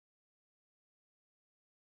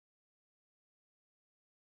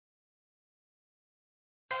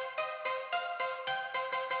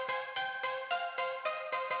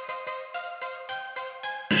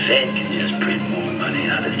Fed can just print more money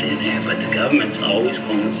out of thin air, but the government's always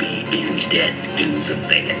going to be in debt to the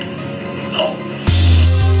Fed. Always.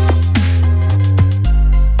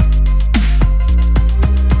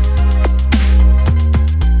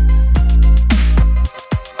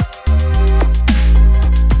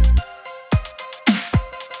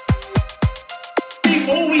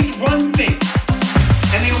 Always run things,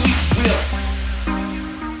 and they always will.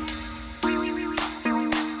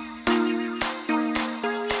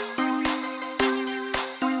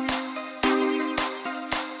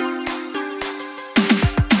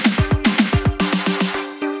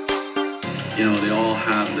 You know, they all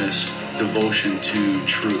have this devotion to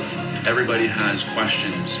truth. Everybody has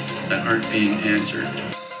questions that aren't being answered.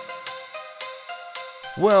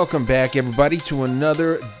 Welcome back, everybody, to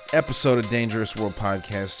another episode of Dangerous World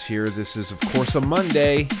Podcast here. This is, of course, a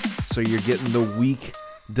Monday, so you're getting the week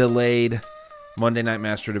delayed Monday Night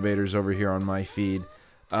Master Debaters over here on my feed.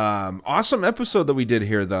 Awesome episode that we did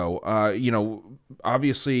here, though.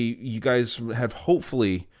 Obviously, you guys have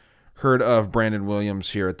hopefully heard of Brandon Williams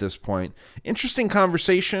here at this point. Interesting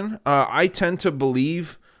conversation. I tend to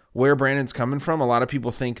believe where Brandon's coming from. A lot of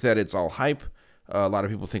people think that it's all hype. A lot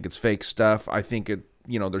of people think it's fake stuff. I think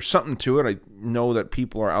there's something to it. I know that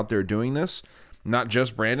people are out there doing this, not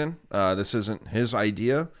just Brandon. This isn't his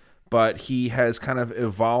idea, but he has kind of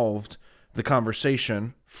evolved the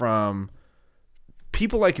conversation from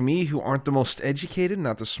people like me who aren't the most educated,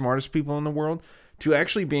 not the smartest people in the world, to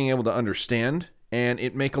actually being able to understand and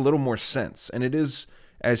it make a little more sense. And it is,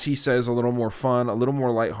 as he says, a little more fun, a little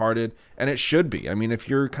more lighthearted, and it should be. I mean, if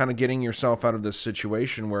you're kind of getting yourself out of this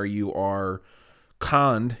situation where you are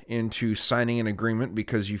conned into signing an agreement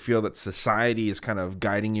because you feel that society is kind of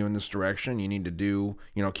guiding you in this direction, you need to do,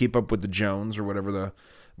 keep up with the Jones or whatever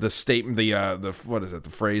the statement, the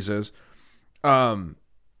phrase is.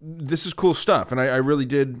 This is cool stuff, and I really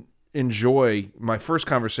did enjoy my first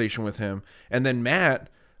conversation with him. And then Matt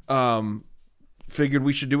figured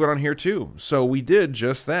we should do it on here too, so we did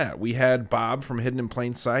just that. We had Bob from Hidden in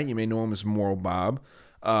Plain Sight. You may know him as Moral Bob.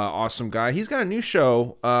 Awesome guy. He's got a new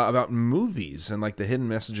show about movies and like the hidden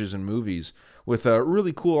messages in movies with a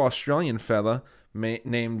really cool Australian fella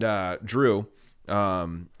named Drew,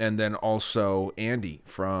 and then also Andy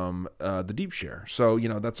from the Deep Share. So,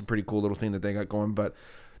 that's a pretty cool little thing that they got going. But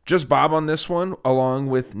just Bob on this one, along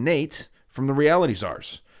with Nate from the Reality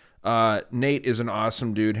Czars. Nate is an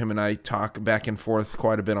awesome dude. Him and I talk back and forth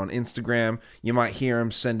quite a bit on Instagram. You might hear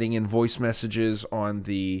him sending in voice messages on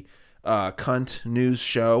the Cunt News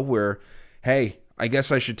show where, hey, I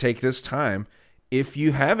guess I should take this time. If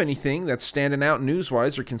you have anything that's standing out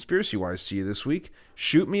news-wise or conspiracy-wise to you this week,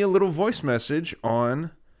 shoot me a little voice message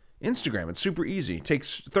on Instagram. It's super easy. It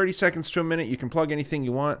takes 30 seconds to a minute. You can plug anything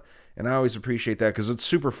you want, and I always appreciate that because it's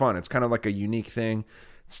super fun. It's kind of like a unique thing.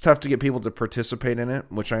 It's tough to get people to participate in it,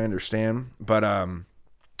 which I understand, but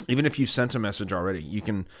even if you sent a message already, you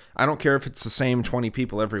can. I don't care if it's the same 20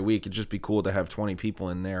 people every week. It'd just be cool to have 20 people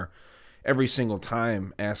in there every single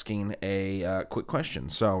time asking a quick question.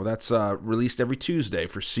 So that's released every Tuesday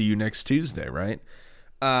for See You Next Tuesday, right?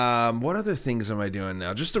 What other things am I doing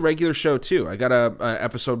now? Just a regular show too. I got a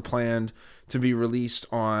episode planned to be released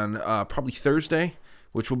on probably Thursday,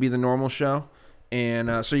 which will be the normal show.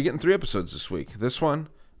 And so you're getting 3 episodes this week. This one,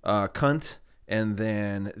 Cunt, and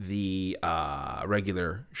then the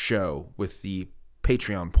regular show with the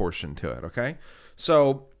Patreon portion to it, okay?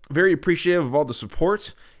 So very appreciative of all the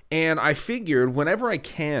support. And I figured whenever I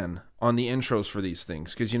can on the intros for these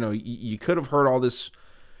things, because, you could have heard all this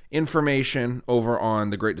information over on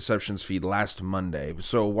the Great Deceptions feed last Monday.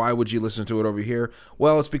 So why would you listen to it over here?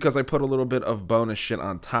 Well, it's because I put a little bit of bonus shit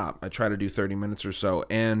on top. I try to do 30 minutes or so.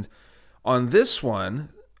 And on this one,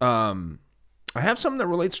 I have something that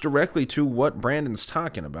relates directly to what Brandon's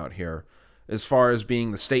talking about here as far as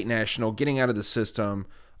being the state national, getting out of the system,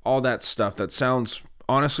 all that stuff that sounds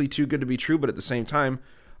honestly too good to be true, but at the same time,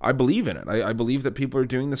 I believe in it. I believe that people are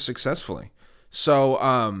doing this successfully.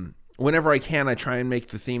 So whenever I can, I try and make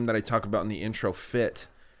the theme that I talk about in the intro fit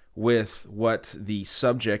with what the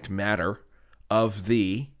subject matter of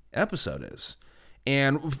the episode is.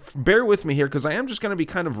 And bear with me here because I am just going to be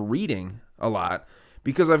kind of reading a lot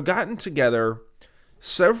because I've gotten together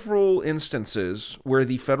several instances where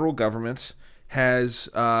the federal government has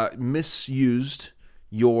misused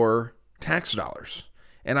your tax dollars.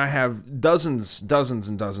 And I have dozens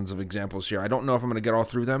and dozens of examples here. I don't know if I'm going to get all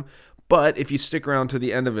through them, but if you stick around to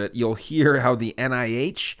the end of it, you'll hear how the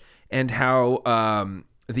NIH and how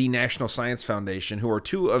the National Science Foundation, who are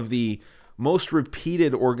two of the most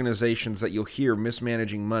repeated organizations that you'll hear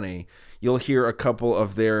mismanaging money, you'll hear a couple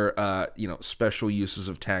of their, special uses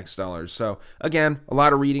of tax dollars. So again, a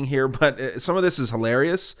lot of reading here, but some of this is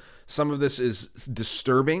hilarious. Some of this is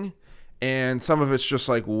disturbing, and some of it's just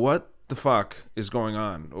like, what the fuck is going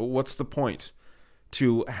on? What's the point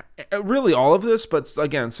to really all of this? But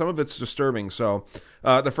again, some of it's disturbing. So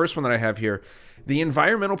the first one that I have here, the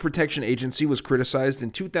Environmental Protection Agency was criticized in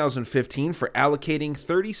 2015 for allocating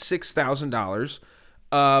 $36,000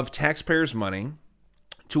 of taxpayers' money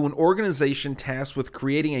to an organization tasked with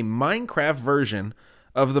creating a Minecraft version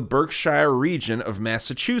of the Berkshire region of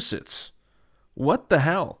Massachusetts. What the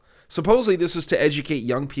hell? Supposedly this is to educate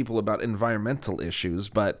young people about environmental issues,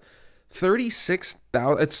 but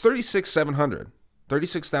 $36,000, it's $36,700.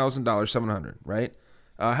 $36,700, right?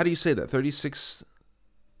 How do you say that?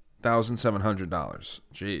 $36,700.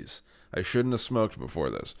 Jeez, I shouldn't have smoked before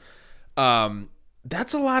this.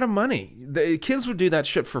 That's a lot of money. The kids would do that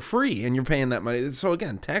shit for free, and you're paying that money. So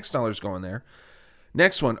again, tax dollars going there.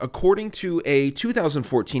 Next one, according to a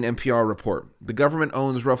 2014 NPR report, the government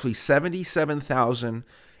owns roughly 77,000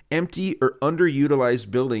 empty or underutilized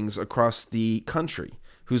buildings across the country,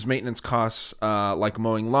 whose maintenance costs, like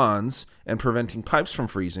mowing lawns and preventing pipes from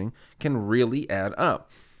freezing, can really add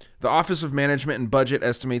up. The Office of Management and Budget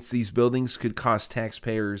estimates these buildings could cost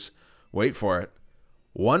taxpayers, wait for it,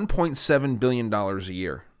 $1.7 billion a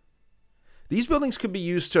year. These buildings could be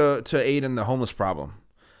used to aid in the homeless problem.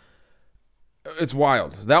 It's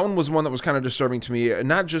wild. That one was one that was kind of disturbing to me,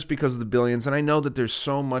 not just because of the billions, and I know that there's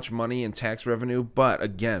so much money in tax revenue, but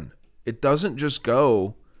again, it doesn't just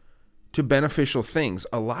go to beneficial things.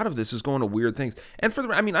 A lot of this is going to weird things. And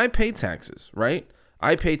I pay taxes, right?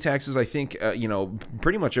 I pay taxes, I think,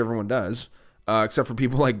 pretty much everyone does, except for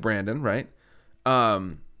people like Brandon, right?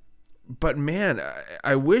 But man,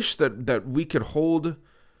 I wish that we could hold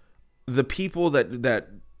the people that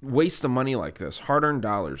waste the money like this, hard-earned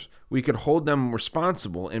dollars, we could hold them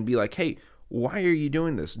responsible and be like, hey, why are you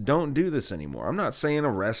doing this? Don't do this anymore. I'm not saying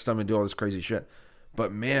arrest them and do all this crazy shit,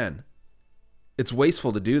 but man, it's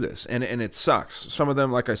wasteful to do this, and it sucks. Some of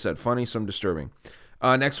them, like I said, funny, some disturbing.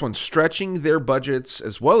 Next one, stretching their budgets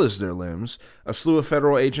as well as their limbs. A slew of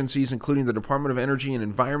federal agencies, including the Department of Energy and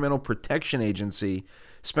Environmental Protection Agency,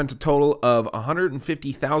 spent a total of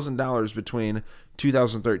 $150,000 between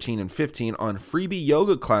 2013 and 15 on freebie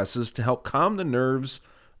yoga classes to help calm the nerves of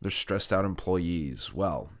their stressed out employees.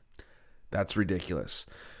 Well, that's ridiculous.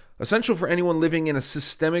 Essential for anyone living in a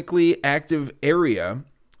systemically active area,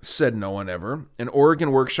 said no one ever. An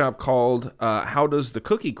Oregon workshop called How Does the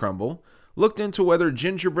Cookie Crumble looked into whether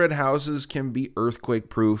gingerbread houses can be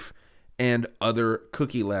earthquake-proof and other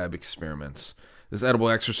cookie lab experiments. This edible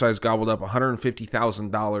exercise gobbled up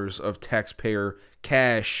 $150,000 of taxpayer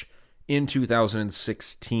cash in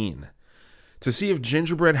 2016 to see if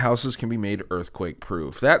gingerbread houses can be made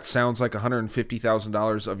earthquake-proof. That sounds like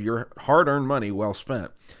 $150,000 of your hard-earned money well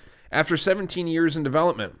spent. After 17 years in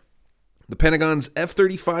development, the Pentagon's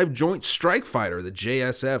F-35 Joint Strike Fighter, the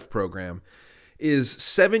JSF program, is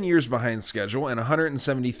 7 years behind schedule and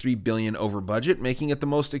 $173 billion over budget, making it the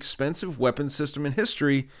most expensive weapon system in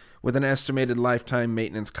history with an estimated lifetime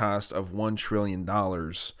maintenance cost of $1 trillion.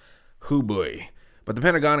 Hoo boy. But the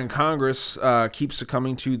Pentagon and Congress keep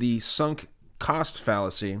succumbing to the sunk cost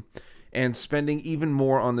fallacy and spending even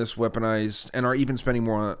more on this weaponized, and are even spending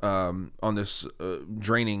more on this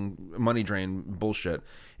money drain bullshit.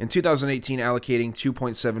 In 2018, allocating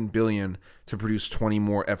 $2.7 billion to produce 20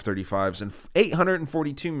 more F-35s and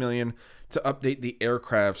 $842 million to update the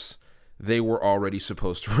aircrafts they were already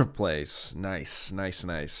supposed to replace. Nice.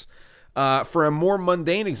 For a more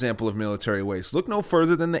mundane example of military waste, look no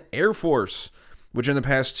further than the Air Force, which in the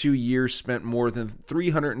past 2 years spent more than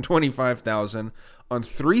 $325,000 on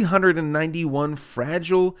 391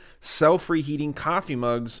 fragile, self-reheating coffee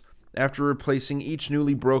mugs after replacing each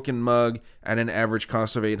newly broken mug at an average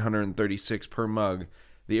cost of $836 per mug.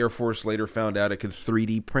 The Air Force later found out it could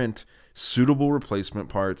 3D print suitable replacement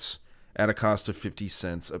parts at a cost of 50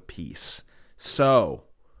 cents a piece. So,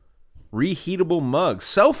 reheatable mugs,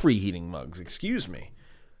 self-reheating mugs,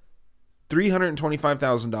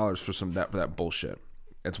 $325,000 for that bullshit.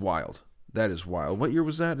 It's wild. That is wild. What year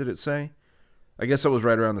was that? Did it say? I guess that was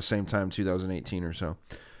right around the same time, 2018 or so.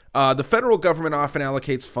 The federal government often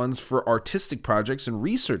allocates funds for artistic projects and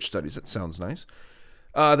research studies. That sounds nice.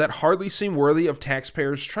 That hardly seem worthy of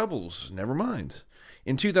taxpayers' troubles. Never mind.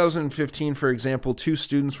 In 2015, for example, 2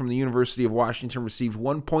 students from the University of Washington received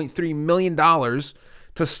 $1.3 million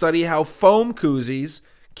to study how foam koozies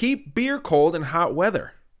keep beer cold in hot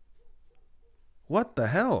weather. What the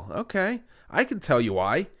hell? Okay, I can tell you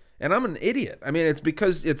why. And I'm an idiot. I mean, it's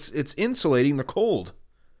because it's insulating the cold.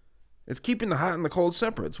 It's keeping the hot and the cold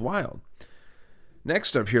separate. It's wild.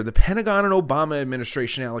 Next up here, the Pentagon and Obama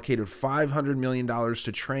administration allocated $500 million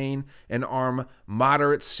to train and arm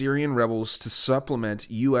moderate Syrian rebels to supplement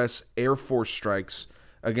U.S. Air Force strikes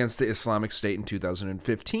against the Islamic State in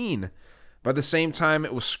 2015. By the same time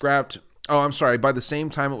it was scrapped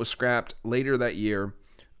later that year,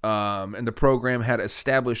 and the program had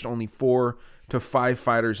established only 4 to 5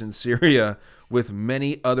 fighters in Syria, with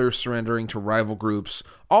many others surrendering to rival groups,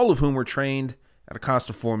 all of whom were trained at a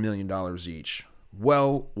cost of $4 million each.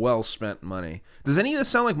 Well spent money. Does any of this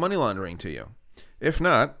sound like money laundering to you? If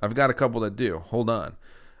not, I've got a couple that do. Hold on.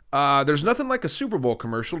 There's nothing like a Super Bowl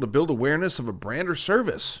commercial to build awareness of a brand or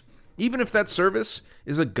service, even if that service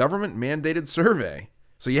is a government-mandated survey.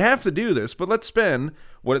 So you have to do this, but let's spend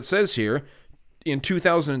what it says here in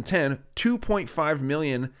 2010, $2.5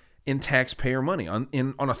 million in taxpayer money on a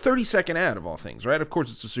 30-second ad of all things, right? Of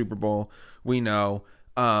course, it's a Super Bowl. We know.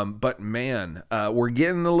 But man, we're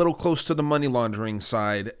getting a little close to the money laundering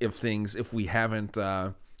side of things if we haven't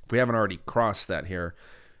already crossed that here.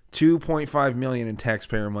 $2.5 million in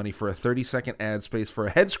taxpayer money for a 30-second ad space for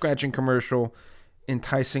a head-scratching commercial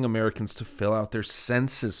enticing Americans to fill out their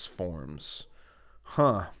census forms.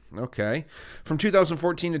 Huh. Okay. From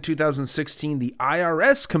 2014 to 2016, the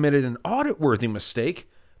IRS committed an audit-worthy mistake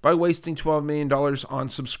by wasting $12 million on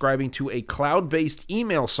subscribing to a cloud-based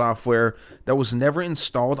email software that was never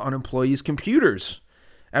installed on employees' computers,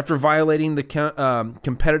 after violating the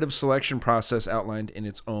competitive selection process outlined in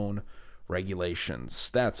its own regulations.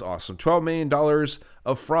 That's awesome. $12 million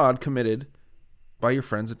of fraud committed by your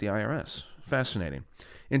friends at the IRS. Fascinating.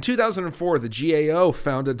 In 2004, the GAO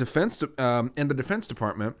found the Defense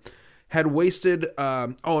Department had wasted...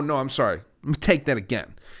 Let me take that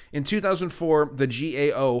again. In 2004, the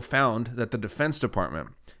GAO found that the Defense Department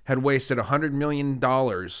had wasted $100 million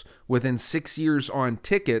within 6 years on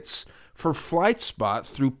tickets for FlightSpot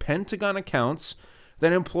through Pentagon accounts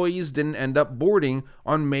that employees didn't end up boarding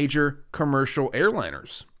on major commercial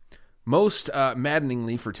airliners. Most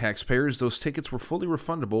maddeningly for taxpayers, those tickets were fully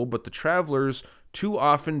refundable, but the travelers too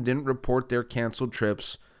often didn't report their canceled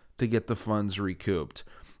trips to get the funds recouped.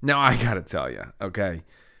 Now, I gotta tell you, okay,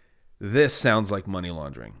 this sounds like money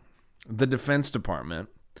laundering. The Defense Department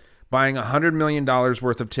buying $100 million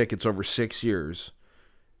worth of tickets over 6 years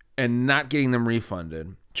and not getting them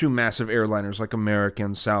refunded to massive airliners like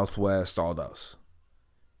American, Southwest, all those.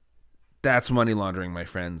 That's money laundering, my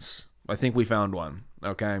friends. I think we found one,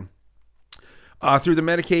 okay? Through the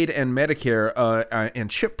Medicaid and Medicare and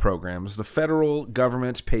CHIP programs, the federal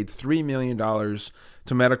government paid $3 million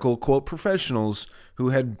to medical, quote, professionals who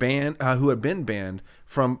had been banned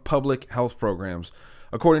from public health programs,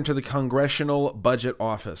 according to the Congressional Budget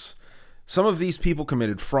Office. Some of these people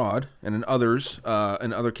committed fraud, and in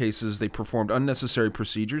other cases, they performed unnecessary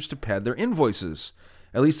procedures to pad their invoices.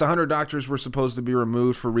 At least 100 doctors were supposed to be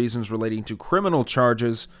removed for reasons relating to criminal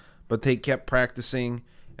charges, but they kept practicing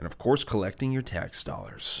and, of course, collecting your tax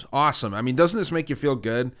dollars. Awesome. I mean, doesn't this make you feel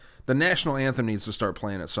good? The national anthem needs to start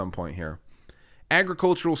playing at some point here.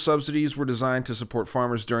 Agricultural subsidies were designed to support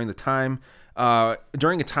farmers during a time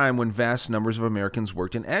when vast numbers of Americans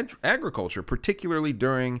worked in agriculture, particularly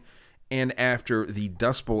during and after the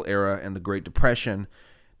Dust Bowl era and the Great Depression.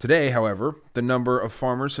 Today, however, the number of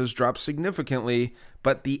farmers has dropped significantly,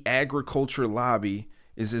 but the agriculture lobby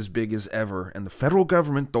is as big as ever, and the federal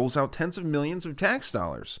government doles out tens of millions of tax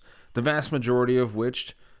dollars, the vast majority of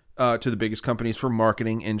which to the biggest companies for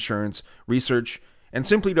marketing, insurance, research, and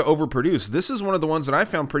simply to overproduce. This is one of the ones that I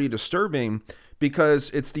found pretty disturbing because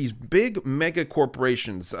it's these big mega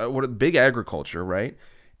corporations, big agriculture, right?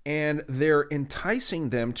 And they're enticing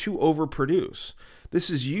them to overproduce. This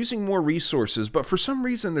is using more resources, but for some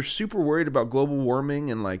reason they're super worried about global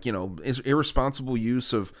warming and irresponsible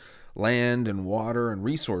use of land and water and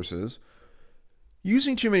resources.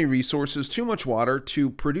 Using too many resources, too much water to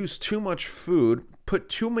produce too much food, put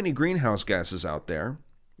too many greenhouse gases out there,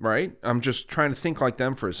 right? I'm just trying to think like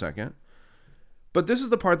them for a second. But this is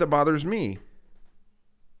the part that bothers me.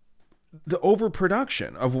 The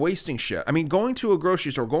overproduction of wasting shit. I mean, going to a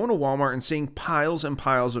grocery store, going to Walmart and seeing piles and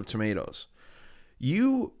piles of tomatoes.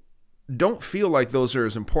 You don't feel like those are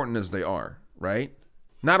as important as they are, right?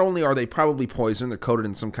 Not only are they probably poison, they're coated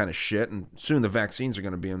in some kind of shit, and soon the vaccines are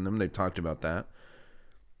going to be in them. They've talked about that.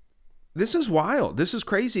 This is wild. This is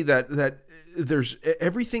crazy that there's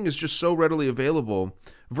everything is just so readily available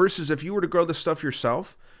versus if you were to grow this stuff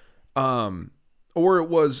yourself, or it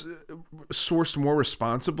was sourced more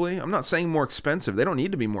responsibly. I'm not saying more expensive. They don't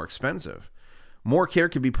need to be more expensive. More care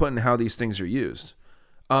could be put in how these things are used.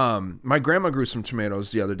 My grandma grew some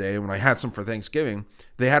tomatoes the other day, and when I had some for Thanksgiving,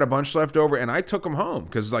 they had a bunch left over, and I took them home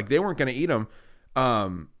because like they weren't going to eat them.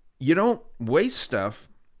 You don't waste stuff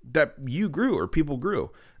that you grew or people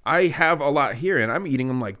grew. I have a lot here, and I'm eating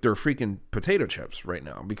them like they're freaking potato chips right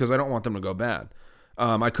now because I don't want them to go bad.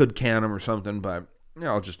 I could can them or something, but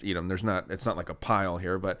I'll just eat them. It's not like a pile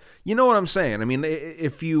here, but you know what I'm saying. I mean,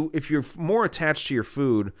 if you're more attached to your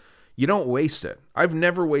food, you don't waste it. I've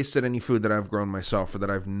never wasted any food that I've grown myself or that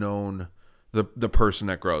I've known the person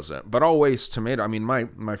that grows it. But I'll waste tomato. I mean,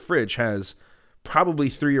 my fridge has probably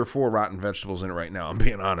 3 or 4 rotten vegetables in it right now. I'm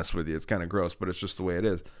being honest with you. It's kind of gross, but it's just the way it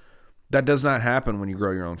is. That does not happen when you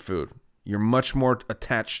grow your own food. You're much more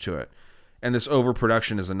attached to it. And this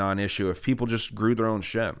overproduction is a non-issue if people just grew their own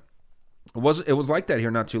shit. It was like that here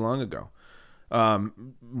not too long ago.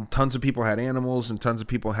 Tons of people had animals and tons of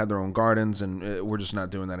people had their own gardens, and we're just not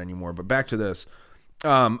doing that anymore. But back to this.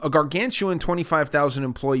 A gargantuan 25,000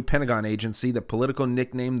 employee Pentagon agency, the Politico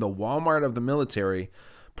nicknamed the Walmart of the military,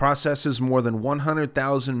 processes more than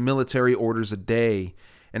 100,000 military orders a day.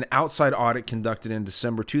 An outside audit conducted in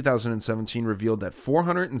December 2017 revealed that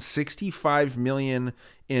 $465 million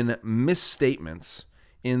in misstatements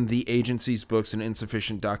in the agency's books and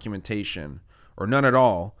insufficient documentation, or none at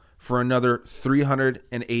all, for another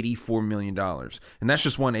 $384 million. And that's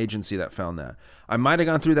just one agency that found that. I might have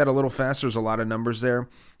gone through that a little fast. There's a lot of numbers there.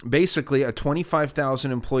 Basically, a 25,000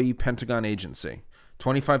 employee Pentagon agency,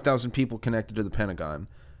 25,000 people connected to the Pentagon,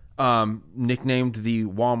 nicknamed the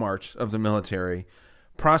Walmart of the military,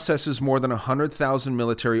 processes more than 100,000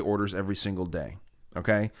 military orders every single day.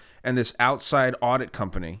 Okay? And this outside audit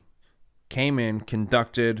company came in,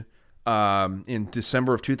 conducted, in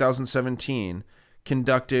December of 2017,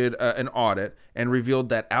 conducted an audit and revealed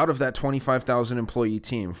that out of that 25,000 employee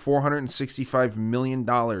team, $465 million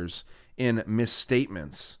in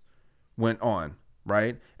misstatements went on,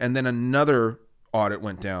 right? And then another audit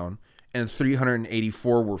went down and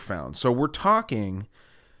 384 were found. So we're talking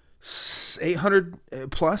 800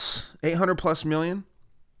 plus million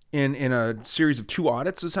in a series of 2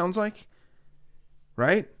 audits, it sounds like,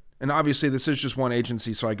 right? And obviously this is just one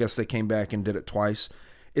agency, so I guess they came back and did it twice.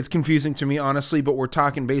 It's confusing to me, honestly, but we're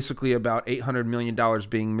talking basically about $800 million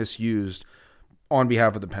being misused on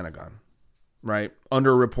behalf of the Pentagon, right?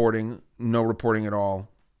 Under-reporting, no reporting at all.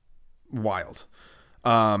 Wild.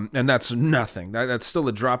 And that's nothing. That's still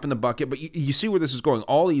a drop in the bucket, but you see where this is going.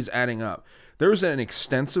 All these adding up. There's an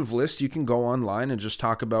extensive list. You can go online and just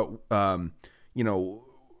talk about,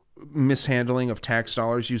 mishandling of tax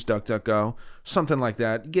dollars. Use DuckDuckGo, something like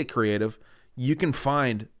that. Get creative. You can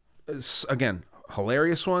find, again,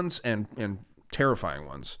 hilarious ones and terrifying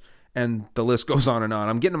ones. And the list goes on and on.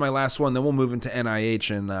 I'm getting to my last one, then we'll move into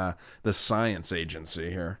NIH and the science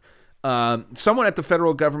agency here. Someone at the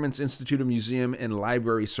federal government's Institute of Museum and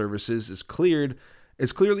Library Services is clearly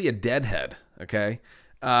a deadhead, okay?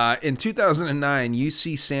 In 2009,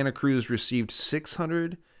 UC Santa Cruz received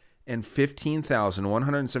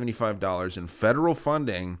 $615,175 in federal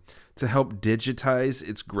funding to help digitize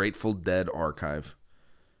its Grateful Dead archive.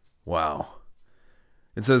 Wow.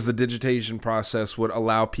 It says the digitization process would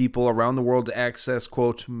allow people around the world to access,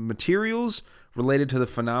 quote, materials related to the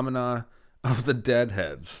phenomena of the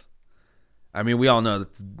deadheads. I mean, we all know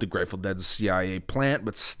that the Grateful Dead's a CIA plant,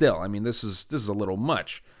 but still, I mean, this is a little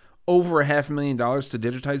much. Over $500,000 to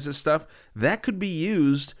digitize this stuff, that could be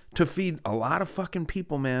used to feed a lot of fucking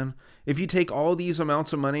people, man. If you take all these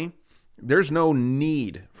amounts of money, there's no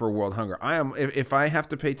need for world hunger. If I have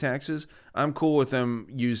to pay taxes, I'm cool with them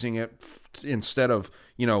using it instead of,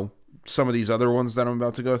 some of these other ones that I'm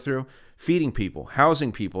about to go through, feeding people,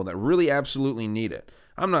 housing people that really absolutely need it.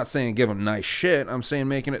 I'm not saying give them nice shit. I'm saying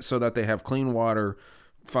making it so that they have clean water,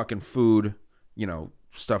 fucking food,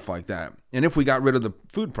 stuff like that. And if we got rid of the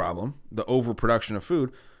food problem, the overproduction of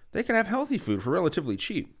food, they can have healthy food for relatively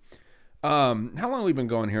cheap. How long have we been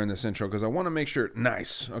going here in this intro? Because I want to make sure,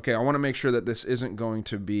 nice. Okay, I want to make sure that this isn't going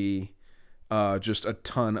to be just a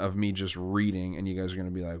ton of me just reading, and you guys are going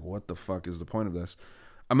to be like, what the fuck is the point of this?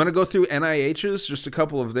 I'm going to go through NIH's, just a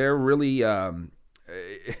couple of their really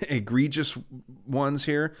egregious ones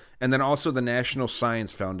here, and then also the National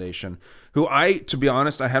Science Foundation, who to be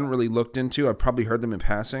honest, I hadn't really looked into. I've probably heard them in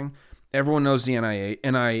passing. Everyone knows the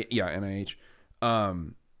NIH. I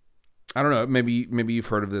don't know, maybe you've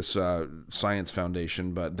heard of this Science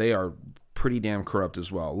Foundation, but they are pretty damn corrupt as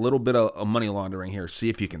well. A little bit of money laundering here. See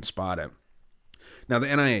if you can spot it. Now, the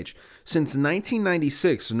NIH. Since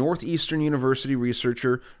 1996, Northeastern University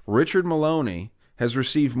researcher Richard Maloney has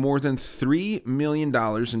received more than $3 million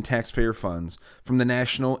in taxpayer funds from the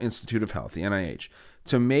National Institute of Health, the NIH,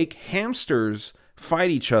 to make hamsters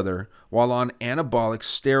fight each other while on anabolic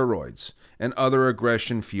steroids and other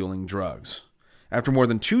aggression-fueling drugs. After more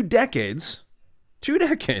than 2 decades,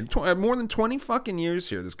 more than 20 fucking years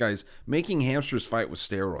here, this guy's making hamsters fight with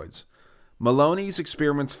steroids. Maloney's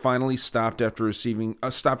experiments finally stopped after receiving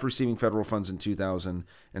federal funds in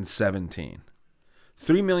 2017.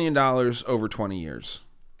 $3 million over 20 years.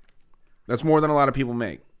 That's more than a lot of people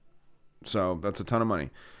make. So that's a ton of money.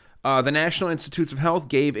 The National Institutes of Health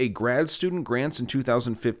gave a grad student grants in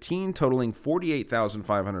 2015 totaling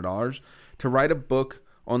 $48,500 to write a book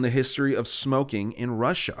on the history of smoking in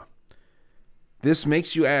Russia. This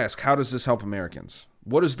makes you ask, how does this help Americans?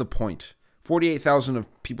 What is the point? 48,000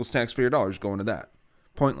 of people's taxpayer dollars go into that.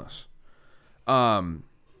 Pointless. The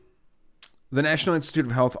National Institute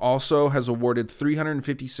of Health also has awarded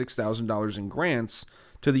 $356,000 in grants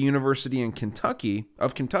to the University in Kentucky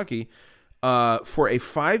for a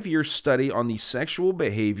 5-year study on the sexual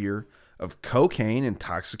behavior of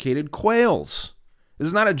cocaine-intoxicated quails. This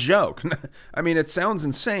is not a joke. I mean, it sounds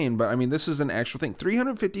insane, but I mean, this is an actual thing.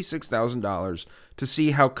 $356,000 to see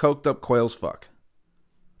how coked up quails fuck.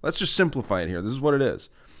 Let's just simplify it here. This is what it is.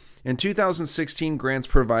 In 2016, grants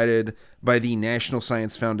provided by the National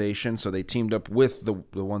Science Foundation, so they teamed up with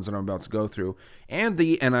the ones that I'm about to go through, and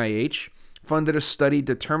the NIH, funded a study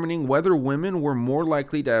determining whether women were more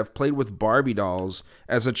likely to have played with Barbie dolls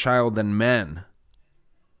as a child than men.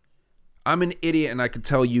 I'm an idiot and I could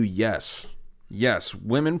tell you yes. Yes,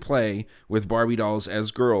 women play with Barbie dolls as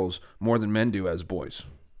girls more than men do as boys.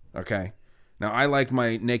 Okay? Now, I like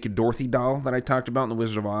my Naked Dorothy doll that I talked about in The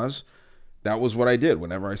Wizard of Oz. That was what I did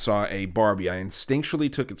whenever I saw a Barbie. I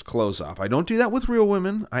instinctually took its clothes off. I don't do that with real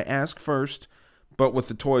women. I ask first. But with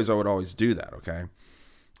the toys, I would always do that, okay?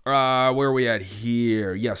 Where are we at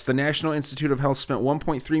here? Yes, the National Institute of Health spent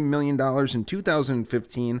 $1.3 million in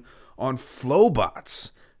 2015 on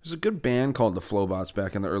Flowbots. There's a good band called the Flowbots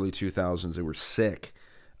back in the early 2000s. They were sick.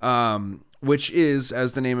 Which is,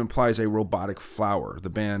 as the name implies, a robotic flower. The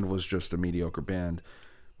band was just a mediocre band.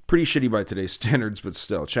 Pretty shitty by today's standards, but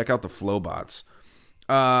still. Check out the Flowbots.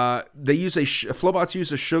 Flowbots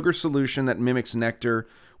use a sugar solution that mimics nectar,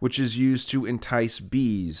 which is used to entice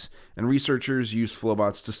bees. And researchers use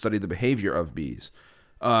Flowbots to study the behavior of bees,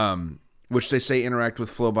 which they say interact with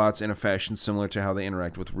Flowbots in a fashion similar to how they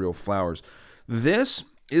interact with real flowers. This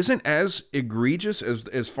isn't as egregious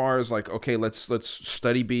as far as like, okay, let's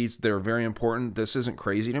study bees. They're very important. This isn't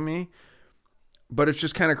crazy to me. But it's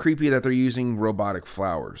just kind of creepy that they're using robotic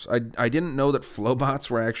flowers. I didn't know that Flowbots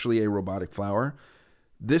were actually a robotic flower.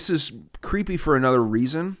 This is creepy for another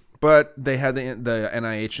reason, but they had the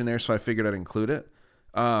NIH in there, so I figured I'd include it.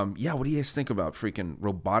 Yeah, what do you guys think about freaking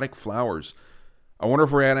robotic flowers? I wonder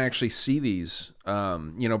if we're going to actually see these.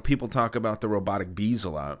 People talk about the robotic bees a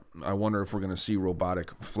lot. I wonder if we're going to see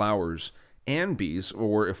robotic flowers and bees,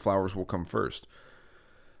 or if flowers will come first.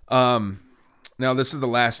 Now, this is the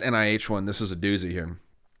last NIH one. This is a doozy here.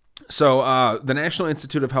 So, the National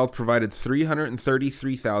Institute of Health provided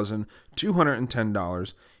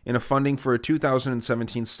 $333,210 in a funding for a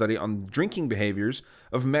 2017 study on drinking behaviors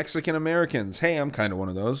of Mexican Americans. Hey, I'm kind of one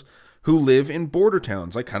of those. Who live in border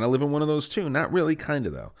towns. I kind of live in one of those too. Not really, kind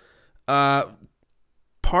of though.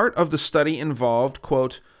 Part of the study involved,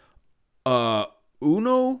 quote, I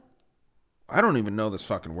don't even know this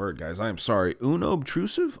fucking word, guys. I am sorry.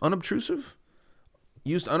 Unobtrusive?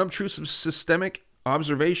 Used unobtrusive systemic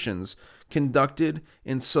observations conducted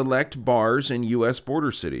in select bars in U.S.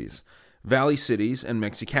 border cities, Valley Cities, and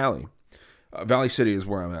Mexicali. Valley City is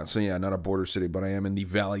where I'm at. So yeah, not a border city, but I am in the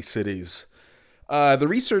Valley Cities. The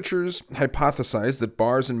researchers hypothesized that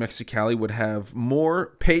bars in Mexicali would have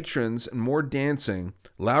more patrons and more dancing,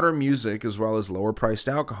 louder music, as well as lower-priced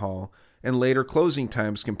alcohol, and later closing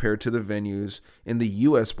times compared to the venues in the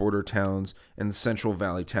U.S. border towns and the Central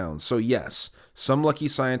Valley towns. So yes, some lucky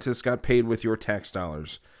scientists got paid with your tax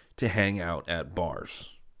dollars to hang out at bars.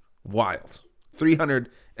 Wild.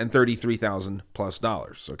 $333,000 plus,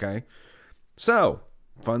 okay? So,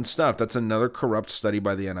 fun stuff. That's another corrupt study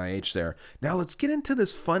by the NIH there. Now let's get into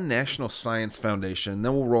this fun National Science Foundation.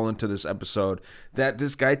 Then we'll roll into this episode that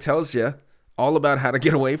this guy tells you all about how to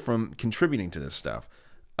get away from contributing to this stuff.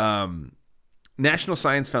 National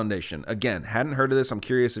Science Foundation. Again, hadn't heard of this. I'm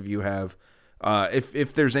curious if you have.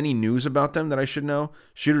 If there's any news about them that I should know,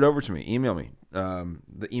 shoot it over to me. Email me.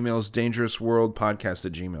 The email is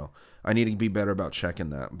dangerousworldpodcast@gmail.com. I need to be better about checking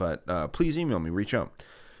that, but please email me. Reach out.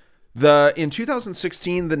 In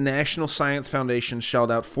 2016, the National Science Foundation shelled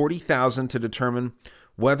out $40,000 to determine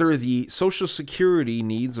whether the Social Security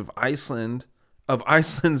needs of Iceland's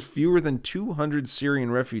fewer than 200 Syrian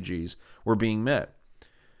refugees were being met.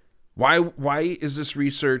 Why is this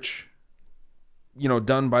research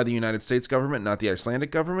done by the United States government, not the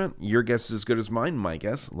Icelandic government. Your guess is as good as mine. My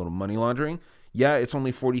guess, a little money laundering. Yeah, it's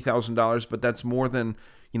only $40,000, but that's more than,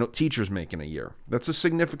 teachers make in a year. That's a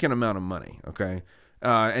significant amount of money, okay?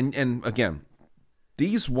 And again,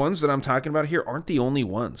 these ones that I'm talking about here aren't the only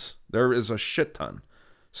ones. There is a shit ton.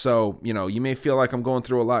 So, you may feel like I'm going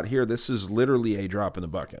through a lot here. This is literally a drop in the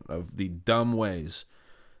bucket of the dumb ways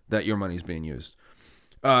that your money's being used.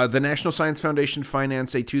 The National Science Foundation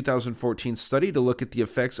financed a 2014 study to look at the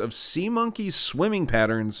effects of sea monkeys' swimming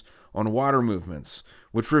patterns on water movements,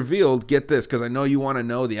 which revealed, get this, because I know you want to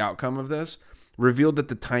know the outcome of this, revealed that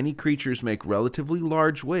the tiny creatures make relatively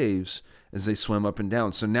large waves as they swim up and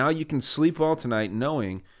down. So now you can sleep well tonight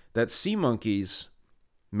knowing that sea monkeys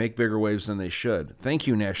make bigger waves than they should. Thank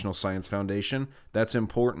you, National Science Foundation. That's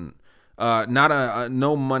important.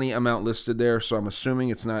 No money amount listed there, so I'm assuming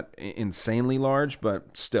it's not insanely large,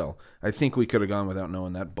 but still, I think we could have gone without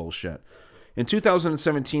knowing that bullshit. In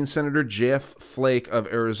 2017, Senator Jeff Flake of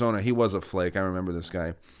Arizona, he was a flake, I remember this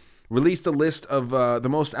guy, released a list of the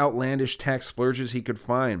most outlandish tax splurges he could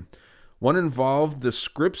find. One involved the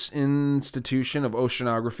Scripps Institution of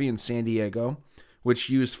Oceanography in San Diego, which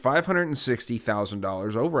used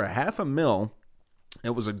 $560,000, over $500,000.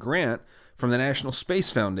 It was a grant from the National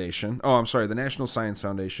Space Foundation, the National Science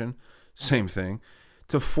Foundation, same thing,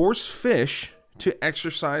 to force fish to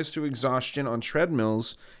exercise to exhaustion on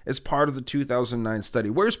treadmills as part of the 2009 study.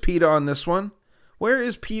 Where's PETA on this one? Where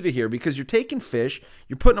is PETA here? Because you're taking fish,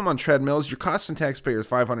 you're putting them on treadmills, you're costing taxpayers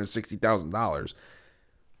 $560,000.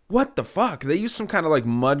 What the fuck? They use some kind of like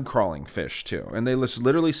mud crawling fish too, and they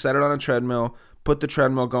literally set it on a treadmill, put the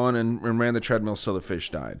treadmill going, and ran the treadmill so the fish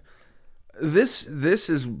died. This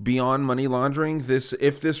is beyond money laundering.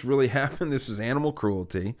 If this really happened, this is animal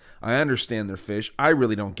cruelty. I understand they're fish. I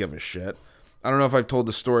really don't give a shit. I don't know if I've told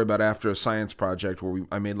the story about after a science project where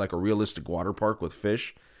I made like a realistic water park with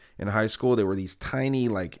fish in high school. They were these tiny,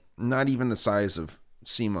 like not even the size of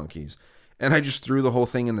sea monkeys. And I just threw the whole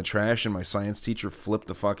thing in the trash, and my science teacher flipped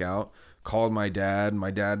the fuck out, called my dad. My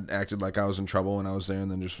dad acted like I was in trouble when I was there, and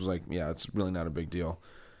then just was like, yeah, it's really not a big deal.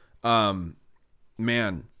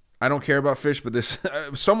 Man, I don't care about fish, but this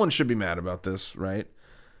someone should be mad about this, right?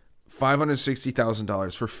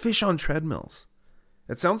 $560,000 for fish on treadmills.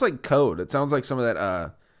 It sounds like code. It sounds like some of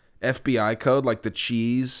that FBI code, like the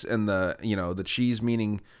cheese and the cheese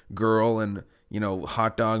meaning girl and,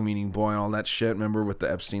 hot dog meaning boy and all that shit. Remember with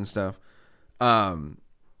the Epstein stuff?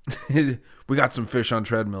 We got some fish on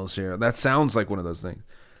treadmills here. That sounds like one of those things.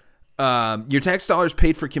 Your tax dollars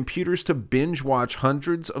paid for computers to binge watch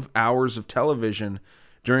hundreds of hours of television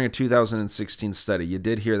during a 2016 study. You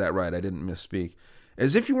did hear that right. I didn't misspeak.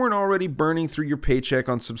 As if you weren't already burning through your paycheck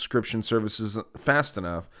on subscription services fast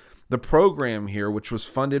enough, the program here, which was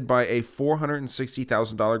funded by a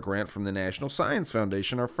 $460,000 grant from the National Science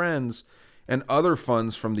Foundation, our friends, and other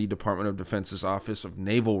funds from the Department of Defense's Office of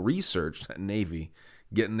Naval Research, that Navy,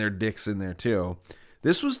 getting their dicks in there too.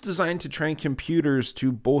 This was designed to train computers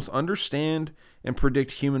to both understand and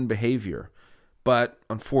predict human behavior. But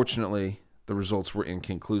unfortunately, the results were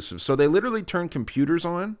inconclusive. So they literally turned computers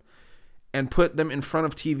on and put them in front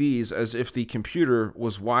of TVs as if the computer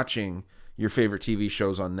was watching your favorite TV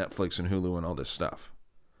shows on Netflix and Hulu and all this stuff.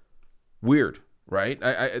 Weird, right?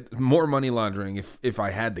 I more money laundering if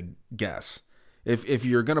I had to guess. If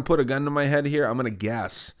you're going to put a gun to my head here, I'm going to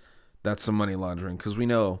guess that's some money laundering, because we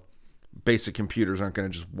know basic computers aren't going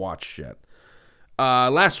to just watch shit.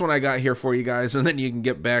 Last one I got here for you guys, and then you can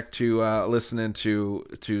get back to listening to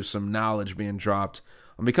some knowledge being dropped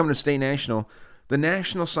on Becoming a State National. The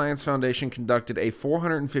National Science Foundation conducted a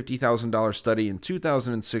 $450,000 study in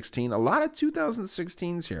 2016. A lot of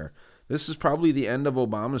 2016s here. This is probably the end of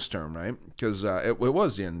Obama's term, right? Because it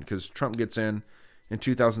was the end, because Trump gets in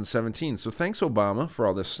 2017. So thanks, Obama, for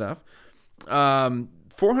all this stuff.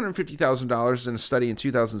 $450,000 in a study in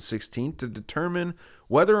 2016 to determine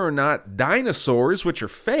whether or not dinosaurs, which are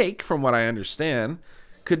fake from what I understand,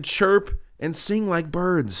 could chirp and sing like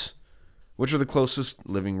birds, which are the closest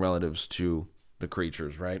living relatives to the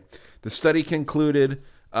creatures, right? The study concluded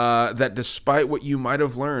that despite what you might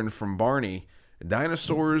have learned from Barney,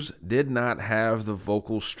 dinosaurs did not have the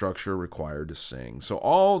vocal structure required to sing. So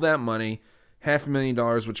all that money,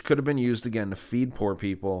 $500,000, which could have been used again to feed poor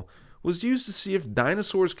people, was used to see if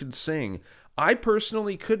dinosaurs could sing. I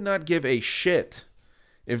personally could not give a shit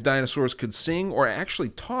if dinosaurs could sing or actually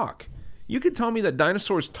talk. You could tell me that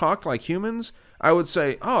dinosaurs talked like humans, I would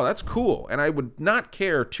say, oh, that's cool, and I would not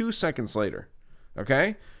care 2 seconds later.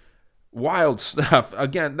 Okay? Wild stuff.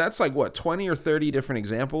 Again, that's like, 20 or 30 different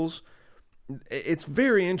examples? It's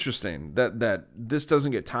very interesting that this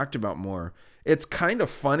doesn't get talked about more. It's kind of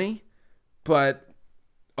funny, but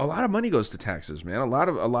a lot of money goes to taxes, man. A lot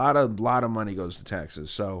of money goes to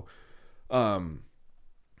taxes. So,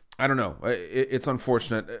 I don't know. It's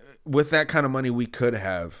unfortunate. With that kind of money, we could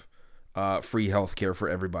have free healthcare for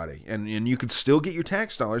everybody, and you could still get your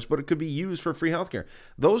tax dollars, but it could be used for free healthcare.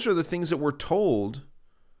 Those are the things that we're told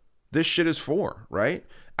this shit is for, right?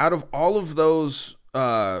 Out of all of those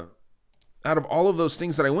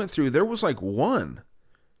things that I went through, there was like one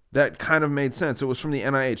that kind of made sense. It was from the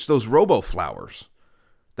NIH. Those RoboFlowers.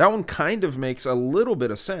 That one kind of makes a little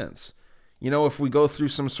bit of sense. If we go through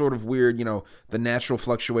some sort of weird, the natural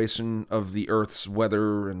fluctuation of the Earth's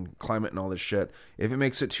weather and climate and all this shit, if it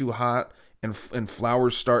makes it too hot and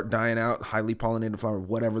flowers start dying out, highly pollinated flower,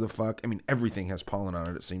 whatever the fuck. I mean, everything has pollen on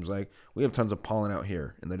it, it seems like. We have tons of pollen out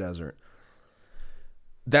here in the desert.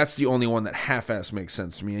 That's the only one that half-ass makes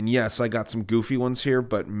sense to me. And yes, I got some goofy ones here,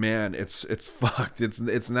 but man, it's fucked.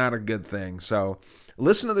 It's not a good thing. So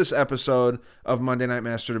listen to this episode of Monday Night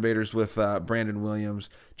Master Debaters with Brandon Williams.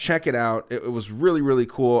 Check it out. It was really, really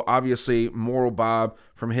cool. Obviously, Moral Bob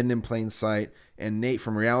from Hidden in Plain Sight and Nate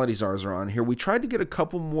from Reality Czars are on here. We tried to get a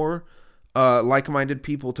couple more like-minded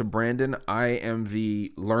people to Brandon. I am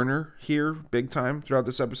the learner here big time throughout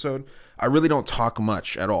this episode. I really don't talk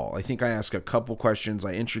much at all. I think I asked a couple questions.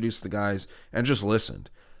 I introduced the guys and just listened.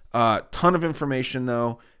 Ton of information,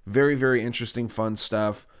 though. Very, very interesting, fun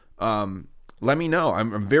stuff. Let me know.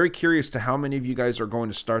 I'm very curious to how many of you guys are going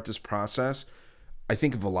to start this process. I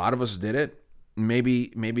think if a lot of us did it,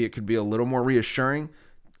 maybe it could be a little more reassuring.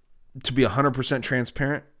 To be 100%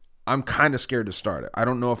 transparent, I'm kind of scared to start it. I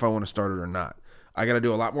don't know if I want to start it or not. I got to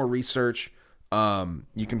do a lot more research.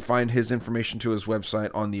 You can find his information to his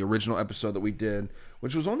website on the original episode that we did,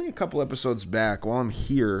 which was only a couple episodes back. While I'm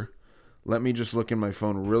here, let me just look in my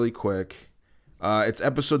phone really quick. It's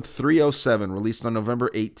episode 307, released on November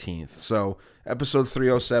 18th. So episode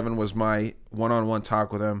 307 was my one-on-one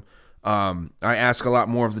talk with him. I ask a lot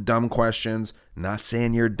more of the dumb questions. Not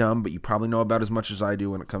saying you're dumb, but you probably know about as much as I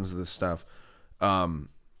do when it comes to this stuff.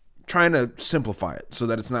 Trying to simplify it so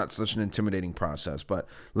that it's not such an intimidating process. But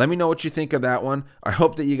let me know what you think of that one. I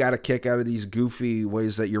hope that you got a kick out of these goofy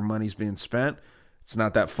ways that your money's being spent. It's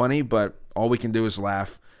not that funny, but all we can do is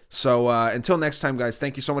laugh. So until next time, guys,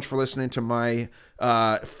 thank you so much for listening to my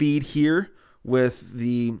feed here with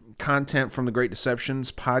the content from the Great Deceptions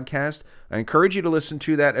podcast. I encourage you to listen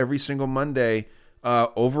to that every single Monday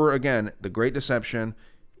over again, The Great Deception.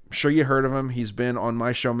 I'm sure you heard of him. He's been on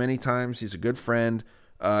my show many times. He's a good friend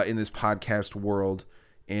in this podcast world.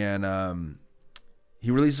 And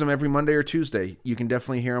he releases them every Monday or Tuesday. You can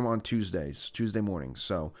definitely hear him on Tuesday mornings.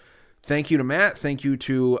 So thank you to Matt. Thank you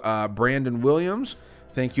to Brandon Williams.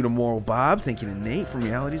 Thank you to Moral Bob. Thank you to Nate from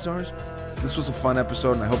Reality Czars. This was a fun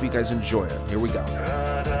episode, and I hope you guys enjoy it. Here we go.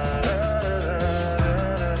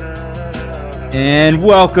 And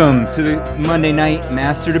welcome to the Monday Night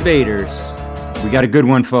Master Debaters. We got a good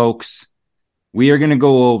one, folks. We are going to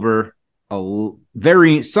go over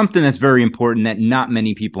something that's very important that not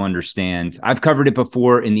many people understand. I've covered it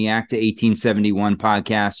before in the Acta 1871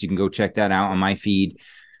 podcast. You can go check that out on my feed.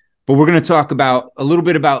 But we're going to talk about a little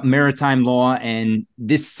bit about maritime law and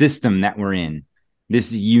this system that we're in,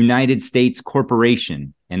 this United States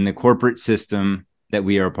corporation and the corporate system that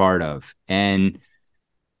we are a part of. And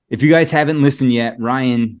if you guys haven't listened yet,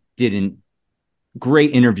 Ryan did a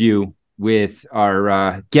great interview with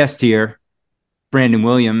our guest here, Brandon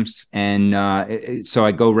Williams. And so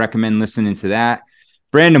I go recommend listening to that.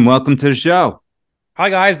 Brandon, welcome to the show.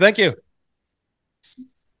 Hi, guys. Thank you.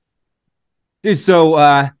 Dude, so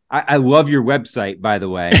I love your website, by the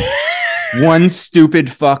way.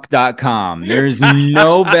 onestupidfuck.com. There's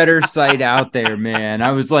no better site out there, man.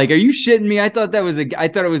 I was like, are you shitting me? I thought it was like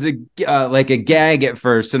a gag at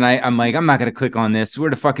first. And I'm like, I'm not going to click on this.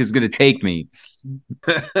 Where the fuck is going to take me?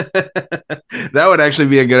 That would actually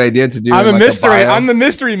be a good idea to do. I'm a mystery. I'm the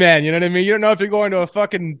mystery man. You know what I mean? You don't know if you're going to a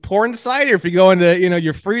fucking porn site or if you're going to,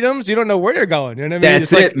 your freedoms. You don't know where you're going. You know what I mean?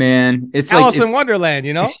 That's it, man. It's Alice in Wonderland,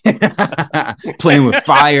 playing with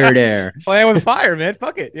fire there. Playing with fire, man.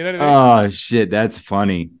 Fuck it. You know what I mean? Oh, shit. That's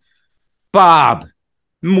funny. Bob,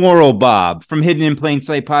 Moral Bob from Hidden in Plain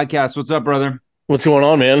Sight podcast. What's up, brother? What's going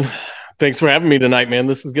on, man? Thanks for having me tonight, man.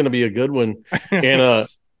 This is going to be a good one. And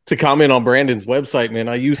to comment on Brandon's website, man,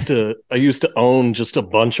 I used to own just a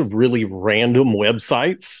bunch of really random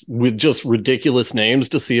websites with just ridiculous names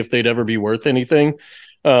to see if they'd ever be worth anything.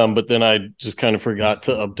 But then I just kind of forgot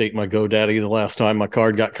to update my GoDaddy the last time my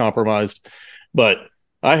card got compromised. But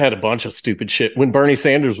I had a bunch of stupid shit. When Bernie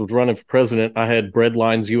Sanders was running for president, I had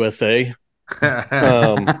Breadlines USA.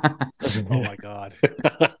 Oh my God.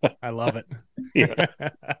 I love it. Yeah.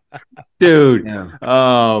 dude. Yeah.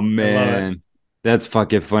 Oh man, that's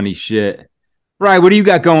fucking funny shit. Right, what do you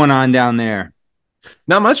got going on down there?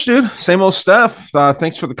 Not much, dude. Same old stuff.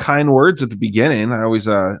 Thanks for the kind words at the beginning. I always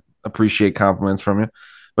appreciate compliments from you.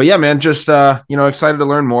 But yeah, man, just excited to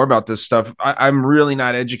learn more about this stuff. I'm really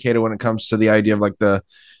not educated when it comes to the idea of like the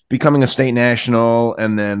becoming a state national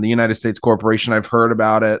and then the United States corporation. I've heard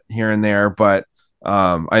about it here and there, but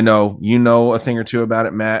I know you know a thing or two about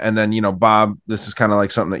it, Matt. And then Bob, this is kind of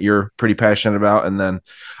like something that you're pretty passionate about. And then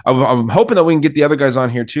I'm hoping that we can get the other guys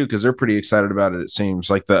on here too because they're pretty excited about it. It seems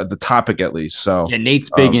like the topic at least. So yeah,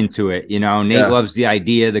 Nate's big into it. Nate loves the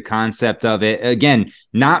idea, the concept of it. Again,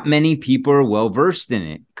 not many people are well versed in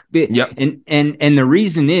it. Yep. And the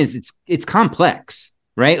reason is it's complex,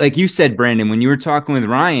 right? Like you said, Brandon, when you were talking with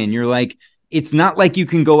Ryan, you're like, it's not like you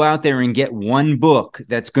can go out there and get one book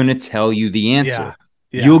that's going to tell you the answer.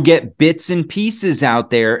 Yeah. You'll get bits and pieces out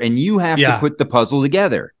there and you have to put the puzzle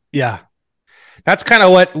together. Yeah. That's kind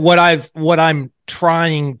of what I'm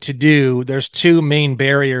trying to do. There's two main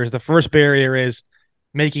barriers. The first barrier is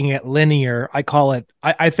making it linear. I call it,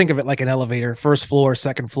 I think of it like an elevator, first floor,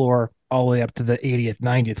 second floor, all the way up to the 80th,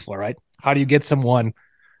 90th floor, right? How do you get someone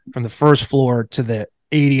from the first floor to the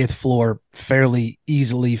 80th floor fairly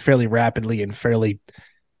easily, fairly rapidly, and fairly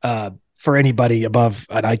for anybody above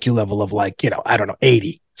an IQ level of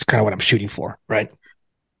 80. It's kind of what I'm shooting for, right?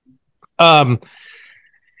 And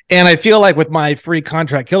I feel like with my free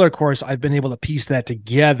contract killer course, I've been able to piece that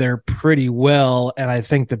together pretty well. And I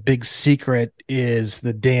think the big secret is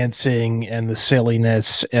the dancing and the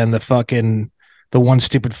silliness and the one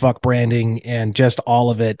stupid fuck branding and just all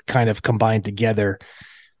of it kind of combined together.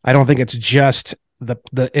 I don't think it's just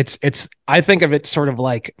it's I think of it sort of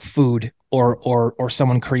like food or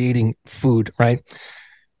someone creating food, right?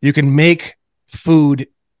 You can make food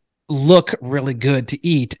look really good to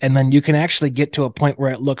eat, and then you can actually get to a point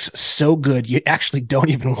where it looks so good you actually don't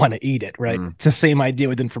even want to eat it, right? It's the same idea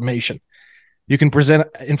with information. You can present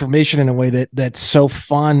information in a way that's so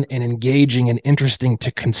fun and engaging and interesting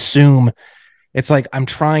to consume. It's like I'm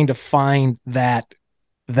trying to find that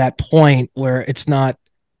point where it's not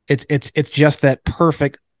it's just that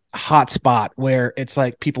perfect hot spot where it's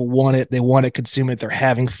like people want it, they want to consume it, they're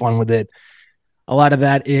having fun with it. A lot of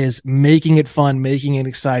that is making it fun, making it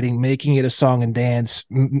exciting, making it a song and dance,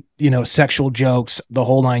 sexual jokes, the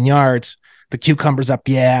whole 9 yards, the cucumbers up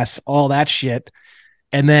the ass, all that shit.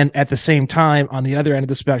 And then at the same time, on the other end of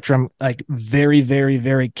the spectrum, like very, very,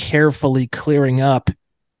 very carefully clearing up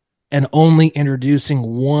and only introducing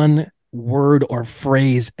one word or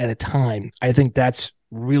phrase at a time. I think that's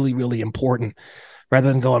really, really important.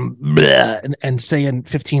 Rather than going bleh and saying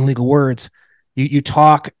 15 legal words, you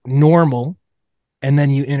talk normal, and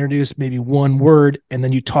then you introduce maybe one word, and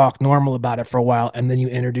then you talk normal about it for a while, and then you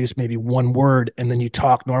introduce maybe one word, and then you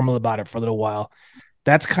talk normal about it for a little while.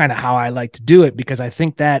 That's kind of how I like to do it, because I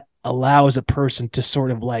think that allows a person to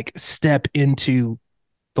sort of like step into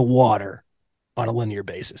the water on a linear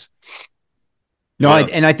basis. No,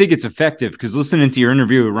 and I think it's effective because listening to your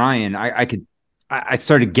interview with Ryan, I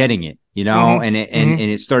started getting it, and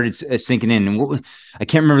it started sinking in. And I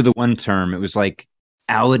can't remember the one term. It was like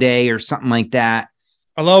alliday or something like that.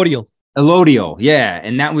 Allodial, yeah,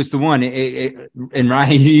 and that was the one. And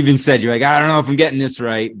Ryan even said, "You're like, I don't know if I'm getting this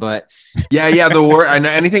right, but yeah, the word. I know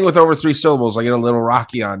anything with over 3 syllables, I get a little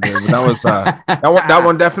rocky on, dude. But that was that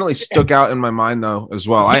one definitely stuck out in my mind though as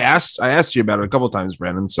well. I asked you about it a couple of times,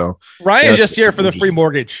 Brandon. So Ryan's just here for the free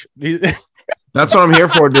mortgage. That's what I'm here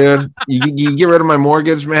for, dude. You get rid of my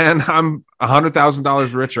mortgage, man. I'm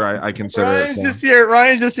 $100,000 richer. I consider Ryan's it. just here.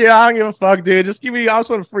 Ryan's just here. I don't give a fuck, dude. Just give me. I just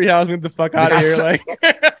want a free house. Get the fuck out of here.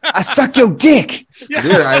 I suck your dick,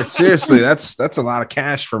 dude. Seriously, that's a lot of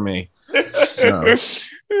cash for me. So.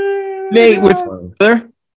 Nate, what's there?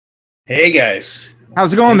 Hey guys,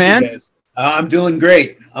 how's it going, man? I'm doing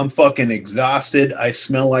great. I'm fucking exhausted. I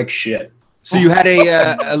smell like shit. So you had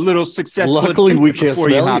a little success. Luckily, we can't before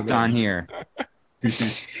you smell hopped you, on here.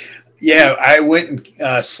 Yeah, I went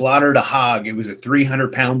and slaughtered a hog. It was a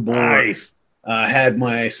 300-pound boar. Nice. Had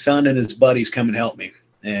my son and his buddies come and help me.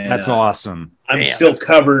 And that's awesome. I'm still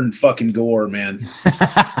covered in fucking gore, man.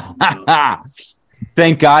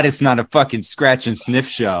 Thank God it's not a fucking scratch and sniff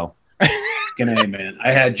show. Fucking A, man.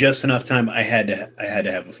 I had just enough time. I had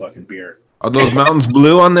to have a fucking beer. Are those mountains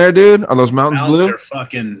blue on there, dude? Are those mountains blue? They're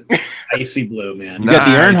fucking icy blue, man. You got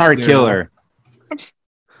the Earnhardt killer.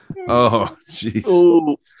 Oh,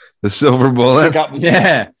 jeez. The silver bullet.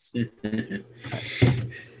 Yeah.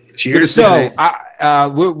 Cheers. So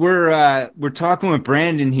we're talking with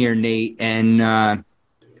Brandon here, Nate, and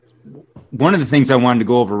one of the things I wanted to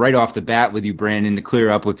go over right off the bat with you, Brandon, to clear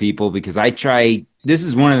up with people, because I try this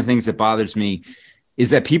is one of the things that bothers me, is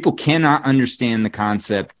that people cannot understand the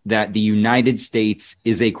concept that the United States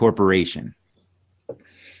is a corporation.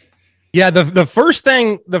 Yeah, the first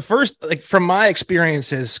like from my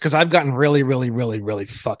experiences, because I've gotten really, really, really, really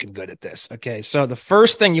fucking good at this. Okay, so the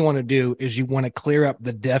first thing you want to do is you want to clear up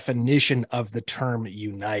the definition of the term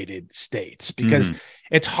United States, because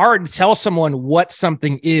it's hard to tell someone what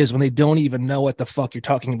something is when they don't even know what the fuck you're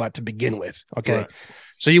talking about to begin with. Okay. Right.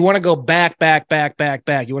 So you want to go back.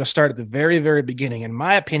 You want to start at the very, very beginning. In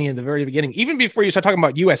my opinion, the very beginning, even before you start talking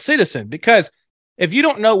about U.S. citizen, because if you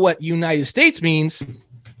don't know what United States means,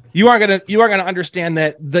 you are gonna understand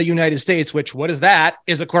that the United States, which what is that,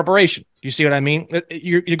 is a corporation. You see what I mean?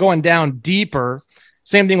 You're going down deeper.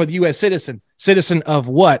 Same thing with U.S. citizen. Citizen of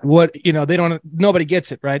what? Nobody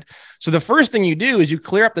gets it, right? So the first thing you do is you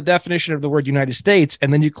clear up the definition of the word United States,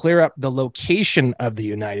 and then you clear up the location of the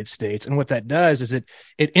United States. And what that does is it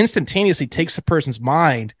instantaneously takes a person's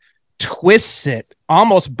mind, twists it,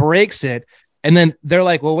 almost breaks it. And then they're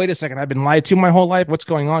like, well, wait a second, I've been lied to my whole life. What's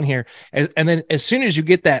going on here? And then as soon as you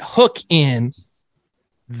get that hook in,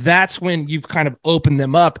 that's when you've kind of opened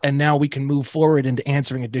them up. And now we can move forward into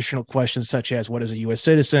answering additional questions, such as what is a U.S.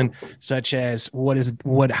 citizen, such as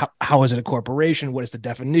how is it a corporation? What is the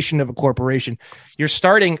definition of a corporation? You're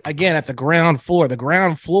starting again at the ground floor. The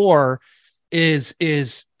ground floor is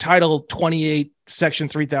Title 28, Section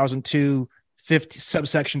 3002,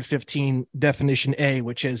 subsection 15, definition A,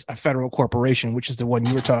 which is a federal corporation, which is the one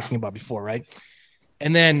you were talking about before, right?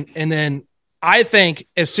 And then I think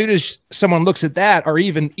as soon as someone looks at that, or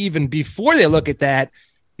even before they look at that,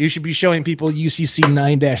 you should be showing people UCC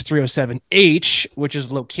 9-307H, which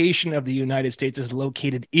is location of the United States is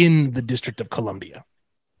located in the District of Columbia.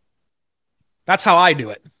 That's how I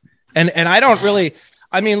do it. And I don't really,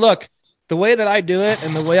 I mean, look, the way that I do it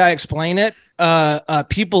and the way I explain it,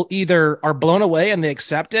 people either are blown away and they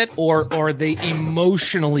accept it, or they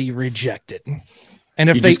emotionally reject it. And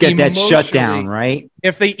if you they just get that shutdown, right?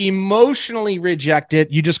 If they emotionally reject it,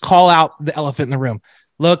 you just call out the elephant in the room.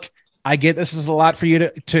 Look, I get this is a lot for you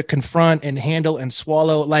to confront and handle and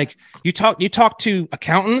swallow. Like you talk to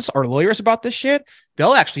accountants or lawyers about this shit,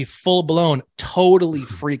 they'll actually full blown totally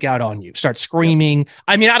freak out on you, start screaming.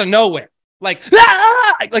 I mean, out of nowhere. Like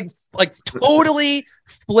totally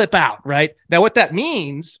flip out, right? Now, what that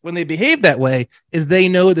means when they behave that way is they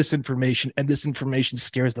know this information, and this information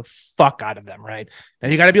scares the fuck out of them, right? Now,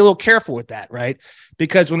 you got to be a little careful with that, right?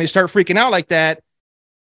 Because when they start freaking out like that,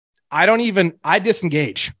 I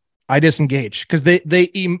disengage because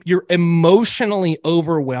you're emotionally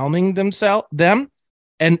overwhelming them,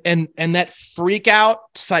 and that freak out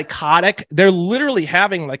psychotic. They're literally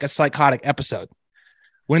having like a psychotic episode.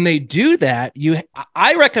 When they do that,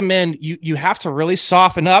 I recommend you have to really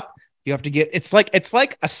soften up. You have to it's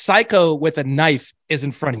like a psycho with a knife is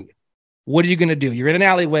in front of you. What are you going to do? You're in an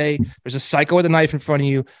alleyway. There's a psycho with a knife in front of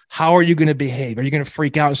you. How are you going to behave? Are you going to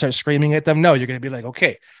freak out and start screaming at them? No, you're going to be like,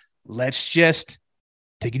 okay, let's just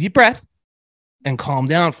take a deep breath and calm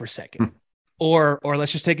down for a second. Or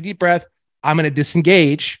let's just take a deep breath. I'm going to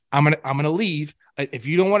disengage. I'm going to leave. If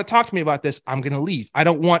you don't want to talk to me about this, I'm going to leave. I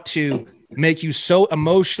don't want to make you so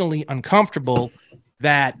emotionally uncomfortable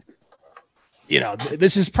that,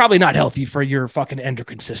 this is probably not healthy for your fucking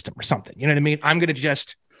endocrine system or something. You know what I mean? I'm going to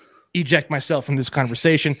just eject myself from this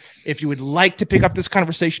conversation. If you would like to pick up this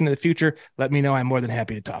conversation in the future, let me know. I'm more than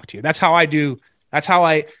happy to talk to you. That's how I do.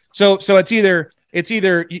 So it's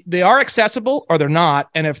either they are accessible or they're not.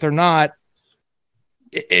 And if they're not,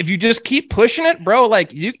 if you just keep pushing it, bro,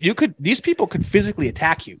 like these people could physically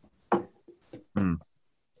attack you.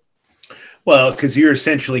 Well, because you're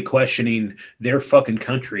essentially questioning their fucking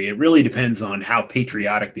country. It really depends on how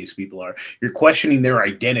patriotic these people are. You're questioning their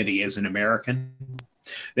identity as an American.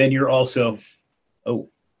 Then you're also,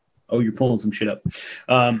 you're pulling some shit up.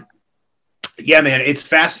 Yeah, man, it's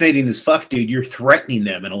fascinating as fuck, dude. You're threatening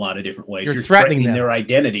them in a lot of different ways. You're threatening their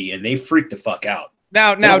identity, and they freak the fuck out.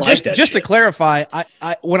 Now, just to clarify,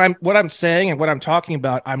 I what I'm saying and what I'm talking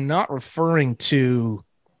about, I'm not referring to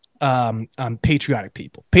patriotic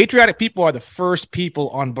people. Patriotic people are the first people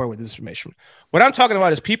on board with this information. What I'm talking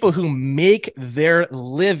about is people who make their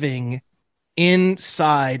living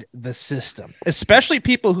inside the system, especially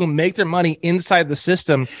people who make their money inside the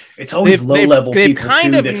system. It's always low-level people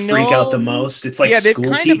too that freak out the most. It's like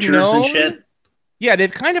school teachers and shit. Yeah,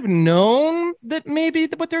 they've kind of known that maybe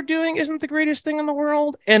what they're doing isn't the greatest thing in the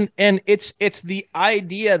world, and it's the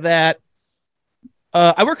idea that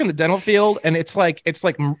I work in the dental field, and it's like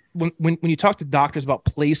when you talk to doctors about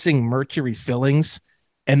placing mercury fillings,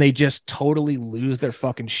 and they just totally lose their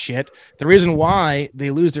fucking shit. The reason why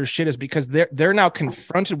they lose their shit is because they're now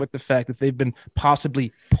confronted with the fact that they've been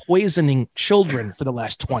possibly poisoning children for the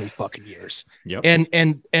last 20 fucking years. Yep.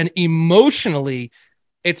 And emotionally,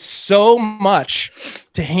 it's so much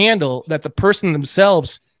to handle that the person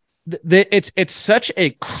themselves, it's such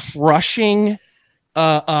a crushing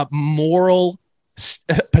moral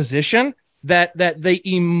position that they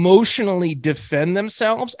emotionally defend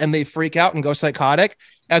themselves and they freak out and go psychotic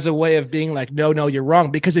as a way of being like, no, you're wrong.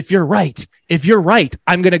 Because if you're right,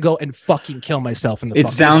 I'm going to go and fucking kill myself. It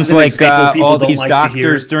sounds like all these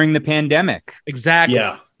doctors during the pandemic. Exactly.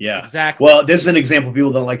 Yeah, exactly. Well, this is an example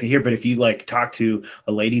people don't like to hear, but if you like talk to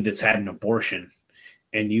a lady that's had an abortion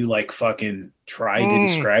and you like fucking try to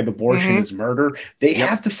describe abortion as murder, they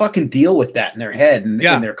have to fucking deal with that in their head and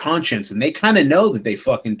in their conscience. And they kind of know that they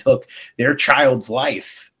fucking took their child's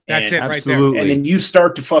life. That's it right Absolutely. there. And then you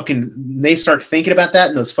start to they start thinking about that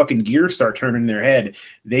and those fucking gears start turning in their head.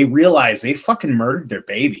 They realize they fucking murdered their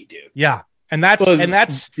baby, dude. Yeah. And that's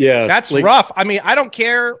like, rough. I mean, I don't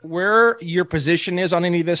care where your position is on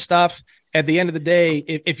any of this stuff. At the end of the day,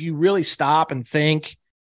 if you really stop and think,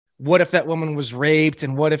 what if that woman was raped?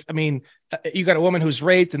 And what if, I mean, you got a woman who's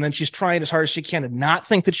raped and then she's trying as hard as she can to not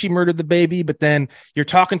think that she murdered the baby, but then you're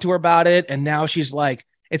talking to her about it. And now she's like,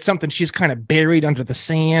 it's something she's kind of buried under the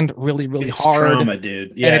sand really, really It's hard. trauma,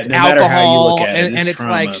 dude. Yeah, and it's no matter alcohol. how you look at it, And it's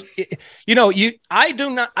trauma. like,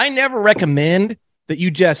 I never recommend that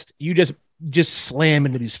you just slam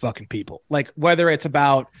into these fucking people. Like whether it's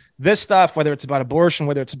about this stuff, whether it's about abortion,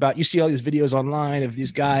 whether it's about, you see all these videos online of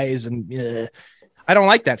these guys and I don't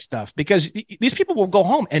like that stuff because these people will go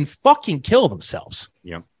home and fucking kill themselves.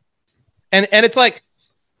 Yeah. And it's like,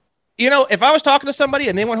 if I was talking to somebody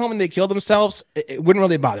and they went home and they killed themselves, it wouldn't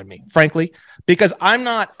really bother me, frankly, because I'm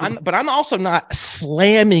also not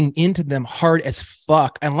slamming into them hard as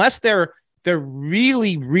fuck unless they're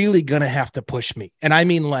really, really going to have to push me. And I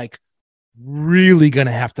mean, like, really going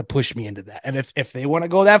to have to push me into that. And if they want to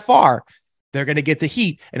go that far, they're going to get the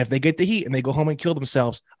heat. And if they get the heat and they go home and kill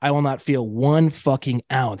themselves, I will not feel one fucking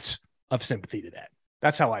ounce of sympathy to that.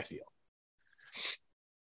 That's how I feel.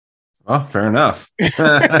 Oh, fair enough. Hey,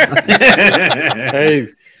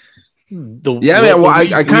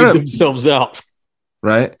 I kind of themselves out,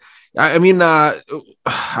 right. I mean, I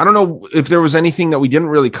don't know if there was anything that we didn't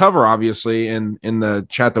really cover, obviously, in the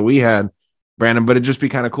chat that we had, Brandon, but it'd just be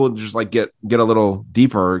kind of cool to just like get a little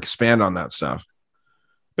deeper or expand on that stuff.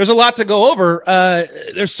 There's a lot to go over.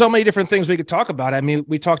 There's so many different things we could talk about. I mean,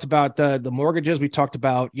 we talked about the mortgages. We talked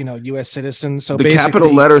about, U.S. citizens. So the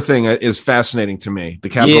capital letter thing is fascinating to me. The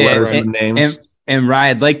capital letters and the names. And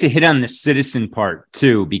Ryan, I'd like to hit on the citizen part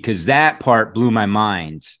too, because that part blew my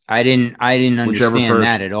mind. I didn't understand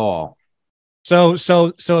that at all. So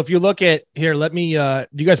if you look at here, let me. Do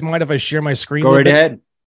you guys mind if I share my screen? Go right ahead.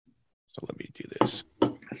 So let me do this.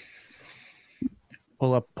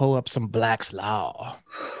 Pull up some Black's Law.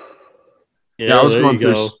 Yeah, I was there going you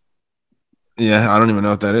through. go. Yeah, I don't even know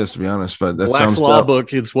what that is, to be honest, but that Black's sounds Law dope.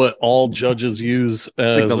 book is what all judges use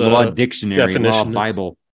as It's like the law dictionary, law definitions.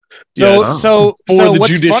 Bible. So For the what's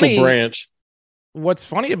judicial funny, branch. What's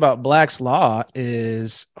funny about Black's Law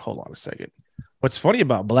is, hold on a second. What's funny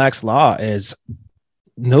about Black's Law is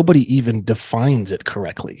nobody even defines it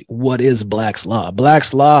correctly. What is Black's Law?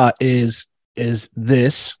 Black's Law is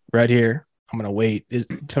this right here. I'm gonna wait.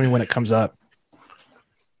 Tell me when it comes up.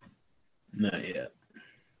 Not yet.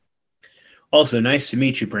 Also, nice to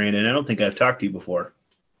meet you, Brandon. I don't think I've talked to you before.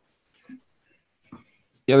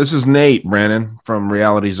 Yeah, this is Nate, Brandon, from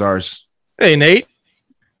Reality Czars. Hey, Nate.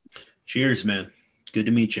 Cheers, man. Good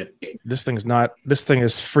to meet you. This thing is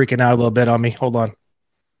freaking out a little bit on me. Hold on.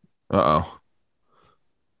 Uh-oh.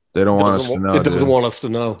 They don't want us to know. It doesn't dude. want us to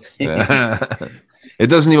know. It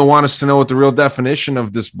doesn't even want us to know what the real definition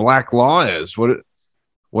of this black law is.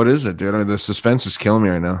 What is it, dude? The suspense is killing me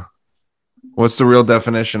right now. What's the real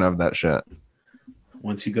definition of that shit?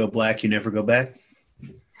 Once you go black, you never go back.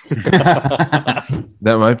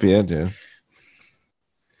 That might be it, dude.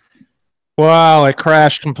 Wow, it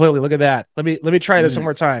crashed completely. Look at that. Let me try this one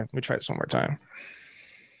more time. Let me try this one more time.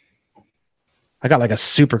 I got like a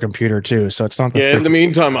supercomputer too, so it's not. Yeah. In the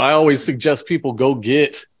meantime, I always suggest people go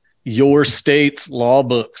get your state's law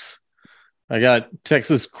books. I got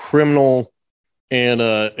Texas criminal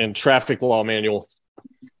and traffic law manual.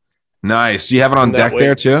 Nice. You have it on deck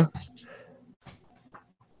there too?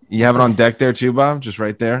 You have it on deck there too, Bob? Just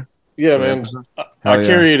right there? Yeah, man. I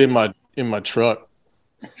carry it in my truck.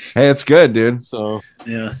 Hey, it's good, dude. So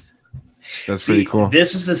yeah, that's pretty cool.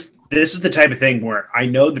 This is the type of thing where I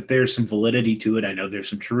know that there's some validity to it. I know there's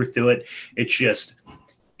some truth to it. It's just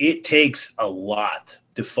it takes a lot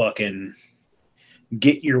to fucking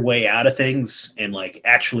get your way out of things and like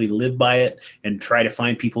actually live by it and try to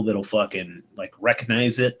find people that'll fucking like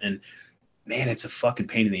recognize it. And man, it's a fucking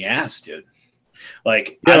pain in the ass, dude.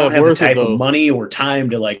 Like, I don't have the type of money or time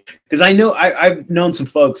to like, because I know I've known some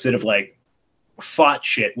folks that have like fought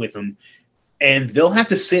shit with them, and they'll have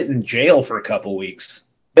to sit in jail for a couple weeks.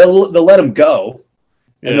 They'll let them go,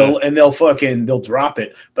 and they'll drop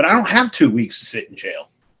it. But I don't have 2 weeks to sit in jail.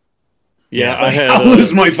 Yeah, I'll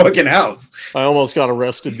lose my fucking house. I almost got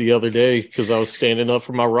arrested the other day because I was standing up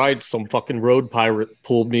for my rights. Some fucking road pirate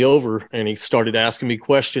pulled me over and he started asking me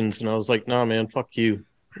questions, and I was like, "Nah, man, fuck you.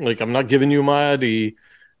 Like, I'm not giving you my ID.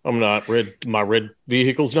 My red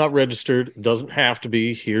vehicle's not registered. It doesn't have to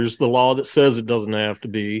be. Here's the law that says it doesn't have to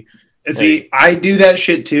be." And see, I do that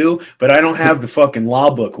shit too, but I don't have the fucking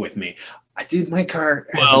law book with me. My car.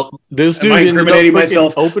 This dude am I incriminating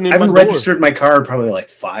myself? I haven't registered my my car in probably like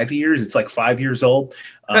 5 years. It's like 5 years old.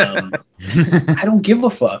 I don't give a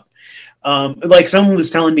fuck. Like someone was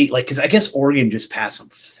telling me, like, because I guess Oregon just passed some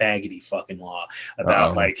faggoty fucking law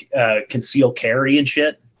about like concealed carry and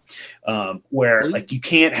shit. Where like you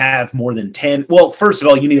can't have more than 10. Well, first of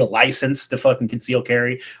all, you need a license to fucking conceal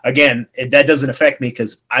carry. Again, that doesn't affect me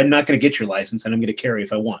because I'm not going to get your license and I'm going to carry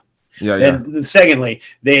if I want. Then secondly,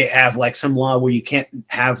 they have like some law where you can't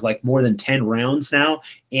have like more than 10 rounds now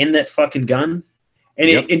in that fucking gun, and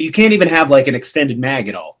and you can't even have like an extended mag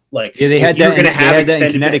at all. Like they had that. They had that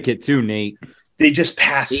in Connecticut too, Nate. They just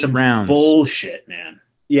passed some rounds. Bullshit, man.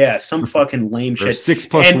 Yeah, some fucking lame shit.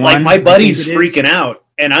 6+1. And like my buddy's freaking out,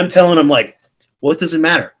 and I'm telling him like, "What does it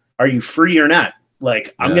matter? Are you free or not?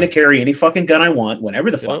 Like, I'm going to carry any fucking gun I want,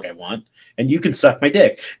 whenever the fuck I want, and you can suck my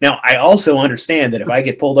dick." Now, I also understand that if I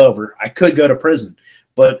get pulled over, I could go to prison,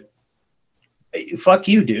 but fuck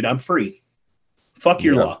you, dude. I'm free. Fuck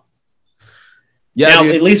your law. Yeah. Now,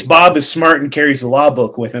 at least Bob is smart and carries the law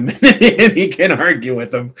book with him, and he can argue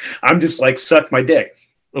with them. I'm just like, suck my dick.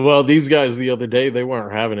 Well, these guys the other day, they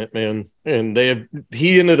weren't having it, man. And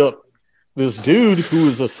he ended up, this dude who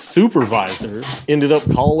was a supervisor ended up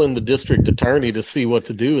calling the district attorney to see what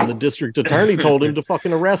to do. And the district attorney told him to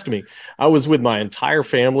fucking arrest me. I was with my entire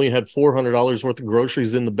family, had $400 worth of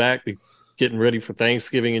groceries in the back, getting ready for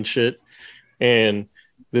Thanksgiving and shit. And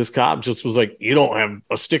this cop just was like, "You don't have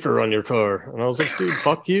a sticker on your car." And I was like, "Dude,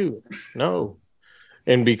 fuck you. No."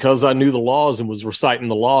 And because I knew the laws and was reciting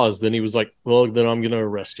the laws, then he was like, "Well, then I'm going to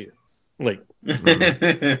arrest you." Like, yep.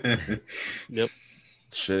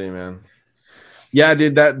 Shitty, man. Yeah,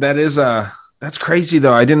 dude, that is that's crazy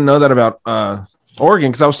though. I didn't know that about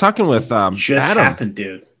Oregon because I was talking with just Adam. Happened,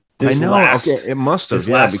 dude. I know. Okay, it must have. This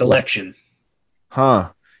last election. Huh.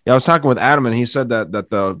 Yeah, I was talking with Adam, and he said that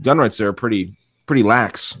the gun rights there are pretty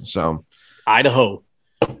lax. So Idaho.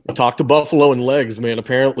 Talk to Buffalo and Legs, man.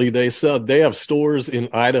 Apparently they have stores in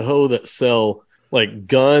Idaho that sell like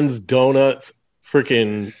guns, donuts,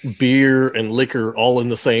 freaking beer and liquor all in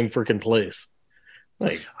the same freaking place.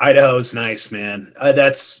 Like, Idaho's nice, man.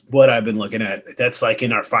 That's what I've been looking at. That's like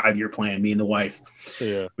in our 5-year plan, me and the wife.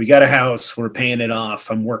 Yeah. We got a house. We're paying it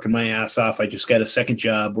off. I'm working my ass off. I just got a second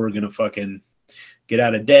job. We're going to fucking get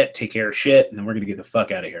out of debt, take care of shit, and then we're going to get the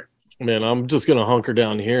fuck out of here. Man, I'm just going to hunker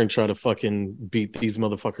down here and try to fucking beat these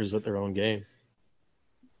motherfuckers at their own game.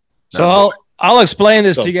 So I'll explain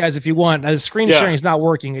this to you guys if you want. The screen sharing is not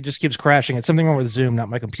working. It just keeps crashing. It's something wrong with Zoom, not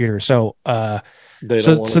my computer. So they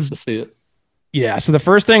don't want us to see it. Yeah. So the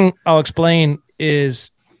first thing I'll explain is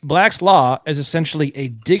Black's Law is essentially a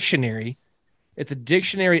dictionary. It's a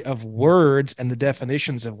dictionary of words and the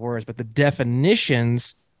definitions of words, but the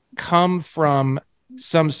definitions come from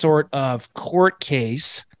some sort of court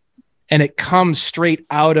case, and it comes straight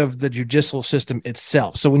out of the judicial system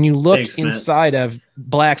itself. So when you look inside of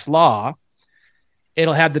Black's Law,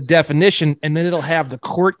 it'll have the definition, and then it'll have the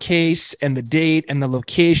court case and the date and the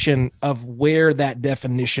location of where that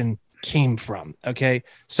definition came from. Okay.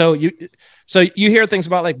 So you hear things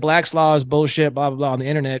about like Black's Law is bullshit, blah, blah, blah on the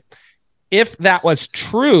internet. If that was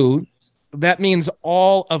true, that means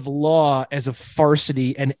all of law as a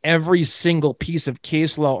varsity, and every single piece of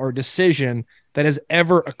case law or decision that has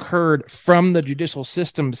ever occurred from the judicial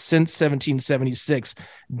system since 1776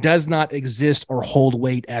 does not exist or hold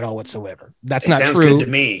weight at all whatsoever. That's not sounds true good to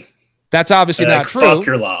me. That's obviously not true. Fuck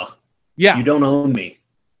your law. Yeah. You don't own me.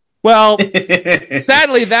 Well,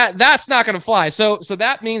 sadly, that's not going to fly. So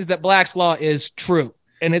that means that Black's Law is true,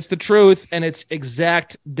 and it's the truth, and it's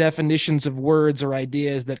exact definitions of words or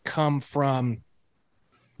ideas that come from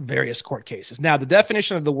various court cases. Now, the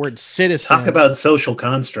definition of the word citizen. Talk about social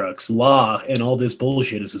constructs. Law and all this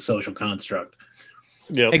bullshit is a social construct.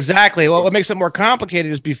 Yep. Exactly. Well, what makes it more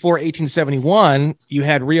complicated is before 1871, you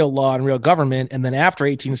had real law and real government, and then after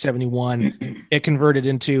 1871, it converted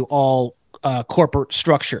into all corporate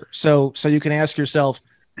structure. So you can ask yourself,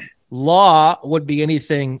 law would be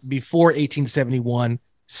anything before 1871.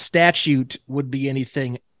 Statute would be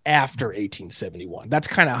anything after 1871. That's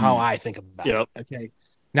kind of how I think about it. Okay.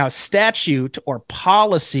 Now, statute or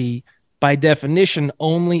policy, by definition,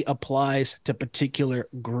 only applies to particular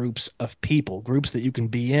groups of people, groups that you can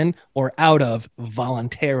be in or out of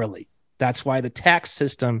voluntarily. That's why the tax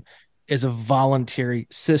system is a voluntary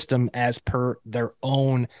system as per their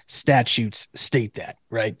own statutes state that,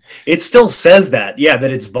 right? It still says that,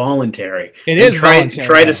 that it's voluntary. It is voluntary.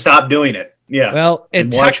 Try to stop doing it. Yeah. Well,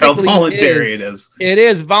 and watch how voluntary it is. It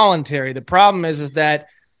is voluntary. The problem is that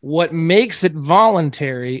what makes it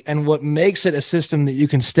voluntary and what makes it a system that you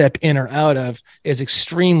can step in or out of is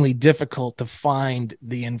extremely difficult to find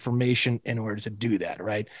the information in order to do that,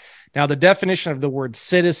 right? Now, the definition of the word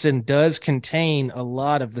citizen does contain a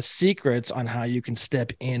lot of the secrets on how you can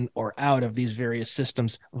step in or out of these various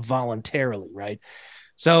systems voluntarily, right?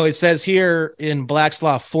 So it says here in Black's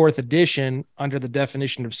Law 4th edition, under the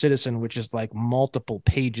definition of citizen, which is like multiple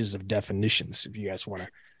pages of definitions, if you guys want to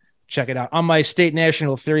check it out. On my State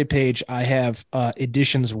National Theory page, I have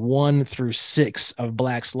editions 1 through 6 of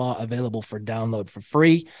Black's Law available for download for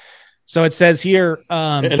free. So it says here.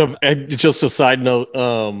 And just a side note,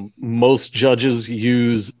 most judges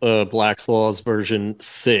use Black's Law's version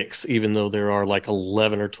 6, even though there are like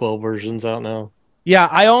 11 or 12 versions out now. Yeah,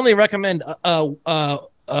 I only recommend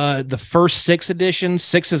the first 6 editions.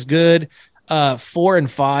 6 is good. 4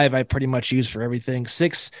 and 5 I pretty much use for everything.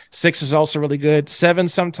 6 is also really good. 7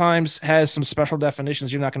 sometimes has some special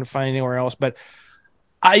definitions you're not going to find anywhere else, but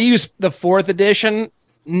I use the 4th edition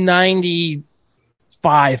 95%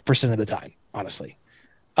 of the time, honestly.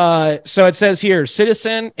 So it says here,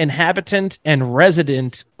 citizen, inhabitant, and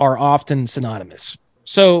resident are often synonymous.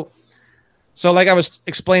 So like I was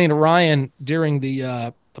explaining to Ryan during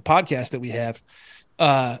the podcast that we have,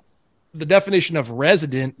 the definition of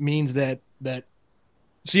resident means that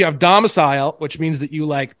so you have domicile, which means that you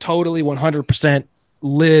like totally 100%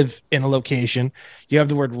 live in a location. You have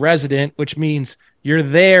the word resident, which means you're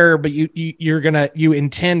there, but you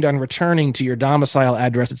intend on returning to your domicile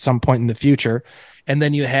address at some point in the future. And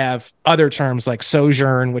then you have other terms like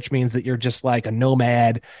sojourn, which means that you're just like a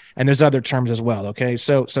nomad. And there's other terms as well. Okay.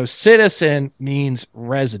 So citizen means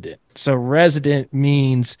resident. So resident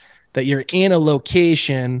means that you're in a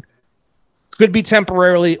location, could be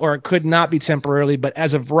temporarily or it could not be temporarily, but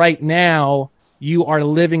as of right now, you are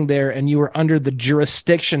living there and you are under the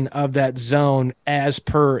jurisdiction of that zone as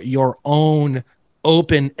per your own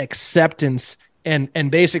open acceptance. And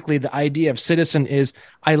basically the idea of citizen is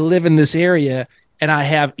I live in this area and I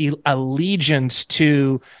have allegiance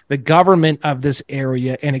to the government of this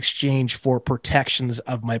area in exchange for protections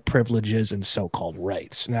of my privileges and so-called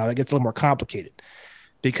rights. Now that gets a little more complicated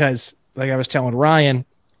because, like I was telling Ryan,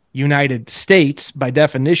 United States, by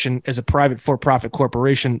definition, is a private for-profit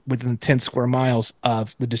corporation within 10 square miles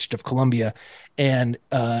of the District of Columbia, and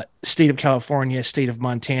state of California, state of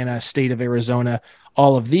Montana, state of Arizona,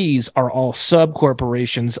 all of these are all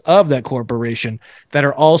sub-corporations of that corporation that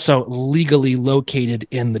are also legally located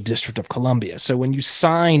in the District of Columbia. So when you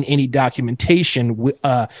sign any documentation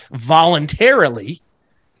voluntarily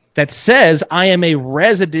that says I am a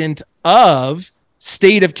resident of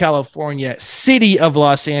state of California, city of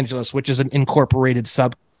Los Angeles, which is an incorporated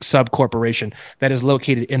sub corporation that is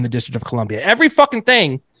located in the District of Columbia. Every fucking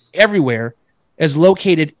thing everywhere is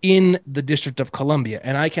located in the District of Columbia.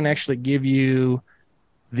 And I can actually give you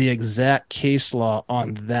the exact case law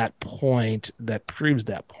on that point that proves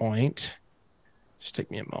that point. Just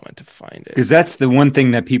take me a moment to find it. Because that's the one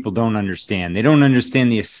thing that people don't understand. They don't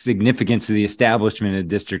understand the significance of the establishment of the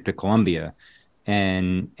District of Columbia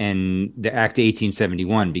and the Act of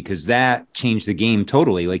 1871, because that changed the game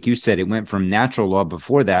totally. Like you said, it went from natural law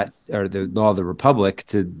before that, or the law of the Republic,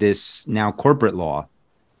 to this now corporate law.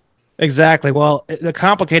 Exactly. Well, the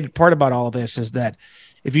complicated part about all of this is that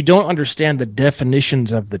if you don't understand the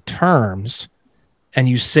definitions of the terms and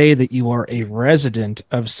you say that you are a resident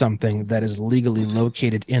of something that is legally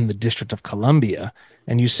located in the District of Columbia,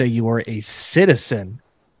 and you say you are a citizen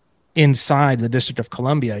inside the District of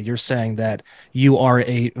Columbia, you're saying that you are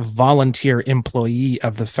a volunteer employee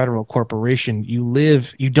of the federal corporation.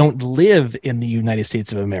 You don't live in the United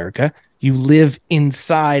States of America. You live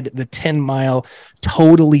inside the 10-mile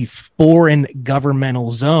totally foreign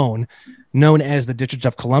governmental zone known as the District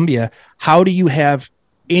of Columbia. How do you have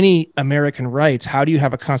any American rights? How do you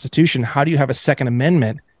have a constitution? How do you have a Second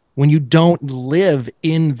Amendment when you don't live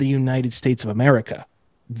in the United States of America?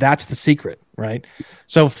 That's the secret, right?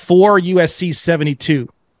 So for USC 72,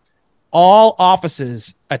 all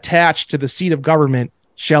offices attached to the seat of government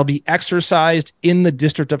shall be exercised in the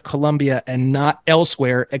District of Columbia and not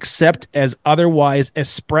elsewhere except as otherwise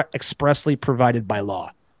expressly provided by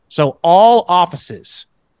law. So all offices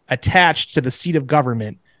attached to the seat of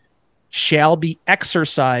government shall be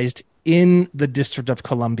exercised in the District of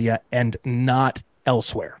Columbia and not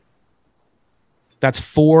elsewhere. That's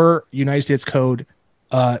for United States Code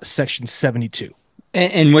Section 72.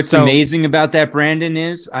 And what's amazing about that, Brandon,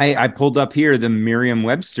 is I pulled up here the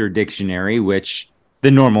Merriam-Webster dictionary, which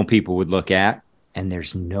the normal people would look at, and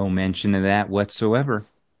there's no mention of that whatsoever.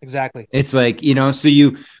 Exactly. It's like,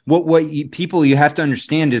 so people you have to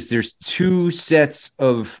understand is there's two sets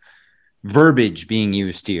of verbiage being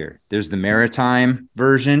used here. There's the maritime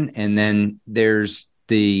version, and then there's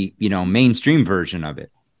the, mainstream version of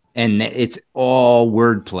it. And it's all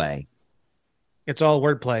wordplay. It's all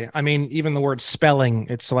wordplay. I mean, even the word spelling,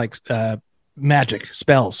 it's like magic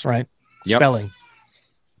spells, right? Yep. Spelling.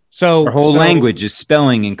 So our whole language is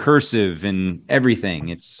spelling and cursive and everything.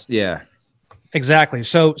 It's exactly.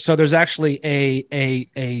 So there's actually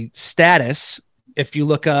a status. If you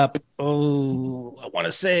look up, I want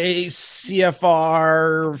to say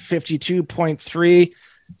CFR 52.3,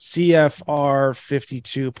 CFR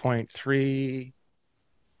 52.3.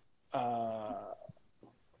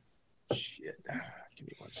 Shit. Give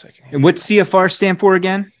me 1 second. And what's CFR stand for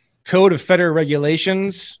again? Code of Federal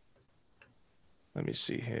Regulations. Let me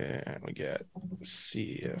see here. We get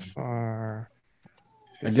CFR.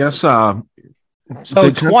 I guess so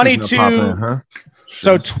 22.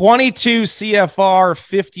 So 22 CFR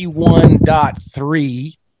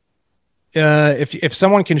 51.3. If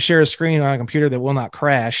someone can share a screen on a computer that will not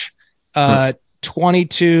crash,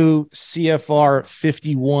 22 CFR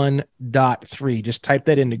 51.3. Just type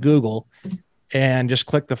that into Google and just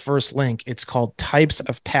click the first link. It's called Types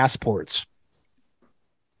of Passports.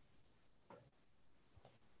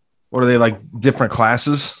 What are they, like different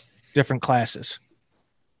classes? Different classes.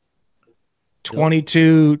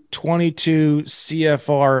 22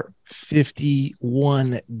 CFR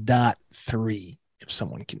 51.3. If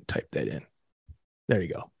someone can type that in. There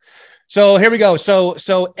you go. So here we go. So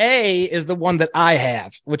A is the one that I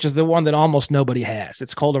have, which is the one that almost nobody has.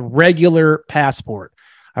 It's called a regular passport.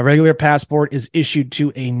 A regular passport is issued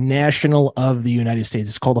to a national of the United States.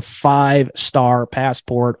 It's called a 5-star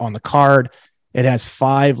passport on the card. It has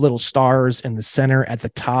 5 little stars in the center at the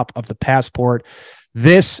top of the passport.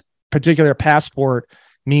 This particular passport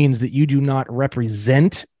means that you do not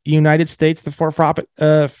represent the United States, the for-profit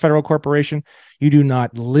federal corporation. You do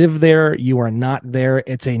not live there. You are not there.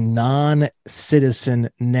 It's a non-citizen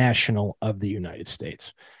national of the United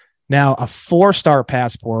States. Now, a 4-star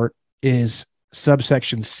passport is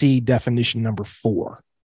subsection C, definition number 4,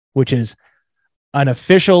 which is an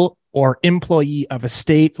official or employee of a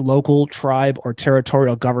state, local, tribe, or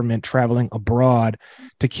territorial government traveling abroad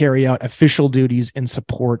to carry out official duties in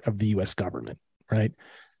support of the U.S. government, right?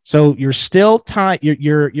 So you're still tied.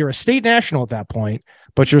 You're a state national at that point,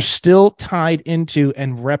 but you're still tied into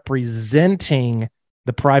and representing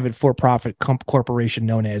the private for-profit corporation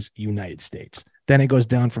known as United States. Then it goes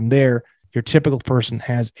down from there. Your typical person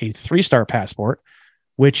has a 3-star passport,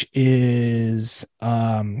 which is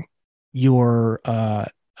your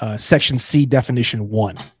Section C, definition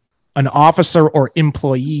 1. An officer or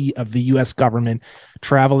employee of the U.S. government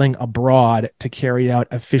traveling abroad to carry out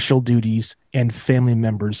official duties and family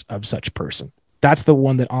members of such person. That's the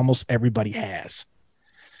one that almost everybody has.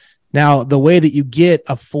 Now, the way that you get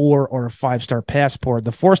a 4 or a 5-star passport,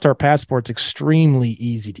 the 4-star passport's extremely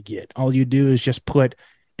easy to get. All you do is just put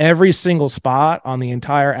every single spot on the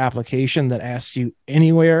entire application that asks you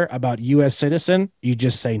anywhere about U.S. citizen, you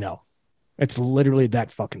just say no. It's literally that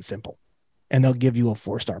fucking simple. And they'll give you a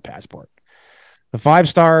 4-star passport. The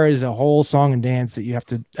 5-star is a whole song and dance that you have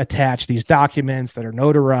to attach these documents that are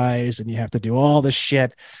notarized, and you have to do all this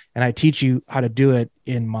shit. And I teach you how to do it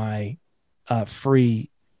in my free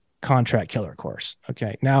contract killer course.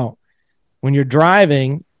 Okay. Now, when you're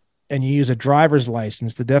driving and you use a driver's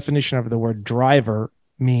license, the definition of the word driver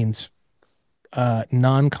means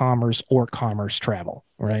non-commerce or commerce travel,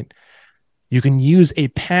 right? You can use a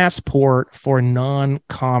passport for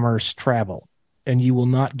non-commerce travel, and you will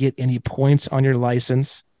not get any points on your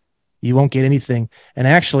license. You won't get anything. And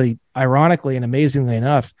actually, ironically and amazingly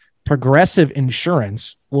enough, Progressive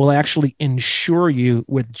Insurance will actually insure you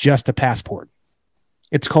with just a passport.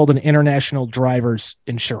 It's called an international driver's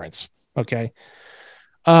insurance. Okay.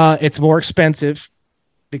 It's more expensive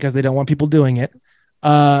because they don't want people doing it.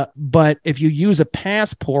 But if you use a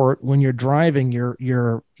passport when you're driving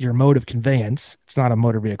your mode of conveyance, it's not a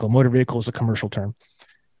motor vehicle. Motor vehicle is a commercial term.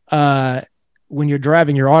 When you're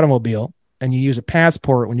driving your automobile and you use a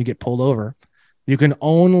passport when you get pulled over, you can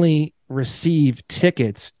only receive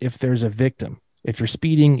tickets if there's a victim. If you're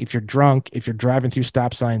speeding, if you're drunk, if you're driving through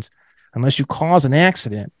stop signs, unless you cause an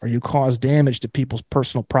accident or you cause damage to people's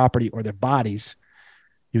personal property or their bodies,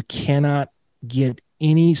 you cannot get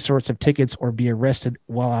any sorts of tickets or be arrested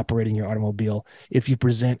while operating your automobile. If you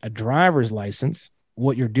present a driver's license,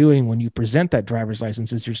 what you're doing when you present that driver's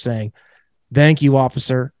license is you're saying, "Thank you,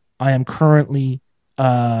 officer. I am currently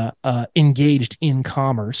engaged in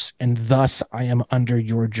commerce, and thus I am under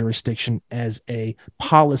your jurisdiction as a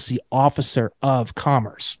policy officer of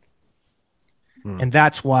commerce." And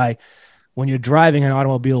that's why when you're driving an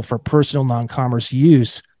automobile for personal non-commerce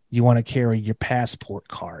use, you want to carry your passport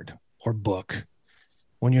card or book.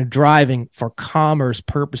 When you're driving for commerce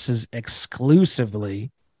purposes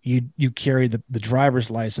exclusively, you carry the driver's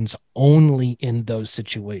license only in those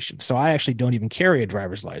situations. So I actually don't even carry a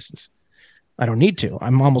driver's license. I don't need to.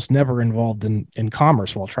 I'm almost never involved in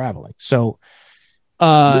commerce while traveling. So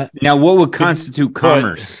now what would constitute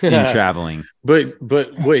commerce in traveling? But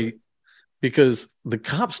wait, because the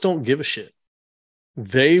cops don't give a shit.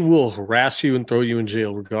 They will harass you and throw you in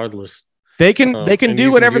jail regardless. They can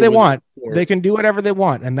do whatever they want. They can do whatever they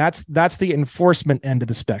want. And that's the enforcement end of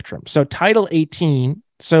the spectrum. So Title 18.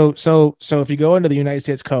 So if you go into the United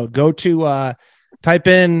States Code, go to type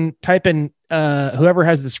in whoever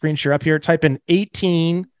has the screen share up here, type in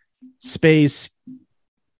 18 space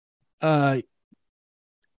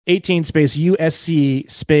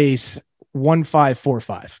USC space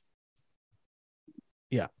 1545.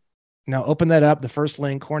 Yeah. Now open that up, the first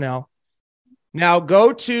link, Cornell. Now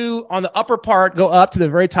go to, on the upper part, go up to the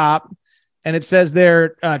very top, and it says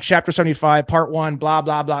there, chapter 75, part 1, blah,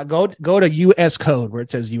 blah, blah. Go to U.S. Code where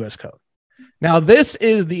it says U.S. Code. Now this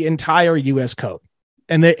is the entire U.S. Code,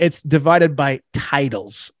 and it's divided by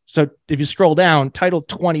titles. So if you scroll down, Title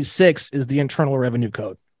 26 is the Internal Revenue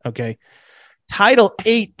Code, okay? Title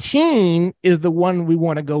 18 is the one we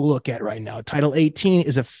want to go look at right now. Title 18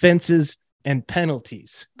 is offenses and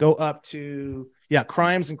penalties. Go up to,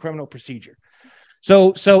 crimes and criminal procedure.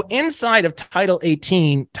 So inside of Title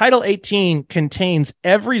 18 contains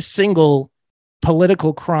every single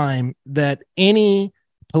political crime that any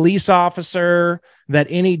police officer, that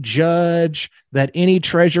any judge, that any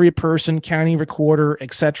treasury person, county recorder,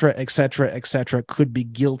 et cetera, could be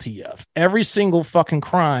guilty of. Every single fucking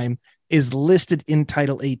crime is listed in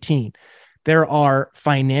Title 18. There are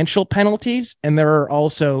financial penalties and there are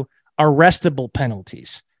also arrestable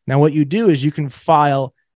penalties. Now, what you do is you can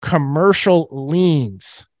file commercial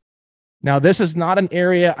liens. Now, this is not an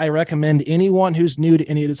area I recommend anyone who's new to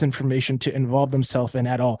any of this information to involve themselves in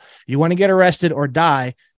at all. You want to get arrested or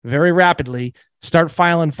die very rapidly, start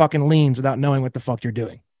filing fucking liens without knowing what the fuck you're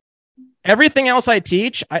doing. Everything else I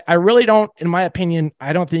teach, I really don't, in my opinion,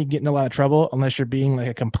 I don't think you get in a lot of trouble unless you're being like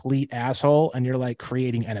a complete asshole and you're like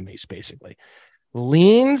creating enemies, basically.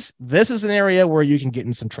 Liens, this is an area where you can get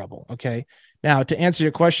in some trouble, okay? Now, to answer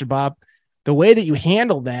your question, Bob, the way that you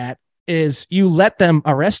handle that is you let them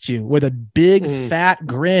arrest you with a big fat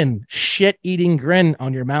grin, shit-eating grin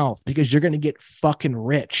on your mouth, because you're going to get fucking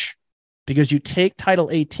rich. Because you take Title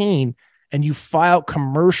 18 and you file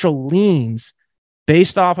commercial liens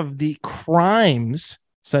based off of the crimes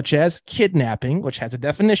such as kidnapping, which has a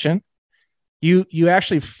definition. You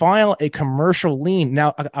actually file a commercial lien.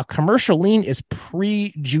 Now, a commercial lien is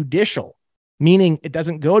prejudicial, meaning it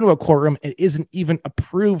doesn't go to a courtroom. It isn't even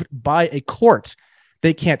approved by a court.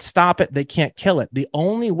 They can't stop it. They can't kill it. The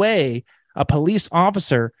only way a police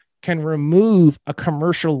officer can remove a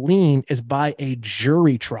commercial lien is by a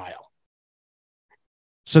jury trial.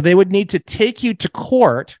 So they would need to take you to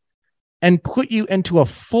court and put you into a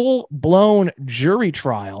full-blown jury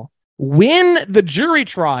trial, win the jury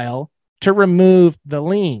trial to remove the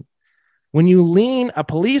lien. When you lien a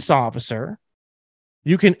police officer,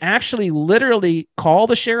 you can actually literally call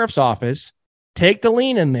the sheriff's office, take the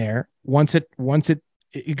lien in there once it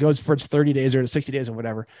goes for its 30 days or 60 days or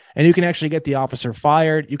whatever, and you can actually get the officer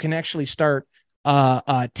fired. You can actually start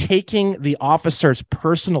taking the officer's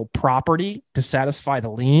personal property to satisfy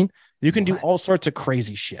the lien. You can do all sorts of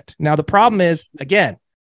crazy shit. Now, the problem is, again,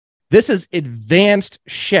 this is advanced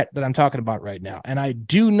shit that I'm talking about right now. And I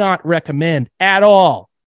do not recommend at all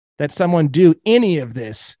that someone do any of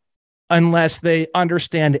this unless they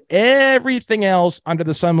understand everything else under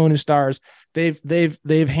the sun, moon, and stars.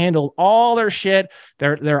 They've handled all their shit,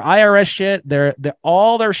 their IRS shit,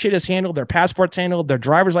 all their shit is handled, their passport's handled, their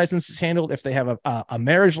driver's license is handled. If they have a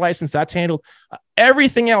marriage license, that's handled.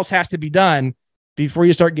 everything else has to be done before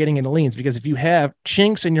you start getting into liens, because if you have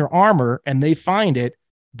chinks in your armor and they find it,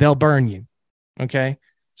 they'll burn you. Okay.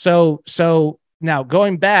 So now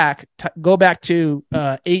go back to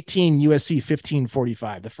 18 USC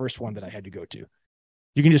 1545, the first one that I had to go to.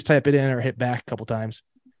 You can just type it in or hit back a couple times.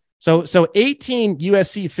 So 18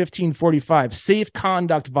 USC 1545, safe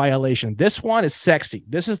conduct violation. This one is sexy.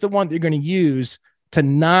 This is the one that you're going to use to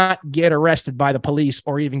not get arrested by the police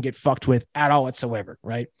or even get fucked with at all whatsoever,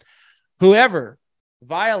 right? Whoever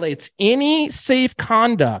violates any safe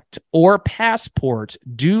conduct or passport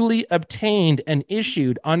duly obtained and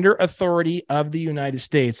issued under authority of the United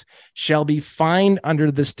States shall be fined under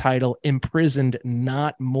this title, imprisoned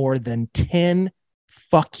not more than 10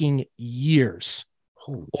 fucking years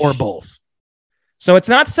or both. So it's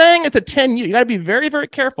not saying it's a 10 years. You got to be very, very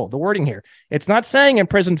careful. The wording here. It's not saying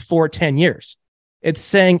imprisoned for 10 years. It's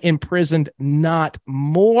saying imprisoned not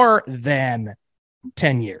more than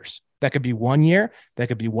 10 years. That could be 1 year. That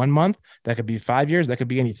could be 1 month. That could be 5 years. That could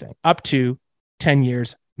be anything up to 10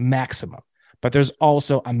 years maximum. But there's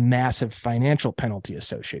also a massive financial penalty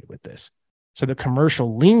associated with this. So the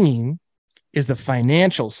commercial lien is the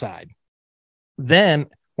financial side. Then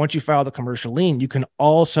once you file the commercial lien, you can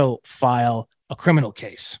also file a criminal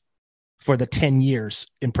case for the 10 years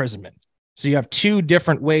imprisonment. So you have two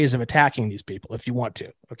different ways of attacking these people if you want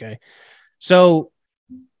to. Okay. So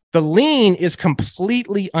the lien is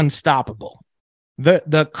completely unstoppable.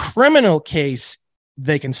 The criminal case,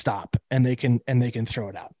 they can stop and they can throw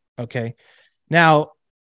it out. Okay. Now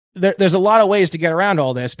there's a lot of ways to get around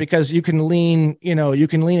all this, because you can lien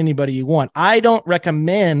anybody you want. I don't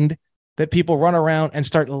recommend that people run around and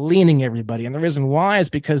start liening everybody. And the reason why is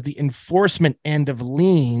because the enforcement end of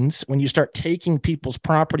liens, when you start taking people's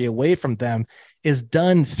property away from them, is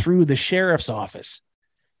done through the sheriff's office.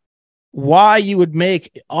 Why you would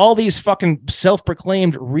make all these fucking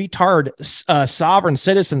self-proclaimed retard sovereign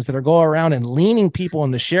citizens that are going around and liening people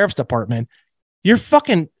in the sheriff's department, you're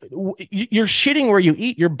shitting where you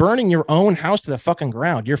eat. You're burning your own house to the fucking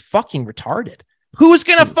ground. You're fucking retarded. Who's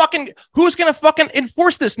gonna fucking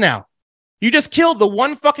enforce this now? You just killed the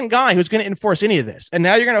one fucking guy who's going to enforce any of this. And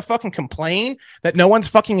now you're going to fucking complain that no one's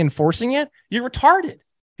fucking enforcing it? You're retarded.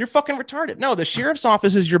 You're fucking retarded. No, the sheriff's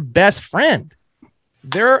office is your best friend.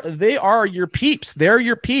 They are your peeps. They're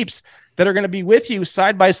your peeps that are going to be with you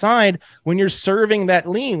side by side when you're serving that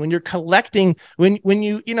lien, when you're collecting, when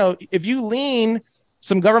you if you lien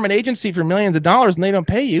some government agency for millions of dollars and they don't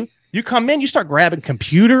pay you, you come in, you start grabbing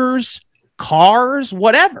computers, cars,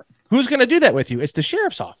 whatever. Who's going to do that with you? It's the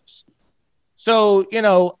sheriff's office. So,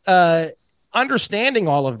 understanding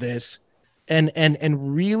all of this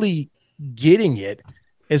and really getting it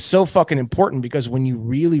is so fucking important, because when you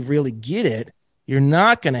really, really get it, you're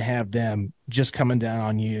not going to have them just coming down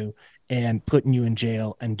on you and putting you in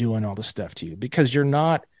jail and doing all this stuff to you, because you're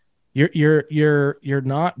not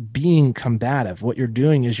being combative. What you're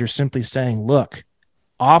doing is you're simply saying, look,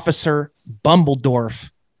 Officer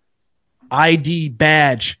Bumbledorf, ID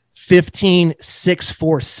badge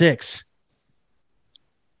 15646.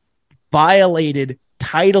 Violated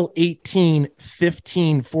Title 18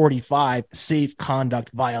 1545 safe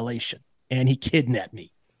conduct violation, and he kidnapped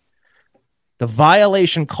me. The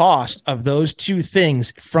violation cost of those two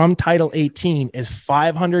things from Title 18 is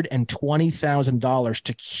 $520,000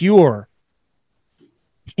 to cure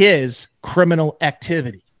his criminal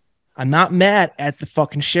activity. I'm not mad at the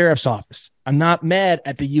fucking sheriff's office. I'm not mad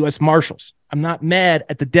at the U.S. Marshals. I'm not mad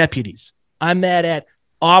at the deputies. I'm mad at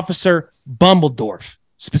Officer Bumbledorf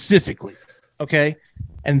specifically. Okay.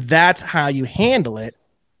 And that's how you handle it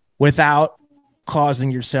without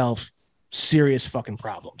causing yourself serious fucking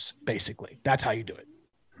problems. Basically, that's how you do it.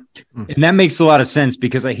 And that makes a lot of sense,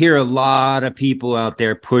 because I hear a lot of people out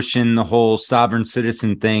there pushing the whole sovereign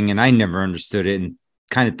citizen thing, and I never understood it and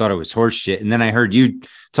kind of thought it was horse shit. And then I heard you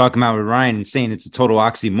talking about with Ryan and saying it's a total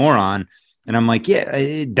oxymoron. And I'm like,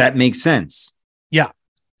 yeah, that makes sense. Yeah.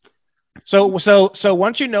 So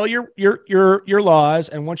once you know your laws,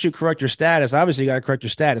 and once you correct your status, obviously you got to correct your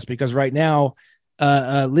status, because right now,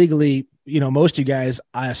 legally, most of you guys,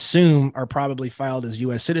 I assume, are probably filed as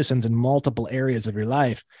U.S. citizens in multiple areas of your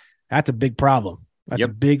life. That's a big problem. That's a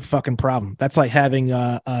big fucking problem. That's like having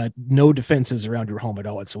no defenses around your home at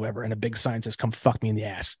all whatsoever, and a big sign says, "Come fuck me in the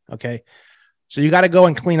ass." Okay, so you got to go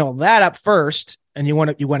and clean all that up first, and you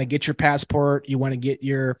want to get your passport, you want to get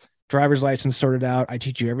your driver's license sorted out. I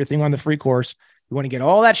teach you everything on the free course. You want to get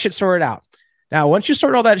all that shit sorted out. Now, once you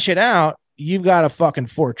sort all that shit out, you've got a fucking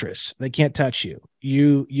fortress. They can't touch you.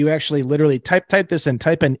 You actually literally type this in.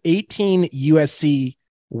 Type in 18 USC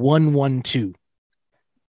 112,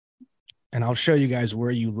 and I'll show you guys where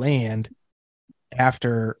you land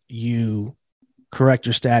after you correct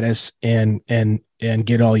your status and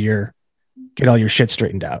get all your shit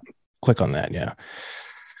straightened out. Click on that. Yeah.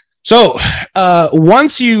 So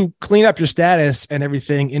once you clean up your status and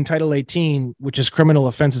everything in Title 18, which is criminal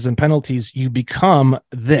offenses and penalties, you become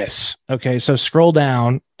this. Okay. So scroll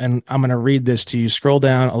down and I'm going to read this to you. Scroll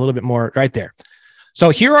down a little bit more right there. So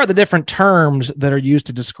here are the different terms that are used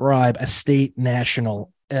to describe a state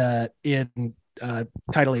national in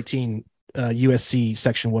Title 18 USC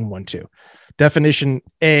section 112. Definition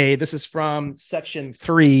A, this is from section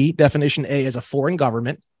 3. Definition A is a foreign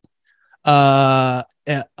government, an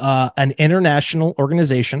international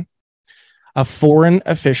organization, a foreign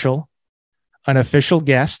official, an official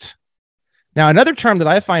guest. Now, another term that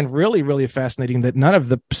I find really, really fascinating that none of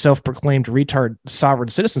the self-proclaimed retard sovereign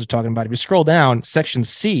citizens are talking about. If you scroll down, section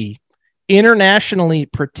C, internationally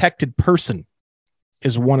protected person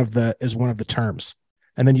is one of the terms.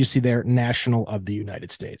 And then you see there, national of the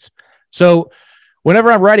United States. So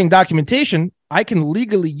whenever I'm writing documentation, I can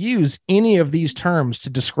legally use any of these terms to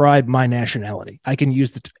describe my nationality. I can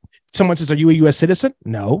use someone says, are you a U.S. citizen?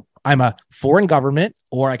 No, I'm a foreign government,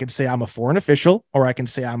 or I can say I'm a foreign official, or I can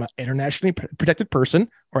say I'm an internationally protected person,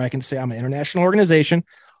 or I can say I'm an international organization,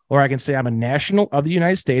 or I can say I'm a national of the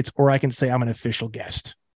United States, or I can say I'm an official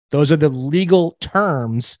guest. Those are the legal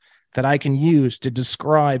terms that I can use to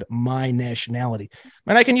describe my nationality.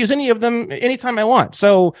 And I can use any of them anytime I want.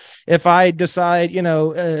 So if I decide,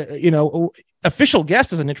 official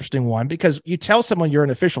guest is an interesting one, because you tell someone you're an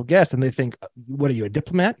official guest and they think, what are you, a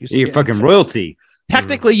diplomat? You're fucking royalty.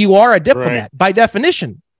 Technically, you are a diplomat by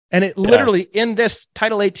definition. And it literally, in this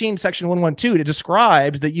Title 18, Section 112, it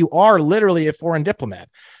describes that you are literally a foreign diplomat.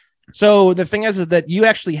 So the thing is that you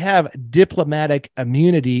actually have diplomatic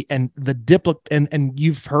immunity, and and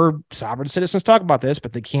you've heard sovereign citizens talk about this,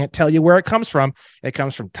 but they can't tell you where it comes from. It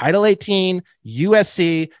comes from Title 18,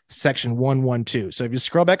 USC, Section 112. So if you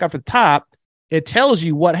scroll back up to the top, it tells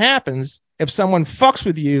you what happens if someone fucks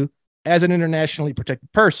with you as an internationally protected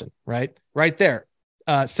person, right? Right there,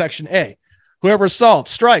 Section A. Whoever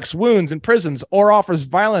assaults, strikes, wounds, imprisons, or offers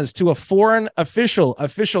violence to a foreign official,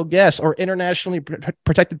 official guest, or internationally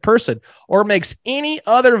protected person, or makes any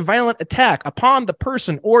other violent attack upon the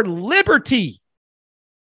person or liberty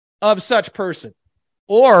of such person,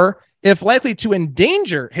 or if likely to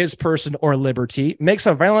endanger his person or liberty, makes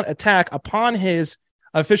a violent attack upon his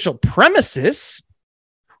official premises,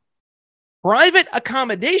 private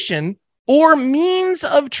accommodation, or means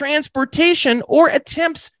of transportation, or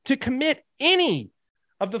attempts to commit any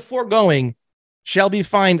of the foregoing, shall be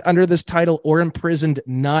fined under this title or imprisoned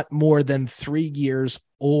not more than 3 years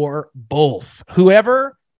or both.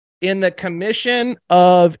 Whoever in the commission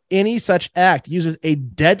of any such act uses a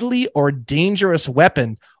deadly or dangerous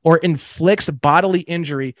weapon or inflicts bodily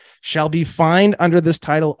injury shall be fined under this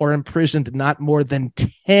title or imprisoned not more than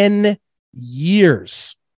 10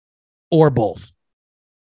 years or both.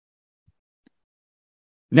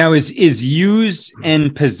 Now, is use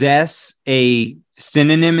and possess a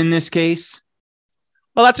synonym in this case?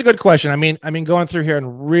 Well, that's a good question. I mean, going through here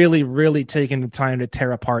and really, really taking the time to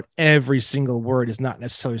tear apart every single word is not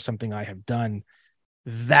necessarily something I have done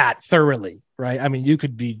that thoroughly, right? I mean, you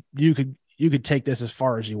could take this as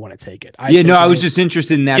far as you want to take it. I was just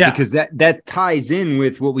interested in that because that ties in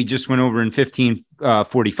with what we just went over in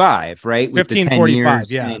 1545, right? With 1545,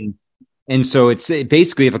 yeah. And so it's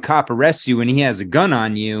basically if a cop arrests you and he has a gun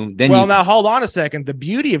on you, then now hold on a second. The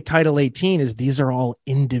beauty of Title 18 is these are all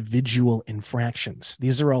individual infractions.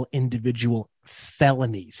 These are all individual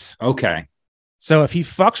felonies. Okay. So if he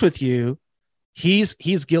fucks with you, he's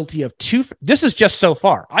guilty of 2. This is just so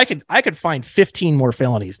far. I could find 15 more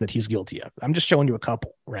felonies that he's guilty of. I'm just showing you a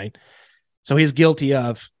couple, right? So he's guilty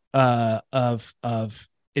of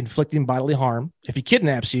inflicting bodily harm. If he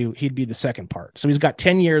kidnaps you, he'd be the second part. So he's got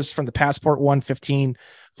 10 years from the passport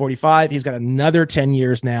 1545. He's got another 10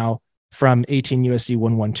 years now from 18 USC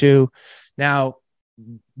 112. Now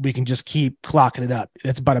we can just keep clocking it up.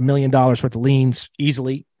 It's about $1 million worth of liens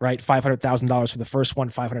easily, right? $500,000 for the first one,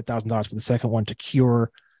 $500,000 for the second one to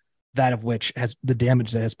cure that of which has the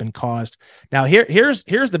damage that has been caused. Now here's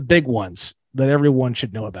the big ones that everyone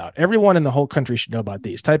should know about. Everyone in the whole country should know about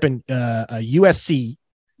these. Type in USC,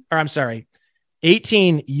 or I'm sorry,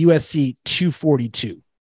 18 USC 242.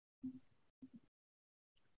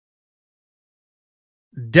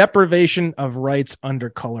 Deprivation of rights under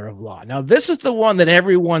color of law. Now, this is the one that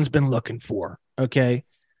everyone's been looking for. Okay.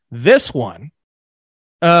 This one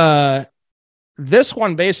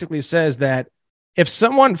basically says that if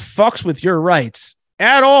someone fucks with your rights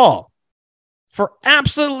at all, for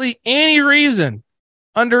absolutely any reason,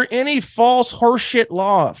 under any false horseshit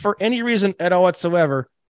law for any reason at all whatsoever,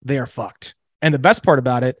 they are fucked. And the best part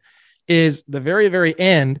about it is the very, very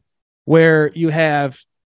end, where you have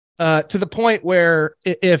to the point where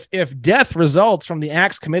if death results from the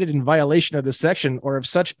acts committed in violation of this section, or if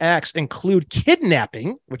such acts include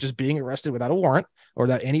kidnapping, which is being arrested without a warrant or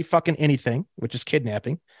without any fucking anything, which is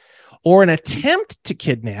kidnapping, or an attempt to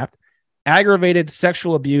kidnap, aggravated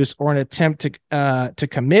sexual abuse, or an attempt to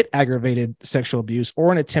commit aggravated sexual abuse,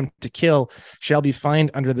 or an attempt to kill, shall be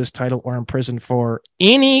fined under this title or imprisoned for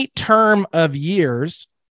any term of years,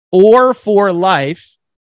 or for life,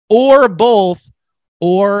 or both,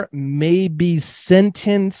 or may be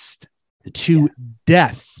sentenced to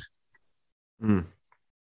death.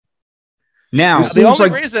 Now, the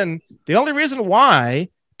only reason why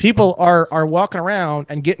people are walking around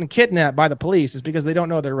and getting kidnapped by the police is because they don't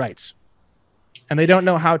know their rights, and they don't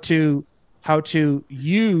know how to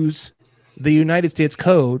use the United States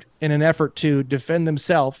Code in an effort to defend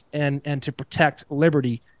themselves and to protect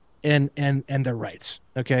liberty and their rights.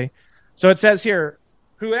 Okay, so it says here,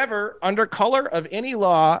 whoever, under color of any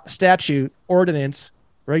law, statute, ordinance,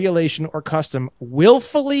 regulation, or custom,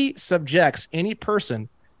 willfully subjects any person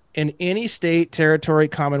in any state, territory,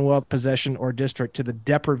 commonwealth, possession, or district to the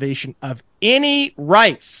deprivation of any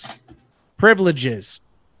rights, privileges,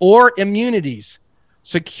 or immunities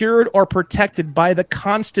secured or protected by the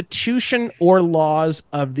Constitution or laws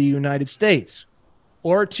of the United States,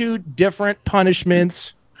 or to different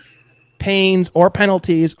punishments, pains, or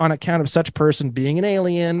penalties on account of such person being an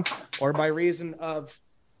alien, or by reason of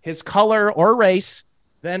his color or race,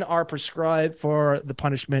 then are prescribed for the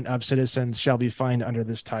punishment of citizens, shall be fined under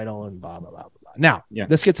this title, and blah, blah, blah, blah. Now,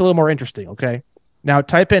 This gets a little more interesting, okay? Now,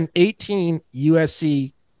 type in 18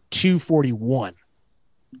 USC 241.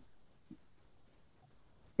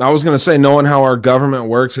 I was going to say, knowing how our government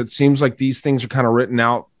works, it seems like these things are kind of written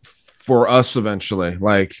out for us eventually.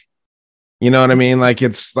 Like, you know what I mean? Like,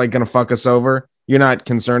 it's like going to fuck us over. You're not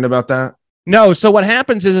concerned about that? No. So what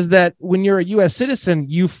happens is that when you're a U.S. citizen,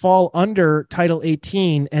 you fall under Title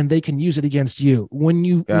 18 and they can use it against you. When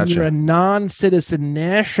you're a non-citizen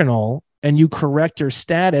national and you correct your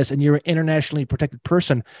status and you're an internationally protected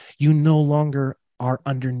person, you no longer are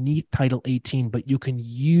underneath Title 18, but you can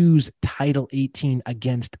use Title 18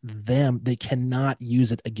 against them. They cannot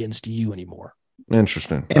use it against you anymore.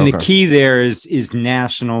 Interesting. And the key there is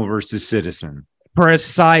national versus citizen.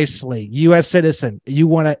 Precisely. U.S. citizen. You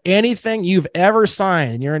want to, anything you've ever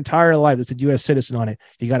signed in your entire life that said U.S. citizen on it,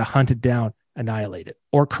 you got to hunt it down, annihilate it,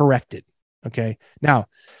 or correct it. Okay. Now,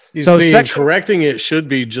 correcting it should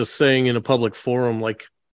be just saying in a public forum, like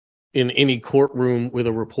in any courtroom with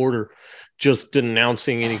a reporter, just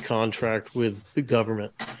denouncing any contract with the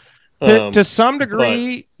government. To some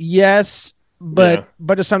degree, yes. But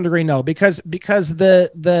to some degree, no, because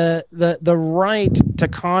the right to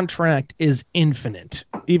contract is infinite.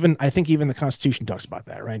 I think even the Constitution talks about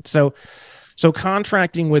that, right? So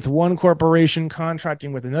contracting with one corporation,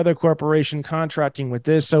 contracting with another corporation, contracting with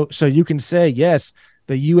this, so you can say yes,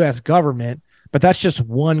 the U.S. government, but that's just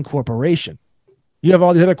one corporation. You have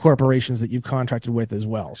all the other corporations that you've contracted with as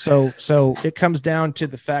well. So it comes down to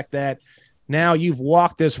the fact that now you've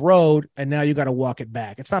walked this road and now you got to walk it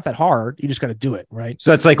back. It's not that hard. You just got to do it, right?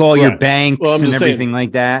 So it's like all your banks and everything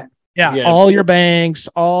like that. Yeah, all your banks,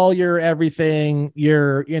 all your everything,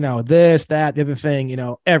 your, this, that, the other thing,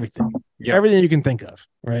 everything. Yep. Everything you can think of,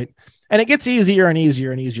 right? And it gets easier and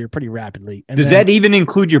easier and easier pretty rapidly. And does that even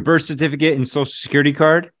include your birth certificate and social security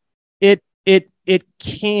card? It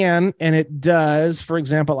can, and it does. For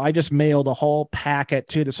example, I just mailed a whole packet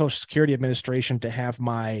to the Social Security Administration to have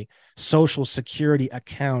my Social Security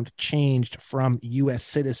account changed from U.S.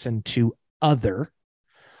 citizen to other.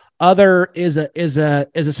 Other is a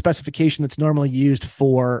specification that's normally used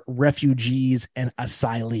for refugees and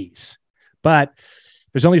asylees, but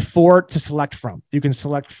there's only 4 to select from. You can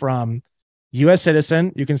select from U.S.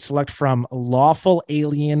 citizen. You can select from lawful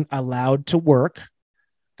alien allowed to work.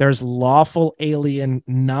 There's lawful alien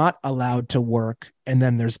not allowed to work, and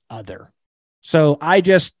then there's other. So I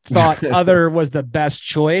just thought other was the best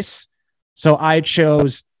choice. So I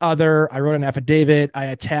chose other. I wrote an affidavit. I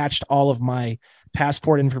attached all of my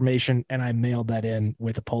passport information, and I mailed that in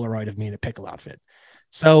with a Polaroid of me in a pickle outfit.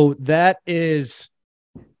 So that is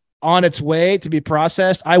on its way to be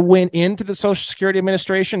processed. I went into the Social Security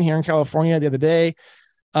Administration here in California the other day.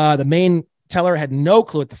 The main teller had no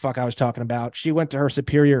clue what the fuck I was talking about. She went to her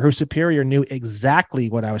superior. Her superior knew exactly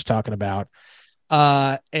what I was talking about.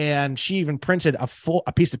 And she even printed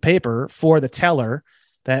a piece of paper for the teller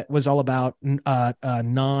that was all about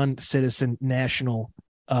non-citizen national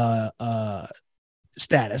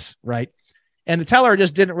status, right? And the teller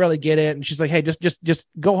just didn't really get it. And she's like, hey, just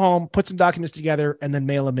go home, put some documents together, and then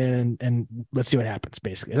mail them in, and let's see what happens,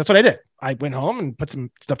 basically. That's what I did. I went home and put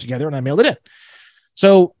some stuff together, and I mailed it in.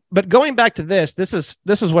 So, but going back to this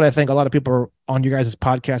is what I think a lot of people on you guys'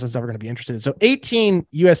 podcast and stuff are going to be interested in. So 18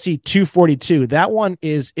 USC 242, that one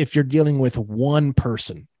is if you're dealing with one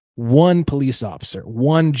person, one police officer,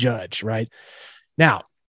 one judge, right? Now,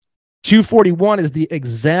 241 is the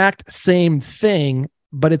exact same thing,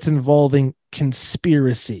 but it's involving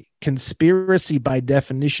conspiracy. Conspiracy, by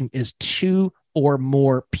definition, is two or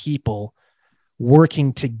more people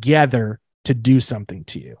working together to do something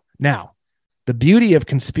to you. Now, the beauty of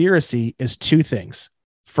conspiracy is two things.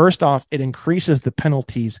 First off, it increases the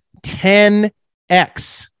penalties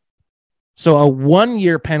 10x. So a 1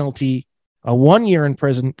 year penalty, a 1 year in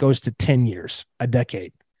prison goes to 10 years, a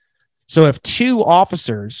decade. So if two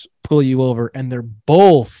officers pull you over and they're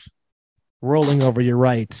both rolling over your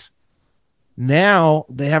rights, now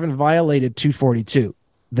they haven't violated 242.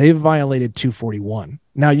 They've violated 241.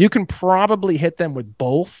 Now you can probably hit them with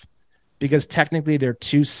both because technically they're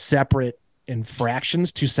two separate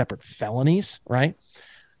infractions, two separate felonies, right?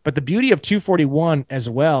 But the beauty of 241 as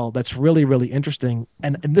well, that's really, really interesting.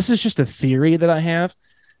 And this is just a theory that I have.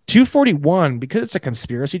 241, because it's a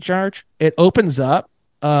conspiracy charge, it opens up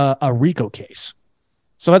a RICO case.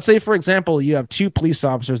 So let's say, for example, you have two police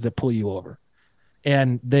officers that pull you over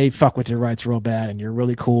and they fuck with your rights real bad, and you're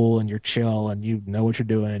really cool and you're chill and you know what you're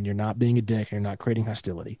doing and you're not being a dick and you're not creating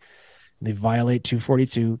hostility. And they violate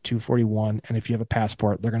 242, 241, and if you have a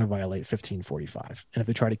passport, they're going to violate 1545. And if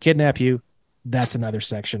they try to kidnap you, that's another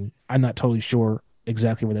section. I'm not totally sure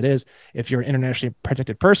exactly what it is. If you're an internationally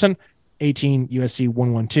protected person, 18 USC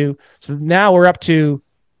 112. So now we're up to,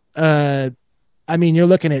 you're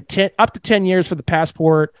looking at up to 10 years for the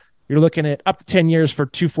passport. You're looking at up to 10 years for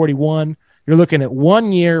 241. You're looking at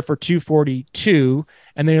 1 year for 242.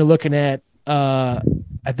 And then you're looking at, I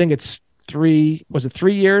think it's 3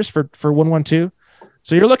 years for 112.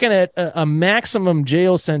 So you're looking at a maximum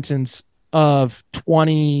jail sentence of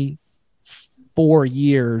 24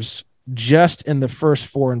 years just in the first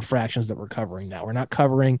 4 infractions that we're covering now. We're not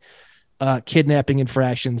covering kidnapping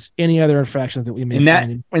infractions, any other infractions that we may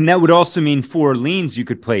find. And that would also mean 4 liens you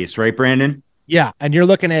could place, right, Brandon? Yeah, and you're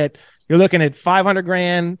looking at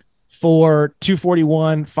 $500,000 for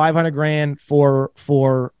 241, $500,000 for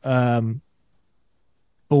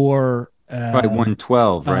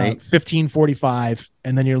 112, right? 1545,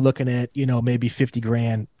 and then you're looking at maybe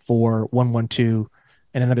 $50,000 for 112,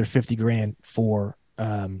 and another $50,000 for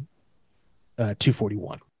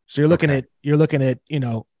 241. So you're looking at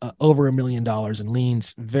over $1 million in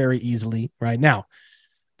liens very easily right now.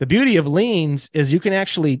 The beauty of liens is you can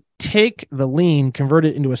actually take the lien, convert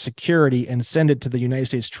it into a security, and send it to the United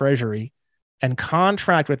States Treasury and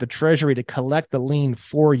contract with the Treasury to collect the lien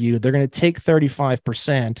for you. They're going to take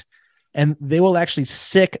 35%, and they will actually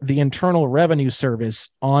sick the Internal Revenue Service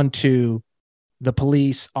onto the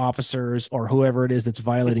police officers or whoever it is that's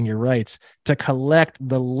violating your rights to collect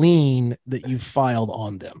the lien that you filed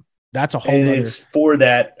on them. That's a whole and other... it's for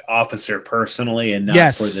that officer personally and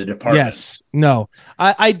not for the department. Yes. No,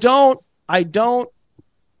 I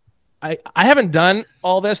haven't done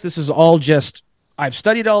all this. This is all just, I've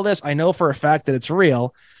studied all this. I know for a fact that it's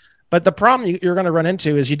real, but the problem you're going to run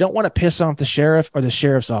into is you don't want to piss off the sheriff or the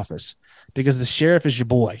sheriff's office because the sheriff is your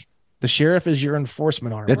boy. The sheriff is your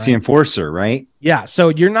enforcement arm. That's the enforcer, right? Yeah. So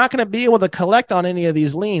you're not going to be able to collect on any of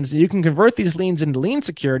these liens. You can convert these liens into lien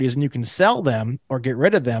securities and you can sell them or get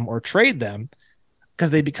rid of them or trade them because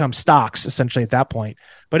they become stocks essentially at that point.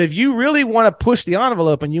 But if you really want to push the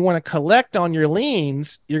envelope and you want to collect on your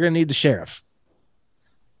liens, you're going to need the sheriff.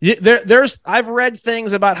 I've read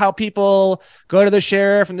things about how people go to the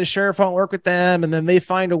sheriff and the sheriff won't work with them. And then they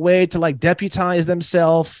find a way to deputize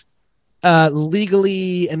themselves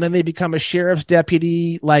legally, and then they become a sheriff's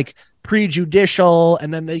deputy, prejudicial,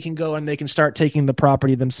 and then they can go and they can start taking the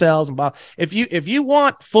property themselves. And if you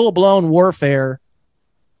want full blown warfare,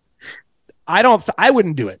 I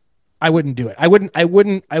wouldn't do it. I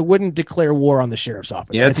wouldn't declare war on the sheriff's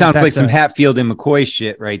office. Yeah, that sounds like some Hatfield and McCoy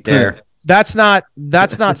shit right there. That's not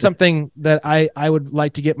something that I would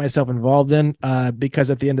like to get myself involved in,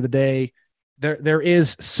 because at the end of the day, there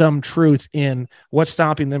is some truth in what's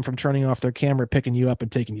stopping them from turning off their camera, picking you up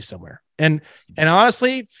and taking you somewhere. And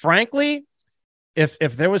honestly, frankly, if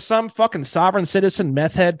there was some fucking sovereign citizen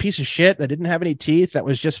meth head piece of shit that didn't have any teeth, that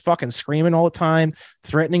was just fucking screaming all the time,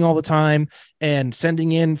 threatening all the time, and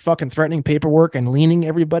sending in fucking threatening paperwork and leaning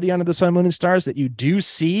everybody under the sun, moon, and stars that you do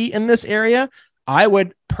see in this area, I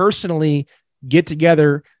would personally get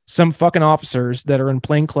together some fucking officers that are in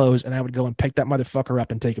plain clothes, and I would go and pick that motherfucker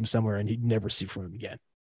up and take him somewhere, and you'd never see from him again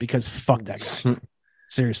because fuck that guy.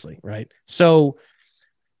 Seriously, right? So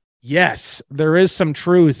yes, there is some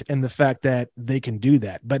truth in the fact that they can do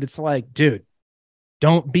that, but it's like, dude,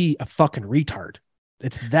 don't be a fucking retard.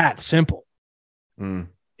 It's that simple.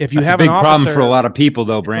 If you That's have a big an officer, problem for a lot of people,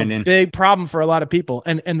 though, Brandon. big problem for a lot of people,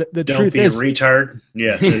 and the Don't truth be is, a retard.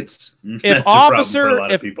 Yeah, it's if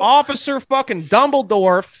officer fucking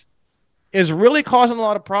Dumbledore is really causing a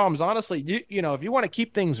lot of problems, honestly, you know, if you want to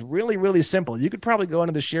keep things really, really simple, you could probably go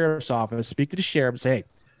into the sheriff's office, speak to the sheriff, and say, hey,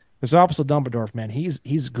 this Officer Dumbledore, man,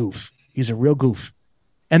 he's goof. He's a real goof.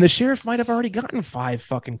 And the sheriff might have already gotten 5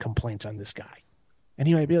 fucking complaints on this guy. And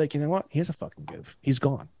he might be like, you know what? He's a fucking goof. He's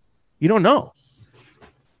gone. You don't know.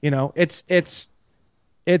 You know, it's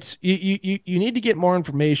you need to get more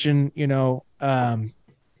information, you know.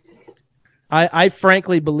 I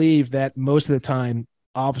frankly believe that most of the time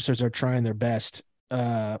officers are trying their best.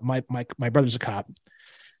 My brother's a cop.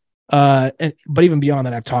 But even beyond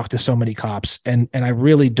that, I've talked to so many cops, and I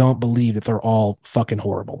really don't believe that they're all fucking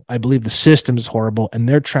horrible. I believe the system is horrible, and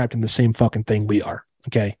they're trapped in the same fucking thing we are.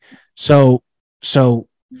 Okay. So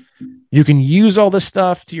you can use all this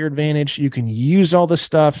stuff to your advantage. You can use all this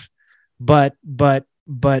stuff, but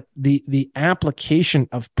the application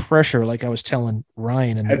of pressure, like I was telling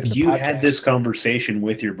Ryan, have you had this conversation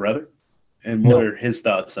with your brother, and what are his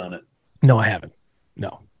thoughts on it? No, I haven't.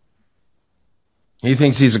 No. He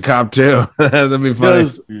thinks he's a cop too. That'd be funny.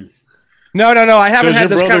 No. I haven't had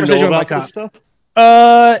this conversation with my cop. Stuff?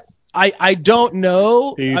 I don't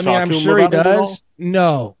know. I mean, I'm sure he does.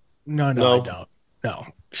 No, I don't. No.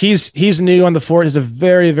 He's new on the force. It's a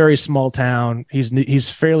very, very small town. He's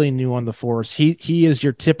fairly new on the force. He is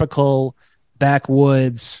your typical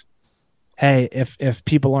backwoods. Hey, if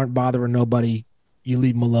people aren't bothering nobody, you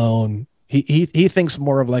leave them alone. He thinks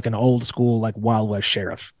more of like an old school, like Wild West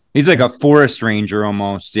sheriff. He's like a forest ranger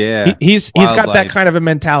almost. Yeah. He's got that kind of a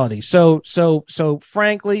mentality. So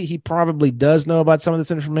frankly, he probably does know about some of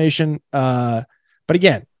this information. But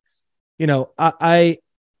again, you know,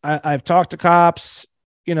 I've talked to cops,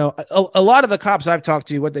 you know, a lot of the cops I've talked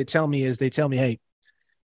to, what they tell me, hey,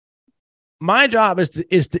 my job is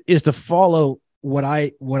to follow what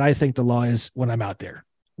I think the law is when I'm out there.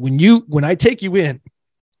 When I take you in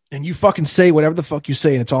and you fucking say whatever the fuck you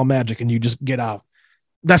say and it's all magic and you just get out,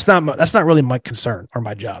 that's not really my concern or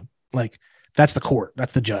my job. Like, that's the court,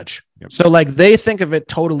 that's the judge. Yep. So like they think of it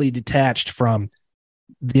totally detached from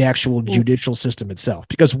the actual judicial system itself,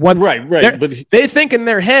 because but they think in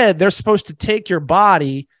their head they're supposed to take your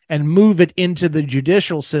body and move it into the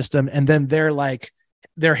judicial system, and then they're like,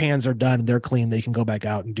 their hands are done, they're clean, they can go back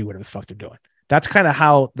out and do whatever the fuck they're doing. That's kind of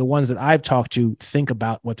how the ones that I've talked to think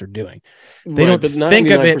about what they're doing. They don't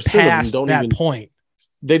think of it past that point.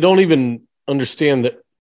 They don't even understand that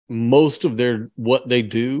most of what they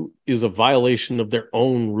do is a violation of their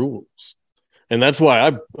own rules. And that's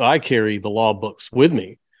why I carry the law books with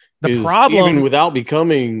me. The problem, even without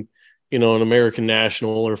becoming, you know, an American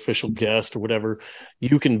national or official guest or whatever,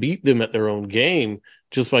 you can beat them at their own game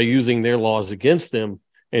just by using their laws against them.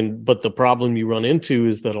 But the problem you run into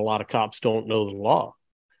is that a lot of cops don't know the law.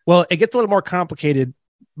 Well, it gets a little more complicated,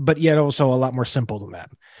 but yet also a lot more simple than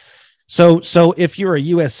that. So if you're a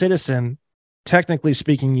U.S. citizen, technically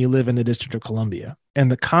speaking, you live in the District of Columbia, and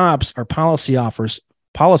the cops are policy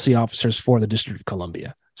officers for the District of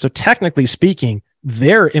Columbia. So technically speaking,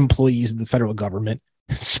 they're employees of the federal government.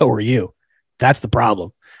 So are you. That's the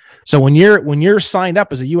problem. So when you're signed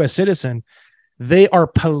up as a U.S. citizen, they are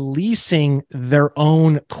policing their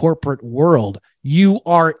own corporate world. You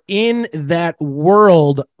are in that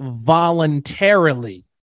world voluntarily.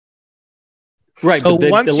 Right. So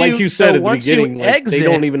but like you said at the beginning, they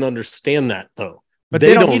don't even understand that, though. But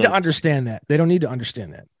they don't need to understand that. They don't need to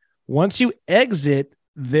understand that. Once you exit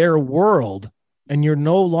their world and you're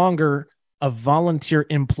no longer a volunteer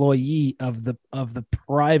employee of the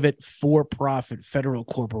private for-profit federal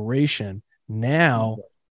corporation, now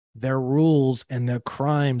their rules and their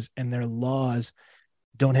crimes and their laws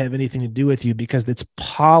don't have anything to do with you, because it's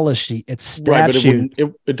policy, it's statute. Right,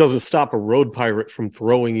 but it doesn't stop a road pirate from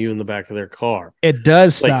throwing you in the back of their car. It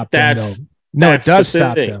does stop them. No, it does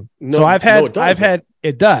stop them. So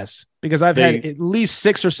it does, because I've had at least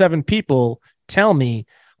 6 or 7 people tell me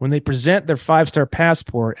when they present their 5-star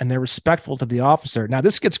passport and they're respectful to the officer. Now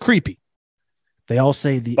this gets creepy. They all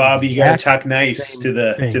say Bob, you gotta talk nice to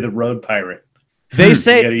the road pirate. They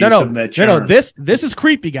say no. This is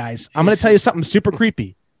creepy, guys. I'm going to tell you something super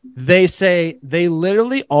creepy. They say they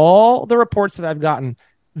literally, all the reports that I've gotten,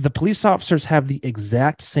 the police officers have the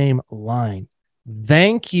exact same line.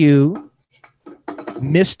 Thank you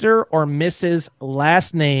Mr. or Mrs.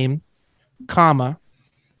 last name, comma,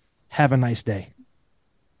 have a nice day.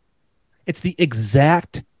 It's the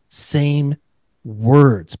exact same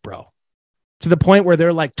words, bro. To the point where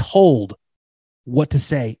they're like told what to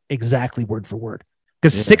say exactly word for word.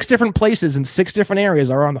 Because 6 different places in 6 different areas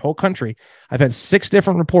around the whole country, I've had 6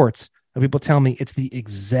 different reports of people tell me it's the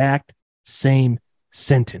exact same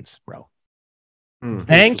sentence, bro.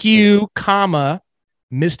 Thank you, comma,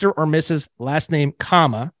 Mr. or Mrs. last name,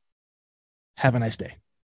 comma, have a nice day.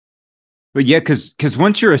 But yeah, because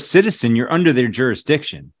once you're a citizen, you're under their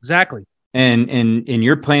jurisdiction. Exactly. And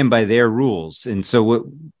you're playing by their rules. And so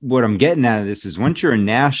what I'm getting out of this is once you're a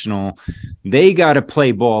national, they got to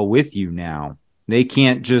play ball with you now. They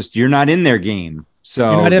can't just, you're not in their game.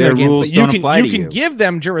 So their rules don't apply to you. You can give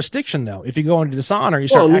them jurisdiction, though. If you go into dishonor, you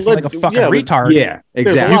start acting like a fucking retard. Yeah,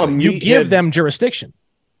 exactly. You give them jurisdiction.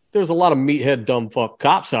 There's a lot of meathead dumb fuck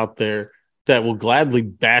cops out there that will gladly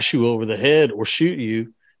bash you over the head or shoot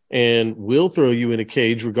you and will throw you in a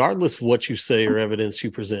cage regardless of what you say or evidence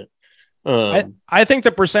you present. I think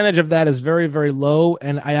the percentage of that is very, very low.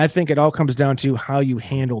 And I think it all comes down to how you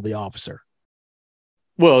handle the officer.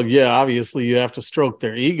 Well, yeah, obviously you have to stroke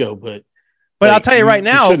their ego, but I'll tell you right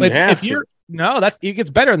now, if you're it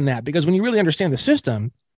gets better than that, because when you really understand the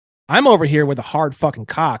system, I'm over here with a hard fucking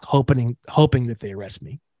cock, hoping that they arrest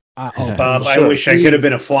me. Bob, I wish I could have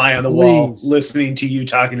been a fly on the wall listening to you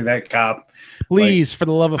talking to that cop. Please, for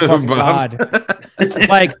the love of fucking God.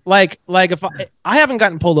 like if I haven't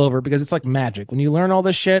gotten pulled over because it's like magic. When you learn all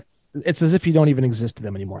this shit, it's as if you don't even exist to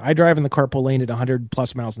them anymore. I drive in the carpool lane at 100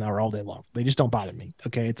 plus miles an hour all day long. They just don't bother me.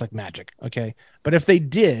 Okay. It's like magic. Okay. But if they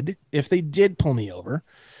did pull me over,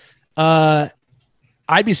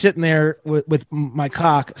 I'd be sitting there with my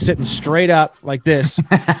cock sitting straight up like this.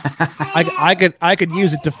 I could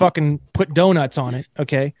use it to fucking put donuts on it.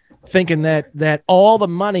 Okay. Thinking that all the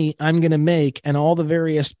money I'm going to make and all the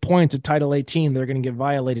various points of Title 18, they're going to get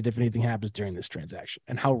violated if anything happens during this transaction,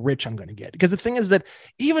 and how rich I'm going to get. Because the thing is that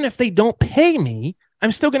even if they don't pay me,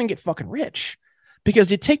 I'm still going to get fucking rich.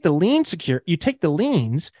 Because you take the liens,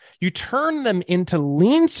 you turn them into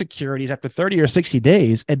lien securities after 30 or 60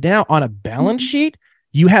 days. And now on a balance sheet,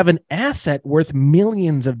 you have an asset worth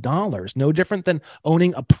millions of dollars. No different than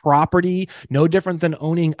owning a property, no different than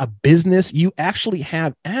owning a business. You actually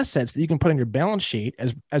have assets that you can put on your balance sheet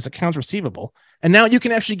as accounts receivable. And now you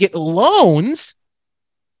can actually get loans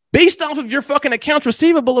based off of your fucking accounts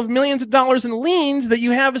receivable of millions of dollars in liens that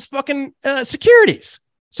you have as fucking securities.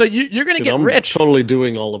 So you're going to get rich. Totally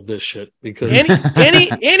doing all of this shit because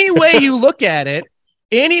any way you look at it,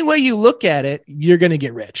 you're going to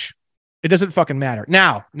get rich. It doesn't fucking matter.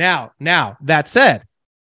 Now, that said,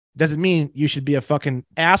 doesn't mean you should be a fucking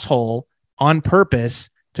asshole on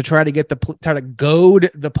purpose to try to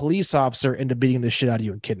goad the police officer into beating the shit out of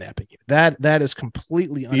you and kidnapping you. That is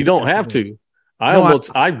completely unacceptable. You don't have to.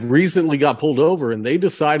 I recently got pulled over and they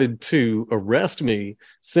decided to arrest me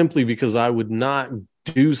simply because I would not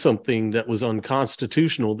do something that was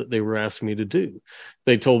unconstitutional that they were asking me to do.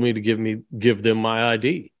 They told me to give them my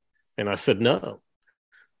ID. And I said, no.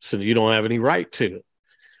 So you don't have any right to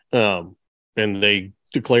it. And they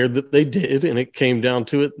declared that they did, and it came down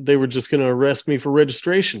to it. They were just going to arrest me for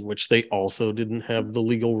registration, which they also didn't have the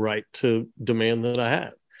legal right to demand that I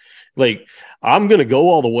had. Like, I'm going to go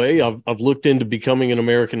all the way. I've looked into becoming an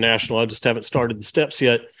American national. I just haven't started the steps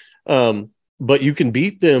yet. But you can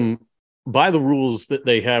beat them by the rules that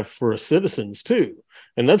they have for citizens too.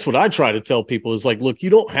 And that's what I try to tell people is like, look,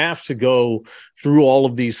 you don't have to go through all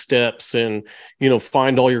of these steps and,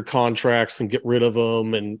 find all your contracts and get rid of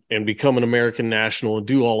them and become an American national and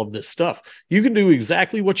do all of this stuff. You can do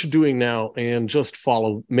exactly what you're doing now and just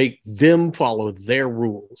make them follow their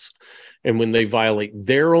rules. And when they violate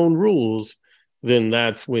their own rules, then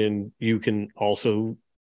that's when you can also,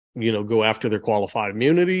 go after their qualified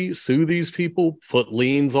immunity, sue these people, put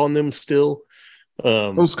liens on them still.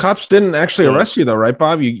 Those cops didn't actually arrest you though, right,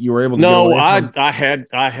 Bob? You were able to. No, I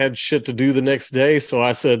had shit to do the next day, so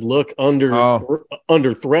I said, "Look,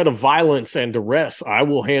 under threat of violence and arrest, I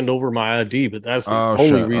will hand over my ID." But that's the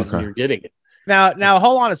only reason you're getting it. Now,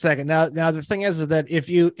 hold on a second. Now, the thing is that if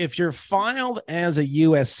you're filed as a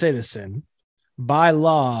U.S. citizen by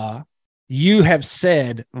law, you have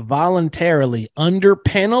said voluntarily under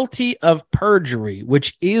penalty of perjury,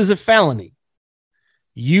 which is a felony,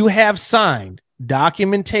 you have signed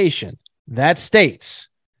documentation that states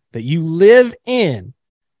that you live in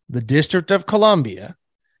the District of Columbia,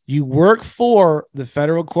 you work for the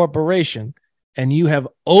federal corporation, and you have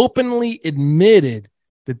openly admitted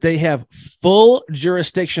that they have full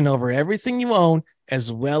jurisdiction over everything you own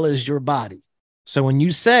as well as your body. So when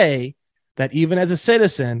you say that even as a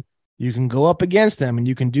citizen, you can go up against them and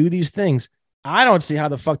you can do these things. I don't see how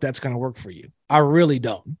the fuck that's going to work for you. I really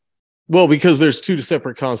don't. Well, because there's two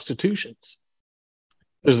separate constitutions.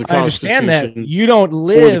 There's a I understand that constitution you don't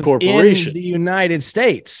live in corporation. the United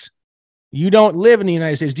States. You don't live in the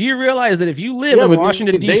United States. Do you realize that if you live in but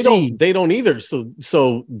Washington, D.C., they don't either. So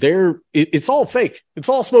it's all fake. It's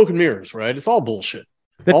all smoke and mirrors, right? It's all bullshit.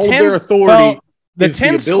 All of their authority, the is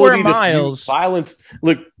 10 the square ability to miles, use violence.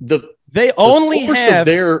 Look, they only source have of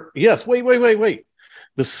their wait.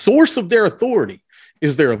 The source of their authority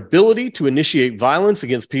is their ability to initiate violence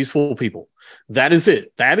against peaceful people. That is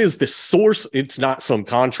it. That is the source. It's not some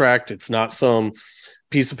contract. It's not some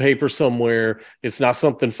piece of paper somewhere. It's not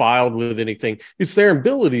something filed with anything. It's their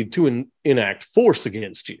ability to enact force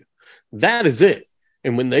against you. That is it.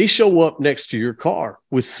 And when they show up next to your car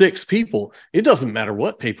with 6 people, it doesn't matter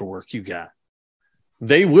what paperwork you got.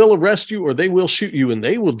 They will arrest you or they will shoot you, and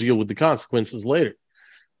they will deal with the consequences later.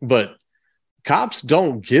 But cops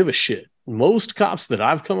don't give a shit. Most cops that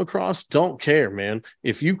I've come across don't care, man.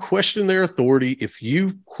 If you question their authority, if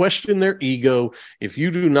you question their ego, if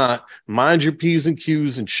you do not mind your P's and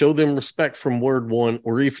Q's and show them respect from word one,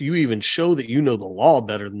 or if you even show that you know the law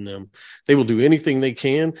better than them, they will do anything they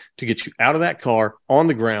can to get you out of that car on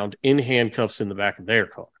the ground in handcuffs in the back of their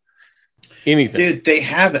car. Anything. Dude, they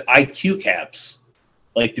have IQ caps.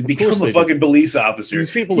 Like, to become a do. fucking police officer,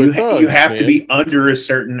 These people are thugs, you have to man. be under a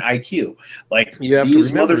certain IQ. Like, You have to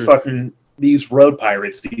these remember- motherfucking, these road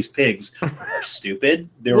pirates, these pigs are stupid.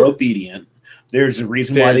 They're obedient. There's a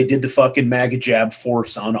reason why they did the fucking MAGA jab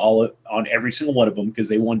force on every single one of them, because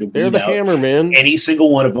they wanted to They're weed the out hammer, man. any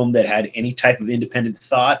single one of them that had any type of independent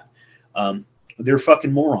thought. They're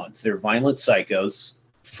fucking morons. They're violent psychos.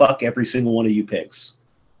 Fuck every single one of you pigs.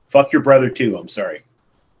 Fuck your brother too. I'm sorry.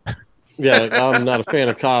 Yeah, I'm not a fan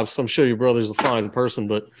of cops. I'm sure your brother's a fine person,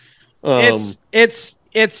 but it's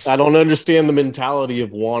I don't understand the mentality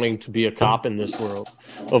of wanting to be a cop in this world,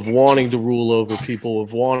 of wanting to rule over people,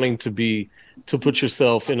 of wanting to put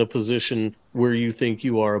yourself in a position where you think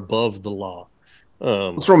you are above the law.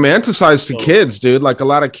 It's romanticized to kids, dude. Like, a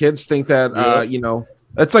lot of kids think that,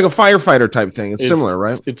 that's like a firefighter type thing. It's similar,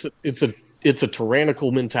 right? It's a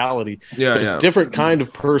tyrannical mentality. Yeah, It's a different kind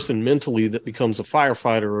of person mentally that becomes a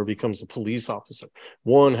firefighter or becomes a police officer.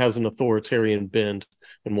 One has an authoritarian bend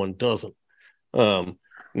and one doesn't.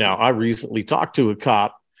 Now, I recently talked to a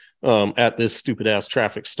cop at this stupid ass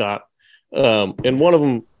traffic stop. And one of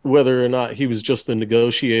them, whether or not he was just the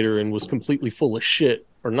negotiator and was completely full of shit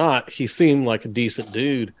or not, he seemed like a decent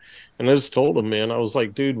dude. And I just told him, man, I was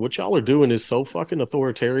like, dude, what y'all are doing is so fucking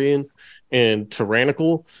authoritarian and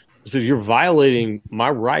tyrannical. So you're violating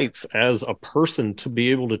my rights as a person to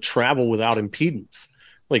be able to travel without impedance.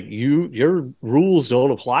 Like, your rules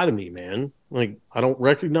don't apply to me, man. Like, I don't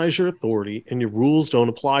recognize your authority and your rules don't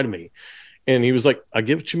apply to me. And he was like, I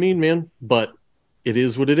get what you mean, man, but it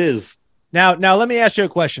is what it is. Now let me ask you a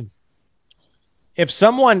question. If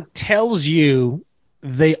someone tells you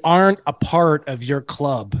they aren't a part of your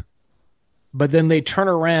club, but then they turn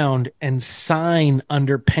around and sign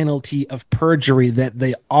under penalty of perjury that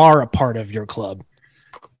they are a part of your club,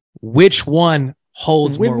 which one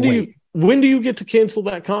holds more weight? When do you get to cancel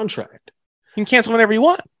that contract? You can cancel whenever you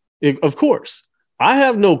want. Of course. I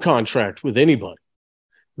have no contract with anybody.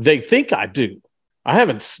 They think I do. I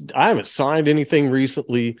haven't signed anything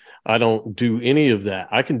recently. I don't do any of that.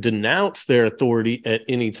 I can denounce their authority at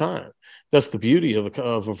any time. That's the beauty of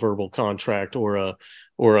a verbal contract or a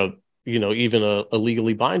even a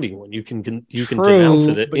legally binding one. You can denounce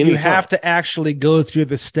it at any time. You have to actually go through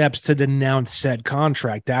the steps to denounce said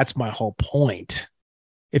contract. That's my whole point.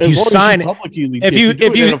 If you sign,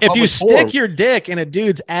 if you stick your dick in a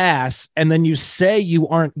dude's ass and then you say you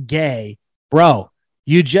aren't gay, bro,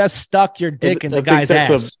 you just stuck your dick in the guy's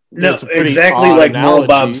ass. No, exactly like Merle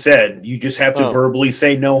Bob said. You just have to verbally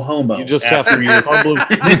say no homo. You just have to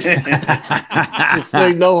just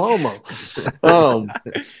say no homo.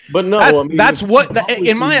 But no, that's what,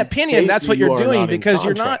 in my opinion, that's what you're doing, because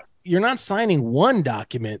you're not signing one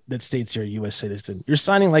document that states you're a U.S. citizen. You're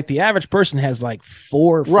signing, like, the average person has like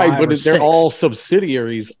 4, 5, right, but or they're 6. all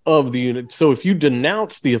subsidiaries of the unit. So if you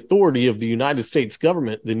denounce the authority of the United States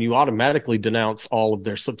government, then you automatically denounce all of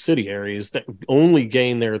their subsidiaries that only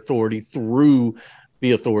gain their authority through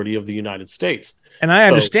the authority of the United States. And I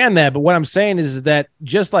understand that, but what I'm saying is that,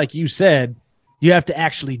 just like you said, you have to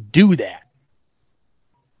actually do that.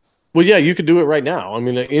 Well, yeah, you could do it right now. I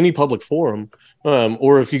mean, any public forum,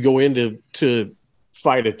 or if you go in to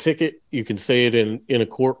fight a ticket, you can say it in a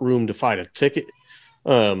courtroom to fight a ticket.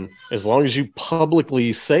 As long as you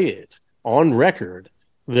publicly say it on record,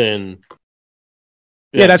 then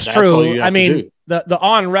Yeah, that's all true. you have I to mean, do. the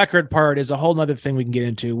on record part is a whole nother thing we can get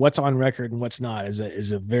into. What's on record and what's not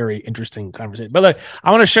is a very interesting conversation. But look,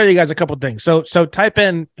 I want to show you guys a couple things. So type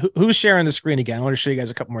in who's sharing the screen again. I want to show you guys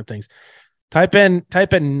a couple more things. Type in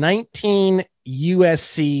 19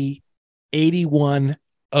 USC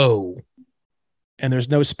 81O, and there's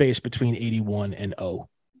no space between 81 and O.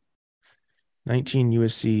 19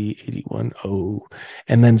 USC 81O,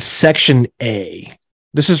 and then section A.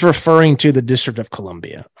 This is referring to the District of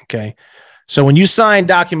Columbia. Okay. So when you sign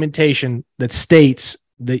documentation that states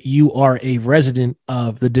that you are a resident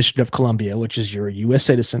of the District of Columbia, which is you're a U.S.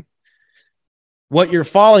 citizen, what you're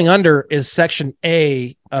falling under is section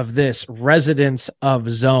A of this residence of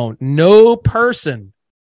zone. No person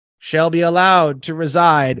shall be allowed to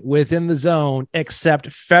reside within the zone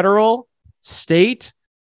except federal, state,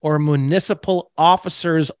 or municipal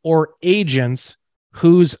officers or agents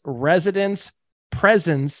whose residence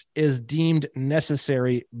presence is deemed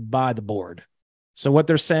necessary by the board. So what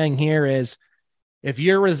they're saying here is if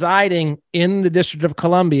you're residing in the District of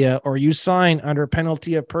Columbia or you sign under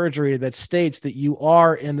penalty of perjury that states that you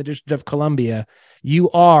are in the District of Columbia,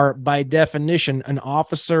 you are by definition an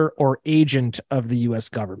officer or agent of the U.S.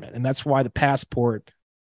 government. And that's why the passport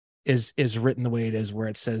is written the way it is, where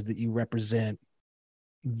it says that you represent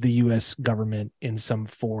the U.S. government in some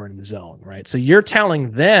foreign zone, right? So you're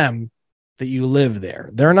telling them that you live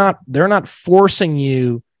there. They're not forcing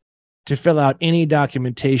you to fill out any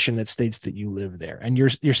documentation that states that you live there. And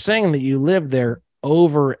you're saying that you live there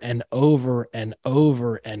over and over and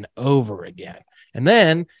over and over again. And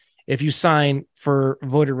then if you sign for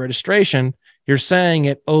voter registration, you're saying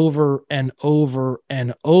it over and over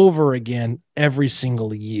and over again every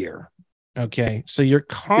single year. Okay. So you're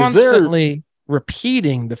constantly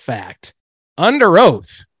repeating the fact under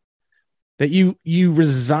oath that you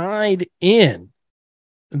reside in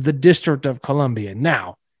the District of Columbia.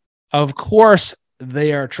 Now, of course,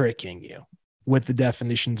 they are tricking you with the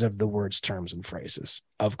definitions of the words, terms, and phrases.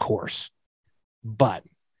 Of course. But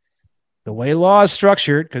the way law is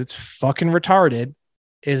structured, because it's fucking retarded,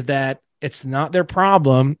 is that it's not their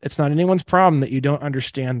problem. It's not anyone's problem that you don't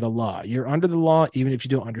understand the law. You're under the law even if you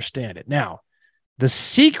don't understand it. Now, the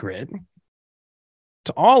secret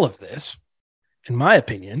to all of this, in my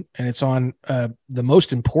opinion, and it's on the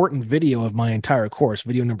most important video of my entire course,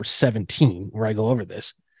 video number 17, where I go over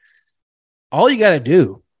this. All you got to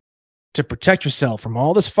do to protect yourself from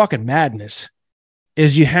all this fucking madness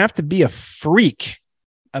is you have to be a freak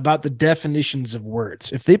about the definitions of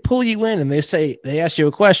words. If they pull you in and they ask you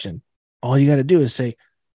a question, all you got to do is say,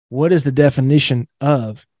 what is the definition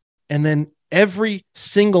of? And then every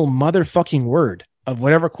single motherfucking word of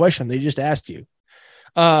whatever question they just asked you.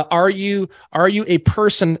 Are you a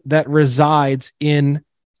person that resides in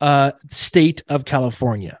state of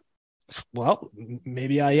California? Well,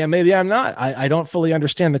 maybe I am, maybe I'm not. I don't fully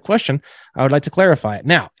understand the question. I would like to clarify it.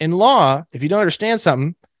 Now, in law, if you don't understand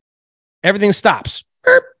something, everything stops.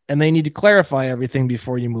 And they need to clarify everything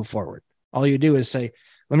before you move forward. All you do is say,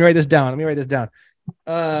 let me write this down.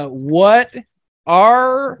 What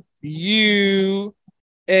are you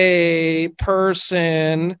a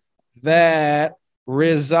person that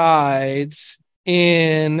resides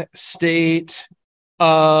in state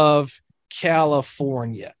of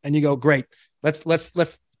California? And you go, great. Let's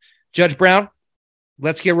Judge Brown,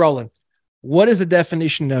 let's get rolling. What is the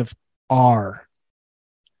definition of R?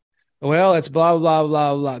 Well, it's blah, blah,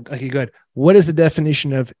 blah, blah. Okay, good. What is the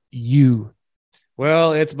definition of U?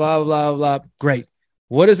 Well, it's blah, blah, blah. Great.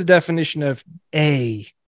 What is the definition of A?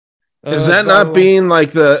 Is that blah, not blah, being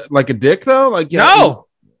like a dick though? Like, no.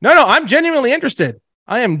 I'm genuinely interested.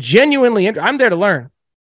 I am genuinely I'm there to learn.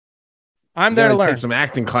 I'm there to learn. Take some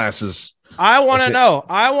acting classes. I want to know.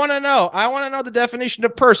 I want to know the definition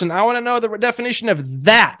of person. I want to know the definition of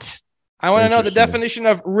that. I want to know the definition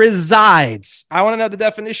of resides. I want to know the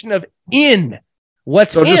definition of in.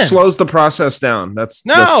 What's so in? It just slows the process down. That's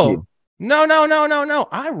No. That's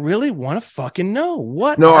I really want to fucking know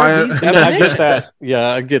what No, are these I definitions. get that. Yeah,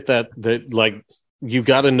 I get that. That like you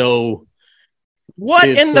got to know What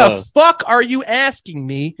It's, in the fuck are you asking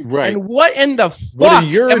me? Right. And what in the What fuck are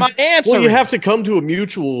your- am I answering? Well, you have to come to a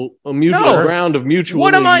mutual No. ground of mutual.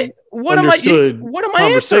 What am I answering?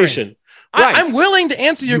 Conversation. Right. I'm willing to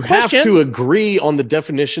answer your You question. have to agree on the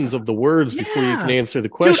definitions of the words before you can answer the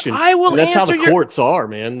question. I will And that's how answer the your- courts are,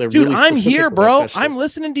 man. They're Dude, really I'm specific here, about bro. that shit. I'm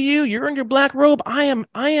listening to you. You're in your black robe. I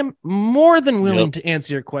am more than willing to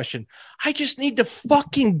answer your question. I just need to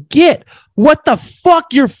fucking get what the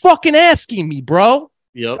fuck you're fucking asking me, bro.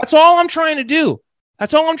 Yep. That's all I'm trying to do.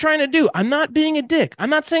 I'm not being a dick. I'm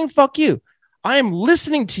not saying fuck you. I am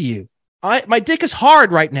listening to you. My dick is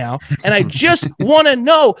hard right now, and I just want to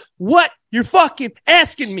know what you're fucking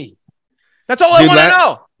asking me. That's all I want to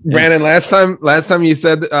know. Brandon, last time you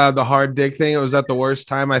said the hard dick thing, it was at the worst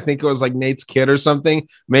time. I think it was like Nate's kid or something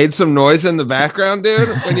made some noise in the background, dude,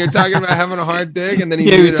 when you're talking about having a hard dick, and then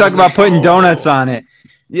he was talking about putting donuts on it.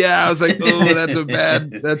 Yeah, I was like, oh,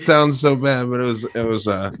 that sounds so bad, but it was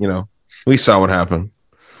we saw what happened.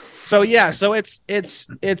 So yeah, so it's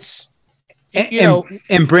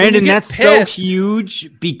and Brandon, that's so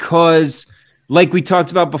huge because, like we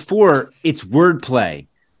talked about before, it's wordplay.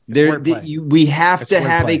 We have to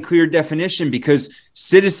have a clear definition because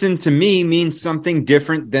citizen to me means something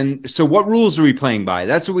different than. So what rules are we playing by?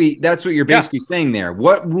 That's what you're basically saying there.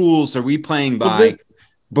 What rules are we playing by?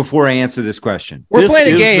 Before I answer this question, we're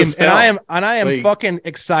playing a game, and I am fucking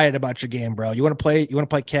excited about your game, bro. You want to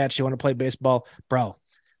play catch? You want to play baseball, bro?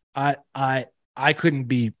 I couldn't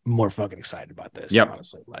be more fucking excited about this. Yep.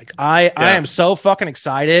 Honestly, like I am so fucking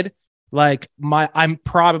excited. Like I'm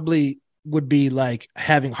probably would be like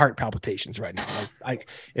having heart palpitations right now. Like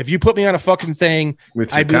if you put me on a fucking thing,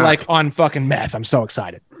 I'd be like on fucking meth. I'm so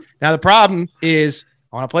excited. Now the problem is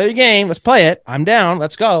I want to play the game. Let's play it. I'm down.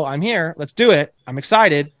 Let's go. I'm here. Let's do it. I'm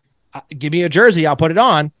excited. Give me a jersey. I'll put it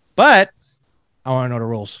on, but I want to know the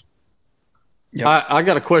rules. Yep. I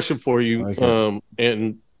got a question for you. Okay.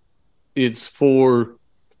 And it's for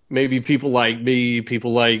maybe people like me,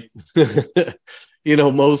 people like,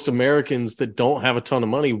 most Americans that don't have a ton of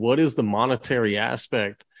money. What is the monetary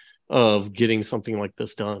aspect of getting something like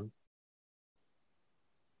this done?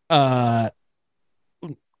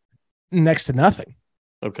 Next to nothing.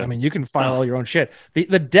 Okay. I mean, you can file all your own shit.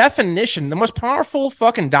 The definition, the most powerful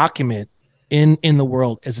fucking document in the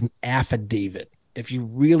world is an affidavit. If you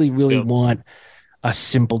really, really want a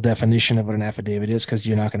simple definition of what an affidavit is, because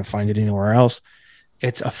you're not going to find it anywhere else,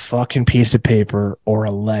 it's a fucking piece of paper or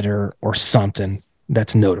a letter or something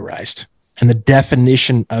that's notarized. And the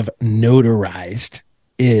definition of notarized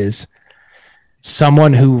is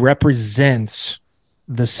someone who represents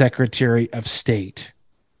the Secretary of State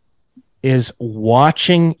is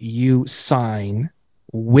watching you sign,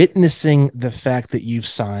 witnessing the fact that you've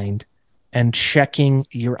signed, and checking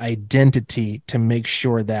your identity to make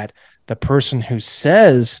sure that the person who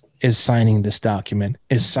says is signing this document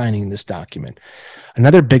is signing this document.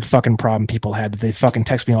 Another big fucking problem people have that they fucking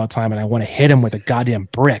text me all the time and I want to hit them with a goddamn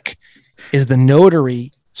brick is the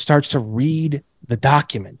notary starts to read the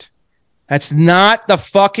document. That's not the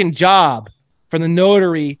fucking job for the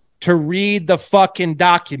notary to read the fucking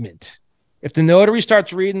document. If the notary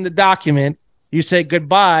starts reading the document, you say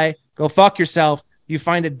goodbye, go fuck yourself. You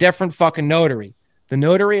find a different fucking notary. The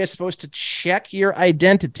notary is supposed to check your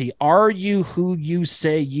identity. Are you who you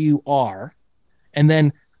say you are? And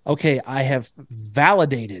then, okay, I have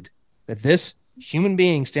validated that this human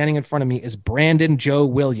being standing in front of me is Brandon Joe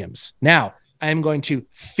Williams. Now, I am going to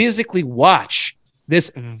physically watch this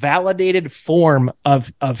validated form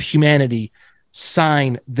of humanity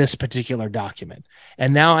sign this particular document.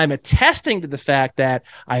 And now I'm attesting to the fact that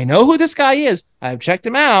I know who this guy is. I've checked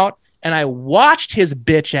him out and I watched his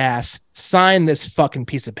bitch ass sign this fucking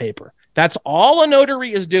piece of paper. That's all a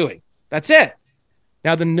notary is doing. That's it.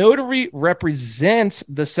 Now the notary represents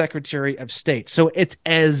the Secretary of State. So it's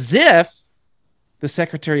as if the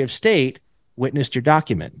Secretary of State witnessed your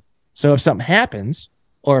document. So if something happens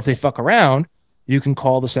or if they fuck around, you can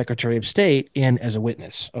call the Secretary of State in as a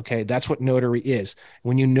witness. Okay, that's what notary is.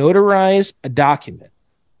 When you notarize a document,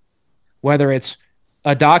 whether it's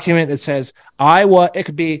a document that says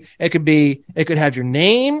it could have your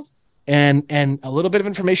name and a little bit of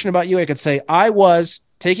information about you. It could say I was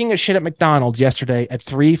taking a shit at McDonald's yesterday at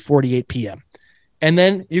 3:48 p.m. And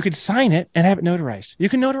then you could sign it and have it notarized. You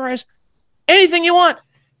can notarize anything you want,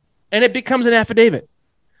 and it becomes an affidavit.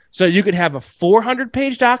 So you could have a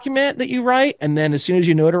 400-page document that you write, and then as soon as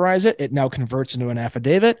you notarize it, it now converts into an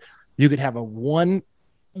affidavit. You could have a 1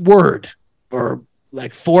 word or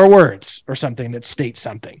like 4 words or something that states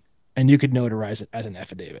something, and you could notarize it as an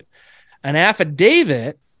affidavit. An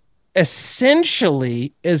affidavit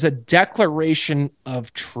essentially is a declaration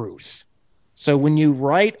of truth. So when you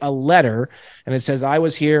write a letter and it says, I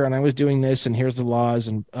was here and I was doing this, and here's the laws,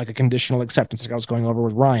 and like a conditional acceptance like I was going over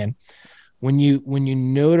with Ryan, when you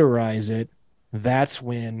notarize it, that's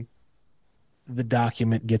when the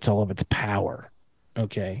document gets all of its power.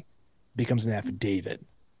 Okay. Becomes an affidavit.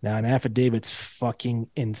 Now, an affidavit's fucking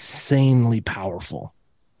insanely powerful.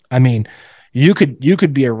 I mean, you could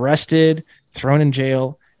be arrested, thrown in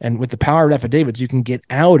jail, and with the power of affidavits, you can get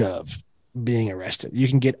out of being arrested. You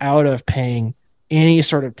can get out of paying any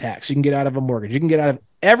sort of tax. You can get out of a mortgage. You can get out of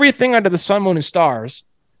everything under the sun, moon, and stars.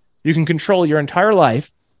 You can control your entire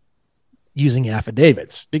life using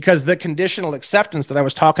affidavits, because the conditional acceptance that I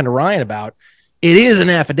was talking to Ryan about, it is an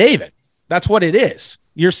affidavit. That's what it is.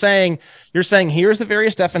 You're saying here's the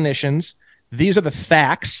various definitions. These are the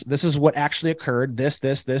facts. This is what actually occurred. This.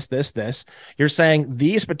 You're saying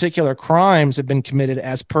these particular crimes have been committed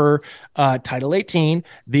as per Title 18.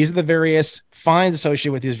 These are the various fines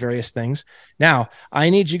associated with these various things. Now, I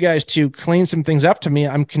need you guys to clean some things up to me.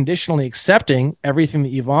 I'm conditionally accepting everything that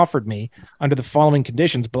you've offered me under the following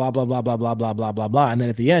conditions, blah, blah, blah, blah, blah, blah, blah, blah, blah. And then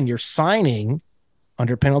at the end, you're signing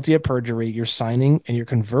under penalty of perjury. You're signing and you're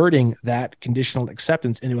converting that conditional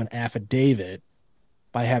acceptance into an affidavit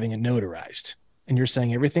by having it notarized. And you're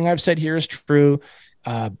saying everything I've said here is true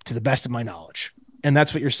to the best of my knowledge. And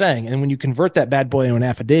that's what you're saying. And when you convert that bad boy into an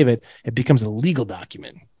affidavit, it becomes a legal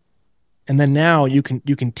document. And then now you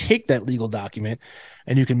can take that legal document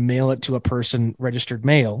and you can mail it to a person, registered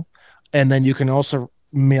mail. And then you can also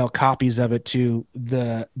mail copies of it to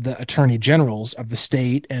the attorney generals of the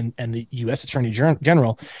state and the U.S. Attorney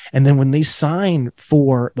General. And then when they sign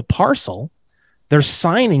for the parcel, they're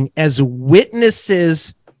signing as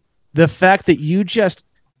witnesses the fact that you just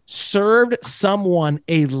served someone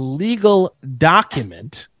a legal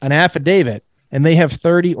document, an affidavit, and they have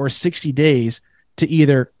 30 or 60 days to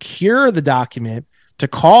either cure the document, to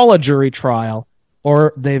call a jury trial,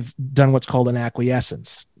 or they've done what's called an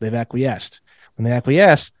acquiescence. They've acquiesced. When they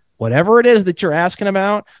acquiesce, whatever it is that you're asking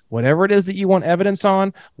about, whatever it is that you want evidence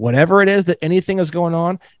on, whatever it is that anything is going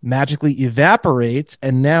on, magically evaporates,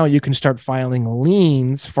 and now you can start filing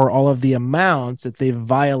liens for all of the amounts that they've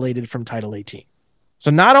violated from Title 18.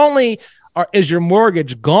 So not only is your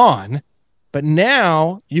mortgage gone, but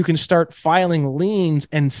now you can start filing liens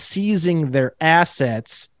and seizing their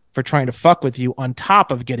assets for trying to fuck with you on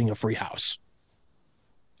top of getting a free house.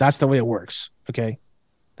 That's the way it works, okay?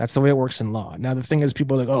 That's the way it works in law. Now, the thing is,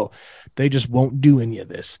 people are like, oh, they just won't do any of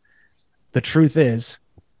this. The truth is,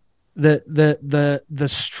 the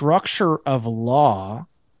structure of law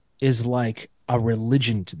is like a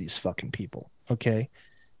religion to these fucking people, okay?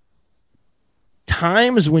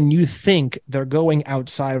 Times when you think they're going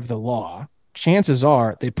outside of the law, chances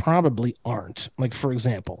are they probably aren't. Like, for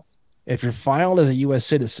example, if you're filed as a U.S.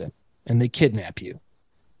 citizen and they kidnap you,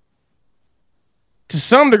 to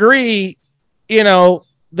some degree, you know,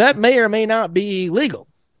 that may or may not be legal,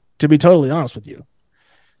 to be totally honest with you.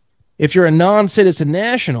 If you're a non-citizen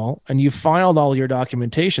national and you've filed all your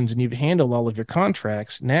documentations and you've handled all of your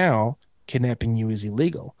contracts, now kidnapping you is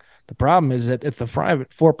illegal. The problem is that if the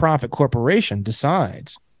private for-profit corporation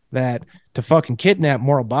decides that to fucking kidnap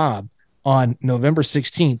Moral Bob on November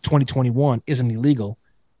 16th, 2021 isn't illegal,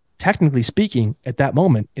 technically speaking, at that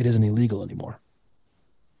moment, it isn't illegal anymore.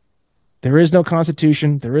 There is no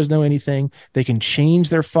constitution. There is no anything. They can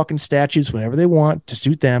change their fucking statutes whenever they want to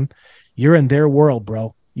suit them. You're in their world,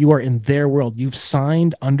 bro. You are in their world. You've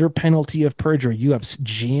signed under penalty of perjury. You have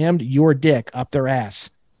jammed your dick up their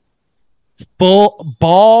ass.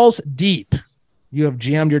 Balls deep. You have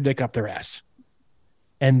jammed your dick up their ass.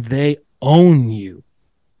 And they own you.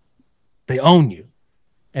 They own you.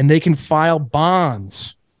 And they can file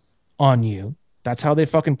bonds on you. That's how they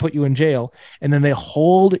fucking put you in jail. And then they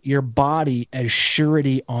hold your body as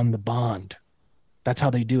surety on the bond. That's how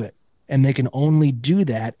they do it. And they can only do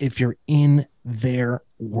that if you're in their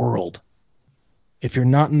world. If you're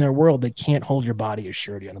not in their world, they can't hold your body as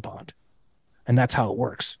surety on the bond. And that's how it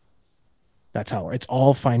works. That's how it's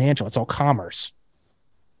all financial. It's all commerce.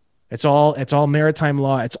 It's all maritime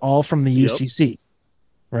law. It's all from the UCC,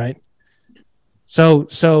 right? So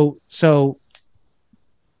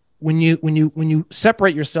when you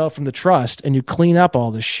separate yourself from the trust and you clean up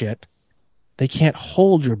all this shit, they can't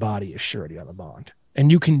hold your body as surety on the bond.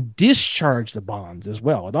 And you can discharge the bonds as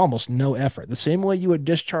well with almost no effort. The same way you would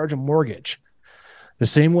discharge a mortgage, the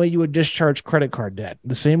same way you would discharge credit card debt,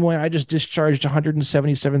 the same way I just discharged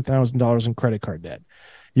 $177,000 in credit card debt.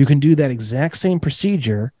 You can do that exact same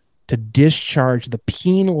procedure to discharge the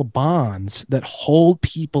penal bonds that hold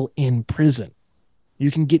people in prison. You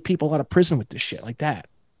can get people out of prison with this shit like that.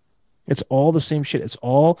 It's all the same shit. It's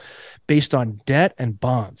all based on debt and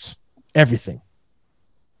bonds, everything.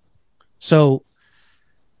 So,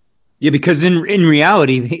 yeah, because in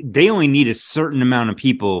reality, they only need a certain amount of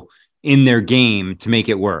people in their game to make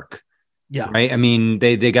it work. Yeah. Right. I mean,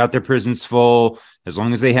 they got their prisons full. As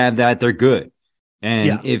long as they have that, they're good.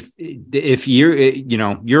 And if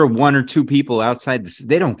you're one or two people outside this,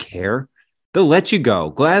 they don't care. They'll let you go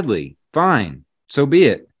gladly. Fine. So be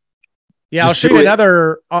it. Yeah, I'll show you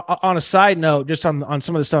another on a side note, just on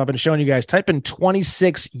some of the stuff I've been showing you guys. Type in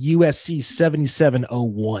 26 USC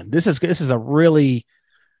 7701. This is a really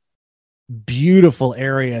beautiful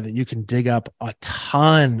area that you can dig up a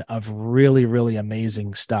ton of really, really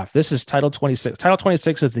amazing stuff. This is Title 26. Title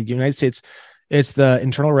 26 is the United States. It's the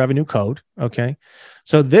Internal Revenue Code. Okay.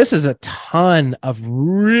 So this is a ton of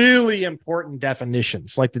really important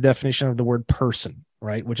definitions, like the definition of the word person,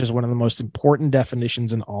 right? Which is one of the most important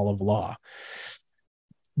definitions in all of law.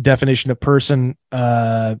 Definition of person,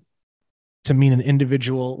 to mean an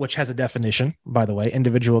individual, which has a definition, by the way.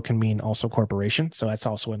 Individual can mean also corporation. So that's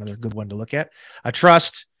also another good one to look at. A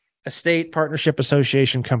trust, a state, partnership,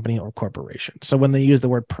 association, company, or corporation. So when they use the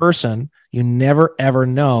word person, you never, ever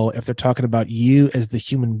know if they're talking about you as the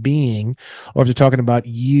human being or if they're talking about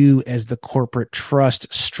you as the corporate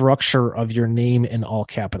trust structure of your name in all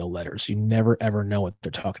capital letters. You never, ever know what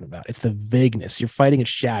they're talking about. It's the vagueness. You're fighting a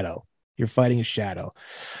shadow. You're fighting a shadow.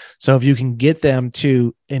 So if you can get them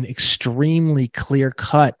to, in extremely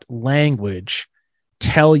clear-cut language,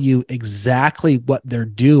 tell you exactly what they're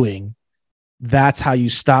doing, that's how you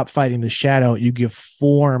stop fighting the shadow. You give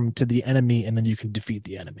form to the enemy, and then you can defeat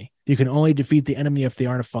the enemy. You can only defeat the enemy if they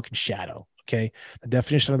aren't a fucking shadow, okay? The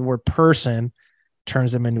definition of the word person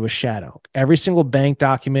turns them into a shadow. Every single bank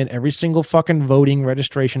document, every single fucking voting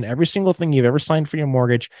registration, every single thing you've ever signed for your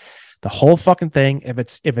mortgage, the whole fucking thing, if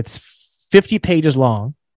it's 50 pages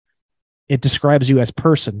long, it describes you as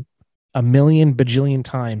person a million bajillion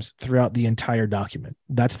times throughout the entire document.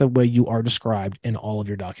 That's the way you are described in all of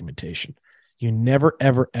your documentation. You never,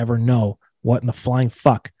 ever, ever know what in the flying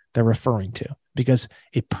fuck they're referring to, because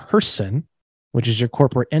a person, which is your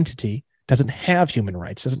corporate entity, doesn't have human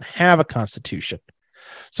rights, doesn't have a constitution.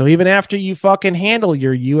 So even after you fucking handle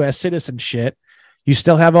your U.S. citizen shit, you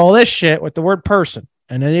still have all this shit with the word person.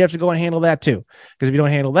 And then you have to go and handle that too. Because if you don't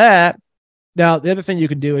handle that, now the other thing you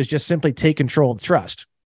can do is just simply take control of the trust.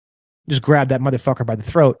 Just grab that motherfucker by the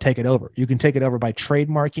throat, take it over. You can take it over by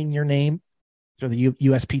trademarking your name through the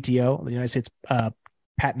USPTO, the United States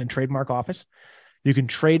Patent and Trademark Office. You can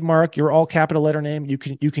trademark your all capital letter name. You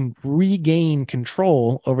can regain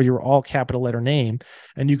control over your all capital letter name,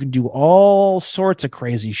 and you can do all sorts of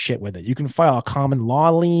crazy shit with it. You can file a common law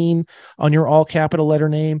lien on your all capital letter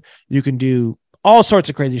name. You can do all sorts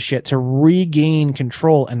of crazy shit to regain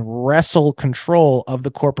control and wrestle control of the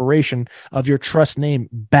corporation, of your trust name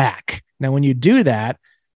back. Now, when you do that,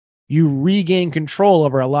 you regain control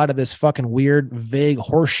over a lot of this fucking weird, vague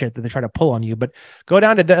horseshit that they try to pull on you. But go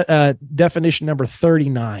down to definition number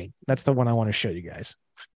 39. That's the one I want to show you guys.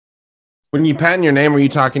 When you patent your name, are you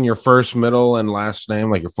talking your first, middle, and last name,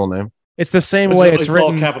 like your full name? It's the same way it's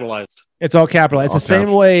written. All capitalized. It's all capitalized. It's the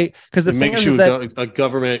same way, because the thing makes is you that a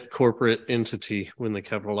government corporate entity when they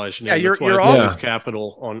capitalize your name. Yeah, That's why it's always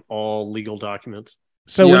capital on all legal documents.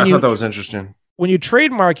 So yeah, when I thought that was interesting. When you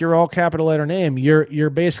trademark your all capital letter name, you're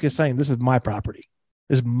basically saying, this is my property.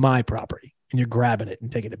 This is my property. And you're grabbing it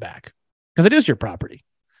and taking it back because it is your property.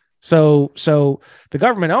 So the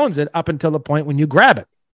government owns it up until the point when you grab it.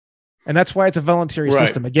 And that's why it's a voluntary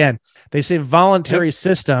system. Again, they say voluntary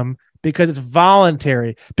system because it's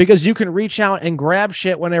voluntary, because you can reach out and grab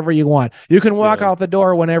shit whenever you want. You can walk out the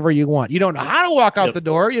door whenever you want. You don't know how to walk out the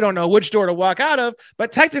door. You don't know which door to walk out of,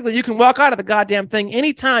 but technically you can walk out of the goddamn thing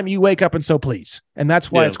anytime you wake up and so please. And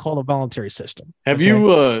that's why it's called a voluntary system. Have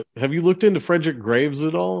you looked into Frederick Graves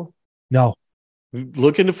at all? No.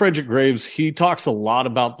 Look into Frederick Graves. He talks a lot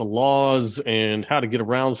about the laws and how to get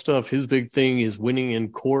around stuff. His big thing is winning in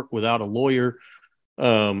court without a lawyer.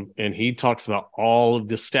 And he talks about all of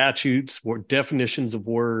the statutes, definitions of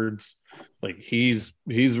words. Like he's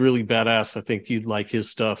really badass. I think you'd like his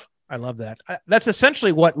stuff. I love that. That's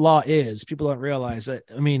essentially what law is. People don't realize that.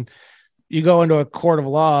 I mean, you go into a court of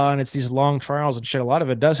law and it's these long trials and shit. A lot of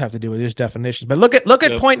it does have to do with these definitions. But look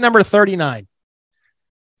at point number 39.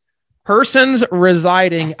 Persons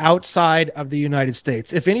residing outside of the United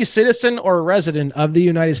States. If any citizen or resident of the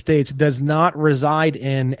United States does not reside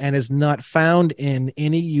in and is not found in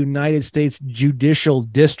any United States judicial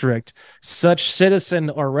district, such citizen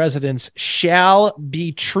or residents shall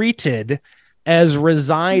be treated as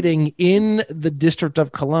residing in the District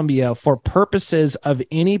of Columbia for purposes of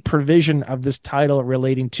any provision of this title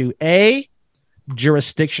relating to A,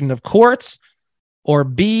 jurisdiction of courts, or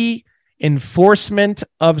B, enforcement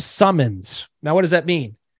of summons. Now, what does that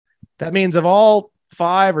mean? That means of all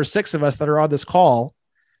 5 or 6 of us that are on this call,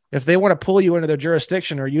 if they want to pull you into their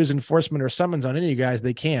jurisdiction or use enforcement or summons on any of you guys,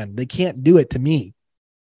 they can. They can't do it to me.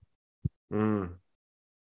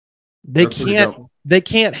 They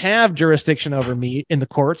can't have jurisdiction over me in the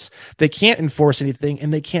courts. They can't enforce anything,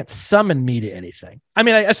 and they can't summon me to anything. I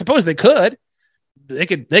mean, I suppose they could. They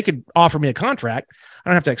could offer me a contract. I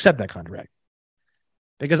don't have to accept that contract.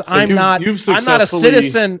 Because So I'm not a successfully-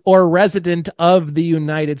 citizen or resident of the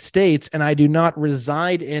United States, and I do not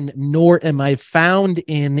reside in, nor am I found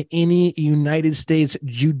in any United States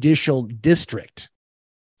judicial district.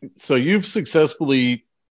 So you've successfully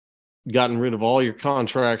gotten rid of all your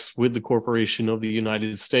contracts with the corporation of the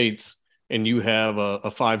United States, and you have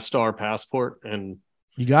a 5-star passport, and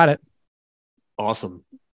You got it. awesome.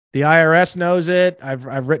 The IRS knows it.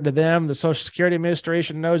 I've written to them. The Social Security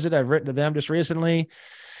Administration knows it. I've written to them just recently.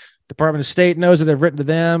 Department of State knows it. I've written to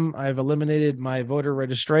them. I've eliminated my voter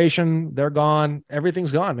registration. They're gone.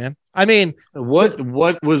 Everything's gone, man. I mean, What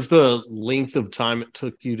was the length of time it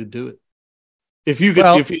took you to do it? If you could,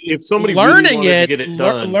 Well, if somebody really learning wanted it, to get it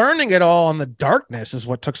done, learning it all in the darkness is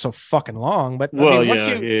what took so fucking long. But I well,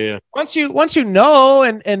 mean, once you know,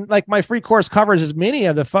 and like my free course covers as many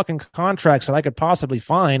of the fucking contracts that I could possibly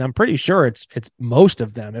find. I'm pretty sure it's most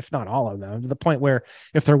of them, if not all of them, to the point where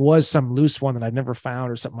if there was some loose one that I've never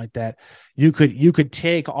found or something like that, you could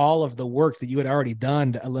take all of the work that you had already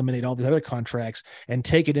done to eliminate all the other contracts and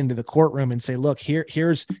take it into the courtroom and say, look,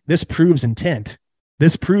 here's this proves intent.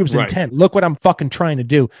 This proves Right. intent. Look what I'm fucking trying to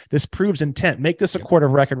do. This proves intent. Make this a court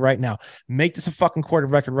of record right now. Make this a fucking court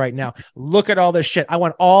of record right now. Look at all this shit. I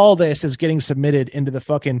want all this is getting submitted into the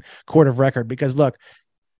fucking court of record because look,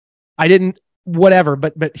 I didn't whatever,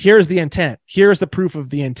 but here's the intent. Here's the proof of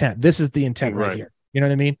the intent. This is the intent right here. You know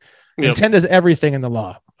what I mean? Yep. Intent is everything in the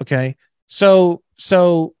law. Okay. So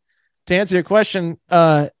to answer your question,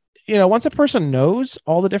 once a person knows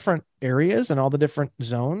all the different areas and all the different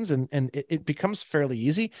zones and it becomes fairly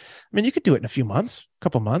easy. I mean, you could do it in a few months, a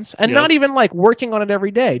couple months, and not even like working on it every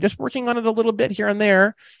day, just working on it a little bit here and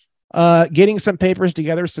there, getting some papers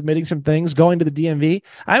together, submitting some things, going to the DMV.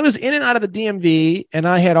 I was in and out of the DMV and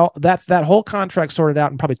I had all that whole contract sorted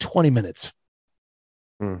out in probably 20 minutes.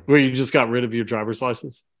 where you just got rid of your driver's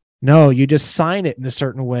license. No, you just sign it in a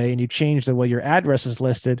certain way and you change the way your address is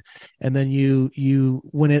listed. And then you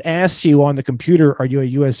when it asks you on the computer, are you a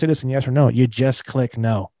US citizen? Yes or no? You just click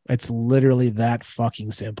no. It's literally that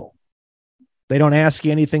fucking simple. They don't ask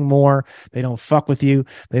you anything more. They don't fuck with you.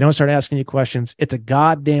 They don't start asking you questions. It's a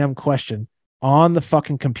goddamn question on the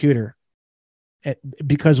fucking computer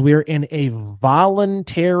because we're in a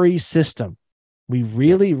voluntary system. We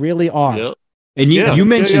really, really are. Yep. And you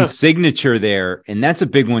mentioned signature there, and that's a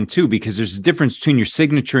big one too, because there's a difference between your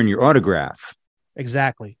signature and your autograph.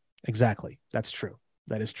 Exactly. That's true.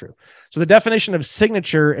 That is true. So the definition of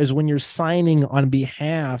signature is when you're signing on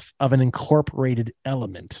behalf of an incorporated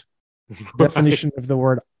element. Definition of the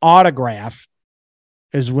word autograph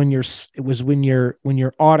is when you're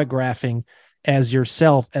autographing as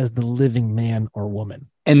yourself as the living man or woman.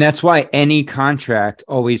 And that's why any contract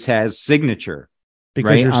always has signature.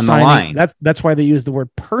 Because right you're on signing, the line. that's why they use the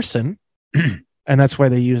word person, and that's why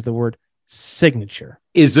they use the word signature.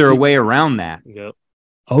 Is there a way around that? Yep.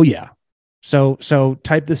 Oh yeah. So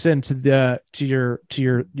type this into your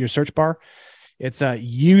search bar. It's a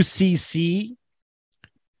UCC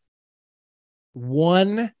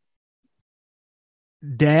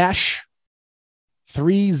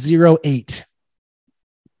 1-308.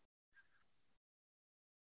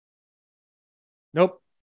 Nope.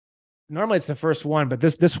 Normally it's the first one, but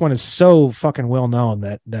this one is so fucking well known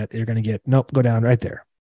that you're going to get, nope, go down right there.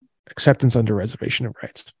 Acceptance under reservation of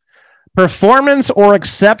rights. Performance or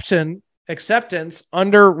acceptance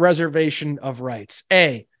under reservation of rights.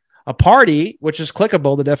 A party, which is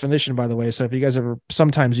clickable, the definition, by the way. So if you guys ever,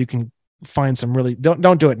 sometimes you can find some really,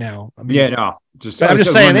 don't do it now. I mean, no. I'm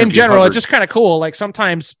just saying in general, it's just kind of cool. Like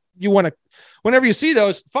sometimes you want to, whenever you see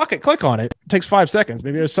those, fuck it, click on it. It takes 5 seconds.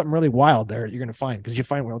 Maybe there's something really wild there you're going to find because you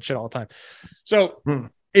find wild shit all the time. So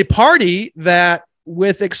a party that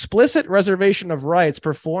with explicit reservation of rights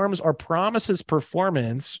performs or promises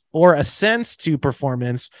performance or assents to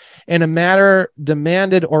performance in a matter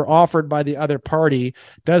demanded or offered by the other party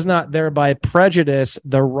does not thereby prejudice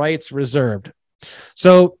the rights reserved.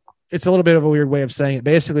 So it's a little bit of a weird way of saying it.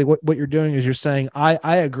 Basically, what you're doing is you're saying,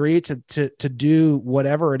 I agree to do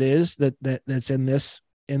whatever it is that's in this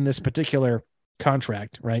particular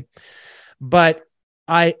contract, right? But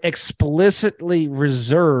I explicitly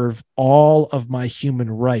reserve all of my human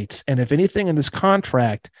rights. And if anything in this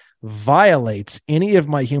contract violates any of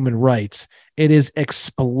my human rights, it is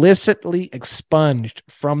explicitly expunged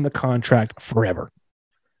from the contract forever.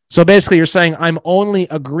 So basically you're saying I'm only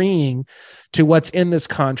agreeing to what's in this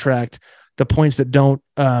contract, the points that don't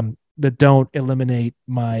eliminate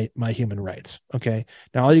my human rights. Okay.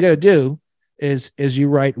 Now all you got to do is you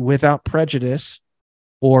write without prejudice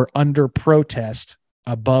or under protest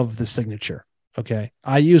above the signature. Okay.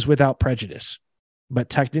 I use without prejudice, but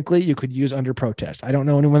technically you could use under protest. I don't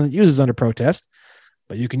know anyone that uses under protest.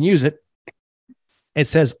 but you can use it. It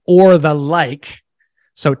says, or the like.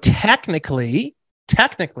 So technically,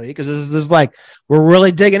 because this is like, we're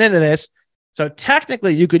really digging into this. So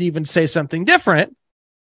technically, you could even say something different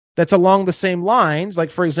that's along the same lines.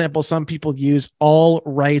 Like, for example, some people use all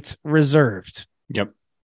rights reserved. Yep.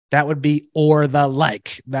 That would be or the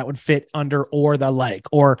like. That would fit under or the like.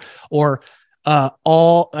 Or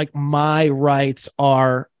all, like, my rights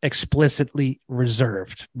are explicitly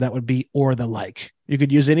reserved. That would be or the like. You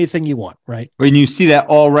could use anything you want, right? When you see that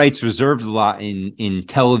all rights reserved a lot in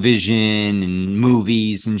television and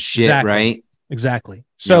movies and shit, Exactly. right? Exactly.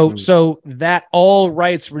 So that all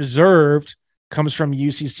rights reserved comes from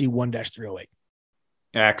UCC 1-308.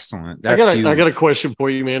 Excellent. I got a question for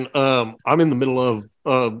you, man. I'm in the middle of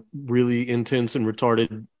a really intense and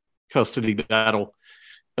retarded custody battle.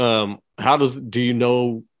 Do you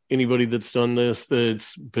know anybody that's done this,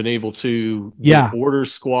 that's been able to get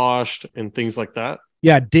orders squashed and things like that?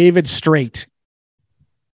 Yeah, David Straight.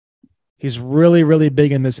 He's really, really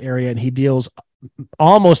big in this area, and he deals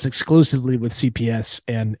almost exclusively with CPS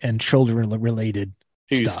and children related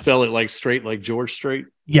Can you stuff. spell it like straight, like George Strait?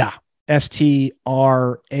 Yeah, STRAIGHT.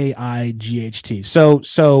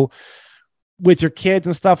 So with your kids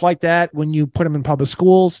and stuff like that, when you put them in public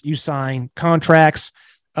schools, you sign contracts.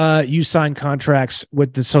 You sign contracts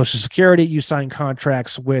with the Social Security. You sign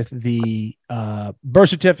contracts with the birth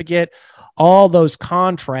certificate. All those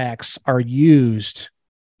contracts are used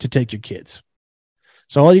to take your kids.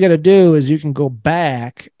 So all you got to do is you can go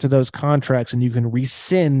back to those contracts and you can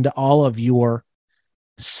rescind all of your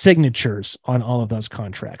signatures on all of those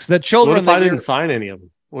contracts. The children. What if I didn't sign any of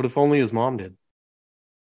them? What if only his mom did?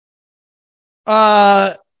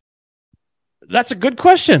 That's a good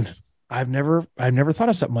question. I've never thought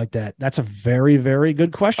of something like that. That's a very, very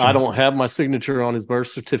good question. I don't have my signature on his birth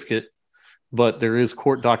certificate, but there is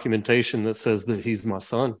court documentation that says that he's my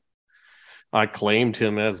son. I claimed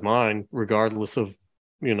him as mine, regardless of,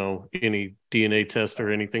 any DNA test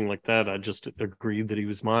or anything like that. I just agreed that he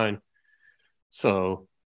was mine. So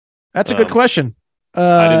that's a good question.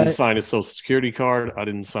 I didn't sign his social security card. I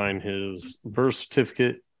didn't sign his birth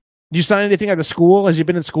certificate. Did you sign anything at the school? Has he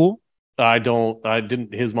been in school? I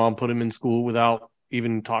didn't. His mom put him in school without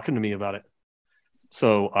even talking to me about it.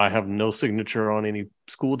 So I have no signature on any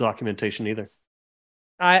school documentation either.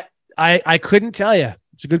 I couldn't tell you.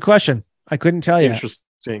 It's a good question. I couldn't tell you.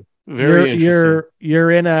 Interesting. Very interesting.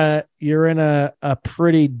 You're in a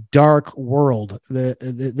pretty dark world.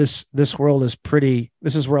 This world is pretty.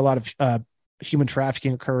 This is where a lot of human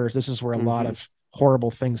trafficking occurs. This is where a lot of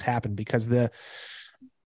horrible things happen because the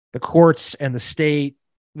courts and the state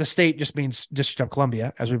just means District of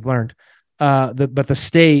Columbia, as we've learned. But the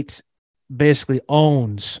state basically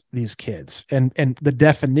owns these kids, and the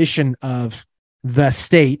definition of the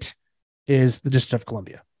state is the District of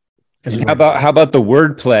Columbia. How about the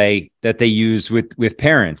wordplay that they use with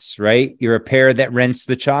parents, right? You're a parent that rents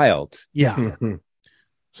the child. Yeah.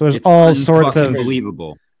 So there's all sorts of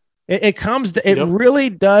unbelievable. It really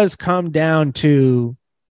does come down to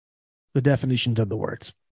the definitions of the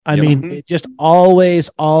words. I mean, it just always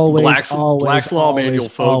Black's Law Manual,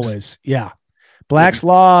 folks. Always. Yeah. Black's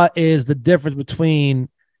Law is the difference between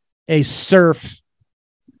a serf,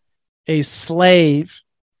 a slave,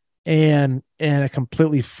 and a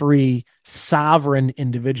completely free sovereign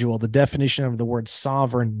individual. The definition of the word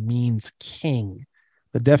sovereign means king.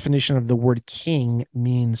 The definition of the word king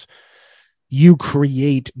means you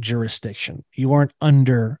create jurisdiction. You aren't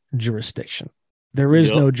under jurisdiction. There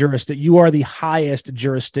is no jurisdiction. You are the highest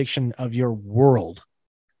jurisdiction of your world.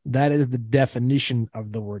 That is the definition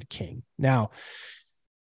of the word king. Now,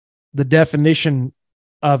 the definition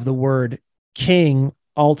of the word king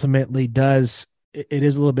ultimately it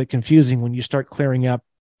is a little bit confusing when you start clearing up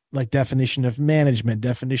like definition of management,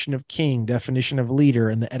 definition of king, definition of leader,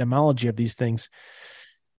 and the etymology of these things.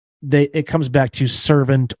 It comes back to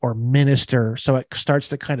servant or minister. So it starts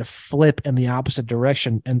to kind of flip in the opposite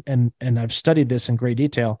direction. And I've studied this in great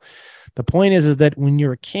detail. The point is that when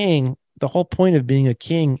you're a king, the whole point of being a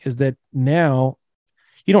king is that now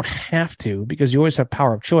you don't have to, because you always have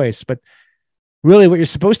power of choice, but really what you're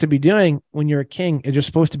supposed to be doing when you're a king is you're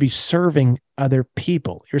supposed to be serving other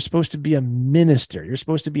people. You're supposed to be a minister. You're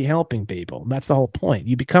supposed to be helping people. And that's the whole point.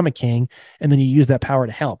 You become a king and then you use that power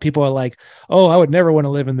to help. People are like, oh, I would never want to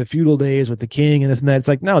live in the feudal days with the king and this and that. It's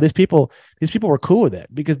like, no, these people were cool with it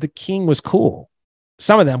because the king was cool.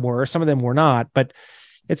 Some of them were not, but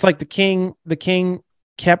it's like the king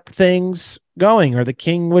kept things going, or the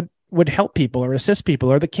king would help people or assist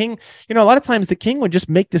people, or the king, a lot of times the king would just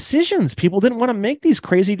make decisions. People didn't want to make these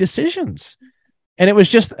crazy decisions. And it was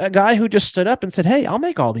just a guy who just stood up and said, hey, I'll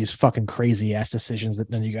make all these fucking crazy ass decisions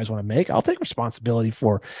that none of you guys want to make. I'll take responsibility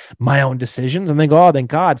for my own decisions. And they go, oh,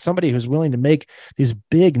 thank God, somebody who's willing to make these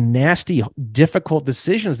big, nasty, difficult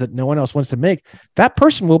decisions that no one else wants to make, that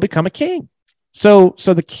person will become a king. So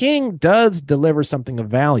the king does deliver something of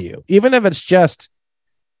value, even if it's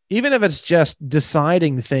just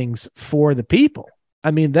deciding things for the people.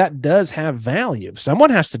 I mean, that does have value.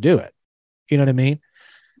 Someone has to do it. You know what I mean?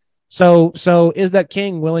 So is that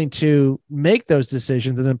king willing to make those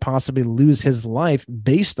decisions and then possibly lose his life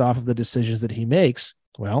based off of the decisions that he makes?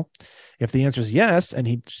 Well, if the answer is yes,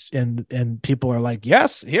 and people are like,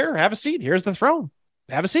 yes, here, have a seat. Here's the throne.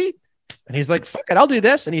 Have a seat. And he's like, fuck it, I'll do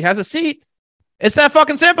this. And he has a seat. It's that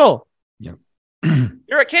fucking simple. Yep.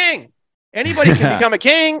 You're a king. Anybody can become a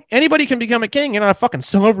king. Anybody can become a king. You're not a fucking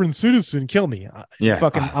sovereign citizen. Kill me.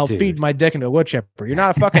 I'll feed my dick into a wood chipper. You're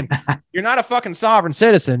not a fucking sovereign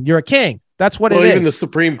citizen. You're a king. That's what it is. Even the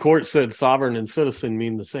Supreme Court said sovereign and citizen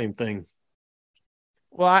mean the same thing.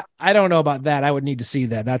 Well, I don't know about that. I would need to see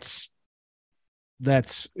that. That's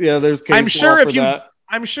there's case I'm sure law if for you that.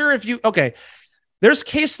 I'm sure if you okay, there's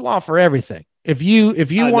case law for everything. If you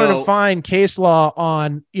wanted to find case law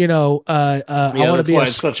on, I want to be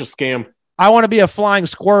it's such a scam. I want to be a flying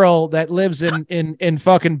squirrel that lives in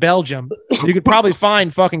fucking Belgium. You could probably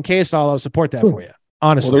find fucking case law that would support that for you.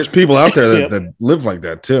 Honestly, Well, there's people out there that live like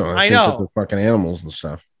that too. I think know. that they're fucking animals and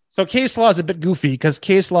stuff. So case law is a bit goofy because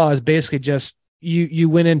case law is basically just you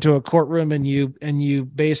went into a courtroom and you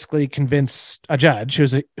basically convince a judge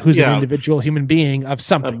who's an individual human being of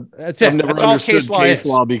something. That's it. I've never That's all understood case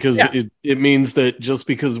law because Yeah. it means that just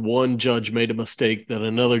because one judge made a mistake, that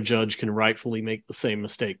another judge can rightfully make the same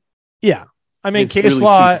mistake. Yeah. I mean, It's case really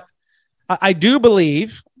law, stupid. I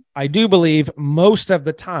do believe most of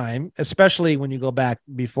the time, especially when you go back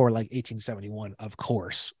before like 1871, of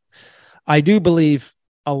course, I do believe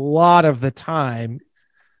a lot of the time,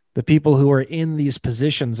 the people who are in these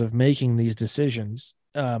positions of making these decisions,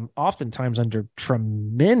 oftentimes under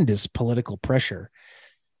tremendous political pressure,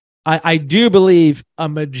 I do believe a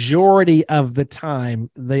majority of the time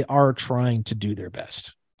they are trying to do their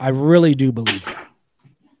best. I really do believe that.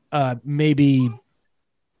 Maybe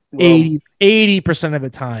 80% of the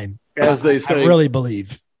time, As they say, I really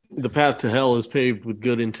believe the path to hell is paved with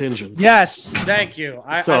good intentions. Yes, thank you.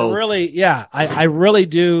 I really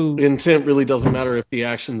do. Intent really doesn't matter if the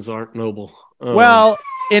actions aren't noble. Well,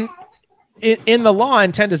 in the law,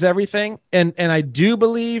 intent is everything, and I do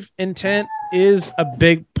believe intent is a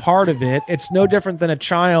big part of it. It's no different than a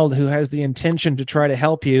child who has the intention to try to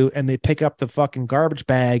help you, and they pick up the fucking garbage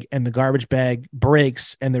bag, and the garbage bag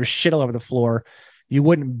breaks, and there's shit all over the floor. You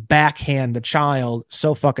wouldn't backhand the child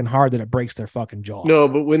so fucking hard that it breaks their fucking jaw. No,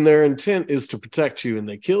 but when their intent is to protect you and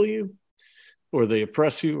they kill you, or they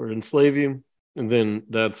oppress you or enslave you, and then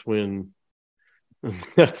that's when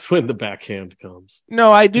the backhand comes.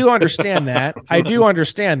 No, I do understand that.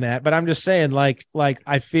 But I'm just saying, like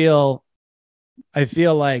I feel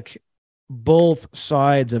like both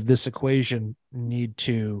sides of this equation need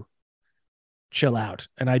to chill out.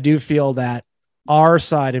 And I do feel that our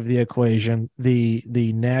side of the equation, the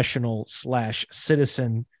national /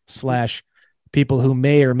 citizen / people who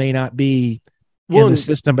may or may not be in the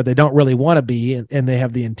system, but they don't really want to be, and they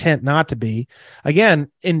have the intent not to be. Again,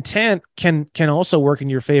 intent can also work in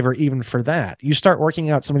your favor even for that. You start working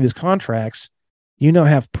out some of these contracts,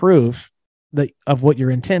 have proof of what your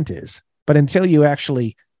intent is. But until you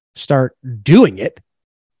actually start doing it,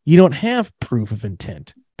 you don't have proof of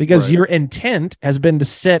intent, because your intent has been to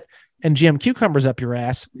sit and jam cucumbers up your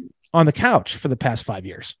ass on the couch for the past 5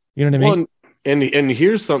 years. You know what I mean? And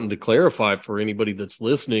here's something to clarify for anybody that's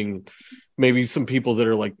listening. Maybe some people that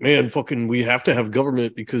are like, man, fucking, we have to have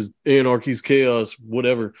government because anarchy's chaos,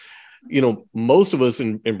 whatever. Most of us,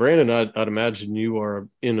 and Brandon, I'd imagine you are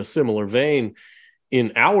in a similar vein.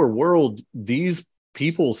 In our world, these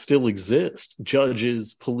people still exist.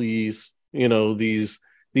 Judges, police, these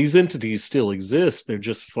entities still exist. They're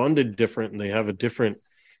just funded different, and they have a different,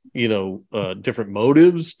 different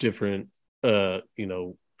motives, different,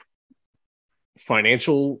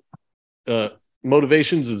 financial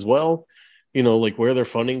motivations as well, like where their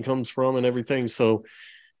funding comes from and everything. So,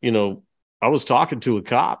 I was talking to a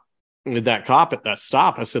cop, that cop at that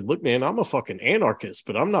stop. I said, look, man, I'm a fucking anarchist,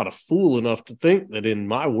 but I'm not a fool enough to think that in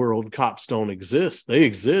my world, cops don't exist. They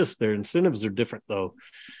exist. Their incentives are different, though.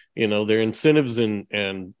 Their incentives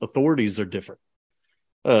and authorities are different.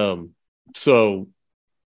 So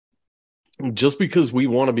just because we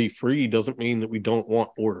want to be free doesn't mean that we don't want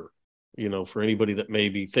order. For anybody that may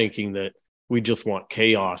be thinking that we just want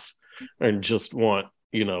chaos and just want,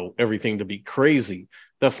 everything to be crazy,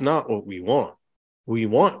 that's not what we want. We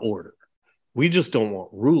want order. We just don't want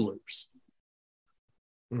rulers.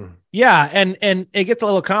 Yeah, and it gets a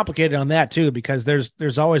little complicated on that too, because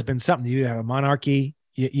there's always been something. You have a monarchy.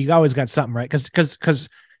 You always got something, right? Because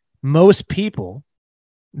most people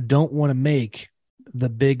don't want to make the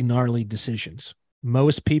big gnarly decisions.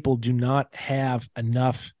 Most people do not have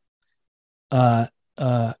enough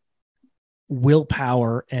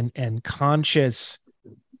willpower and conscious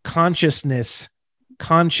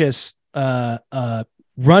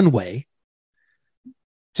runway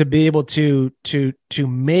to be able to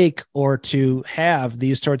make or to have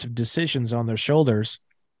these sorts of decisions on their shoulders.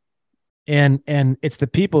 And it's the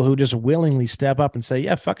people who just willingly step up and say,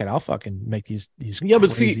 yeah, fuck it, I'll fucking make these yeah,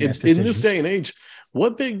 but see, in decisions. this day and age,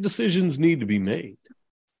 what big decisions need to be made?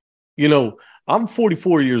 You know, I'm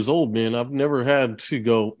 44 years old, man. I've never had to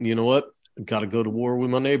go, you know what? I've got to go to war with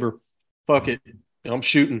my neighbor. Fuck it. I'm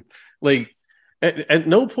shooting. Like, at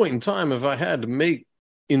no point in time have I had to make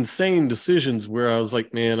insane decisions where I was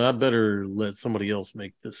like, man, I better let somebody else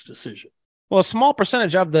make this decision. Well, a small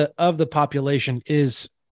percentage of the population is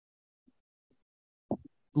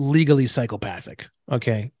legally psychopathic.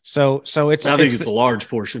 Okay. So it's, I think it's a large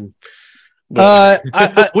portion.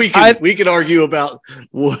 We can argue about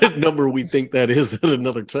what number we think that is at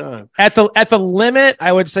another time. At the limit,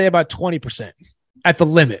 I would say about 20%. At the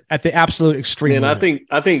limit, at the absolute extreme. And limit.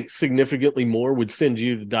 I think significantly more would send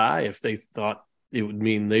you to die if they thought it would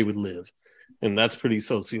mean they would live. And that's pretty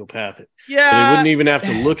sociopathic. Yeah. And they wouldn't even have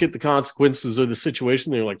to look at the consequences of the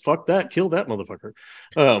situation. They're like, fuck that, kill that motherfucker.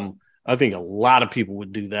 I think a lot of people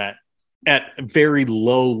would do that at very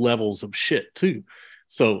low levels of shit too.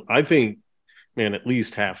 So I think, man, at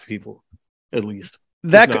least half people, at least.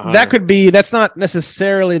 That could be, that's not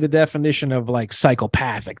necessarily the definition of like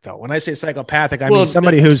psychopathic though. When I say psychopathic, I mean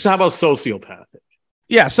somebody who's, how about sociopathic?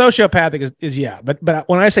 Yeah, sociopathic is yeah, but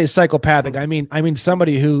when I say psychopathic, I mean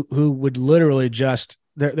somebody who would literally just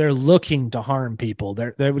they're looking to harm people.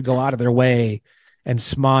 They would go out of their way and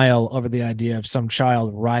smile over the idea of some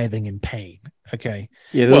child writhing in pain. Okay.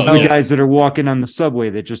 Yeah, those are the guys that are walking on the subway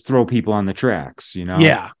that just throw people on the tracks, you know?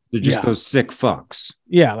 Yeah. They're just those sick fucks.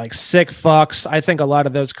 Yeah, like sick fucks. I think a lot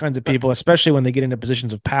of those kinds of people, especially when they get into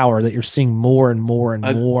positions of power, that you're seeing more and more and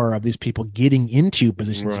more of these people getting into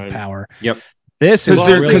positions of power. Yep. This is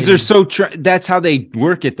because they're so that's how they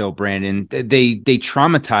work it though, Brandon. They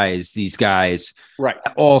traumatize these guys right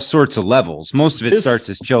at all sorts of levels. Most of it starts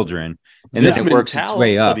as children, and then it works its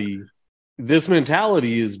way up. This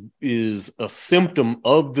mentality is a symptom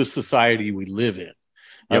of the society we live in.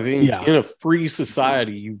 Yep. I think in a free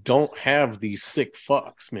society, you don't have these sick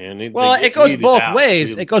fucks, man. It goes both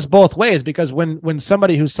ways. It goes both ways because when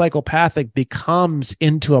somebody who's psychopathic becomes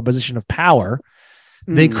into a position of power,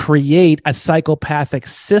 they create a psychopathic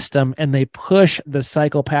system and they push the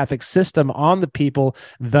psychopathic system on the people,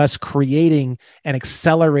 thus creating and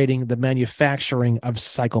accelerating the manufacturing of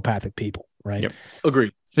psychopathic people. Right. Yep.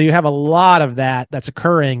 Agreed. So you have a lot of that's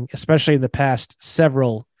occurring, especially in the past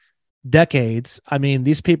several decades. I mean,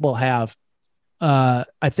 these people have, I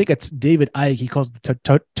think it's David Icke. He calls it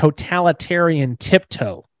the totalitarian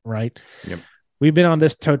tiptoe, right? Yep. We've been on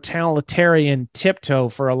this totalitarian tiptoe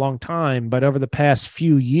for a long time, but over the past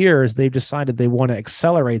few years, they've decided they want to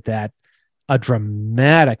accelerate that a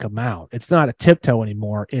dramatic amount. It's not a tiptoe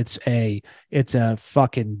anymore. It's a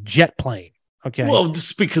fucking jet plane. Okay. Well,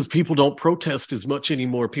 just because people don't protest as much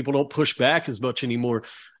anymore. People don't push back as much anymore.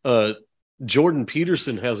 Jordan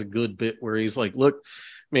Peterson has a good bit where he's like, look,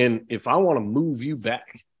 man, if I want to move you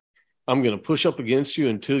back, I'm going to push up against you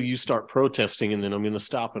until you start protesting, and then I'm going to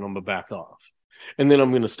stop and I'm going to back off. And then I'm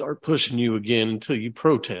going to start pushing you again until you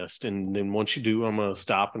protest. And then once you do, I'm going to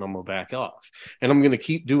stop and I'm going to back off. And I'm going to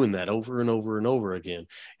keep doing that over and over and over again.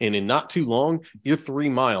 And in not too long, you're 3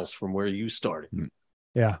 miles from where you started.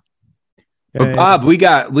 Yeah. But Bob, we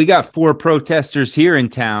got 4 protesters here in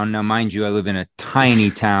town. Now, mind you, I live in a tiny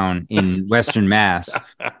town in Western Mass.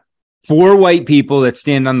 4 white people that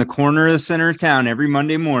stand on the corner of the center of town every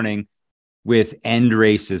Monday morning with "End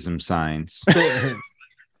Racism" signs.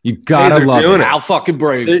 You gotta love it. How fucking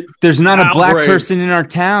brave! There's not a black person in our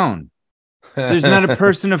town. There's not a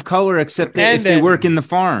person of color except if they work in the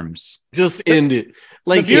farms. Just end it.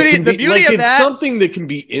 Like the beauty of that, something that can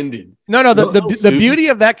be ended. No. The beauty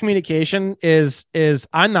of that communication is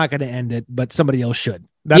I'm not going to end it, but somebody else should.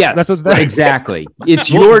 Exactly. It's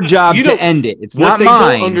your job to end it. It's not mine. What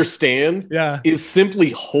they don't understand is simply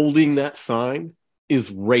holding that sign is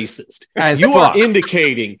racist. As You fuck. are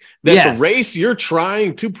indicating that Yes. the race you're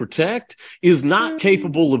trying to protect is not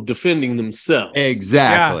capable of defending themselves.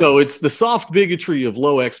 Exactly. So it's the soft bigotry of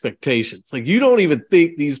low expectations. Like, you don't even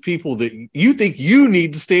think these people that you think you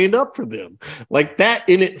need to stand up for them. Like, that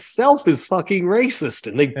in itself is fucking racist,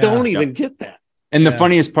 and they don't even get that. And the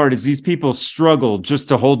funniest part is these people struggle just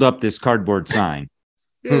to hold up this cardboard sign.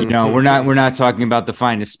 You know, we're not talking about the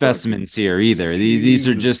finest specimens here either. These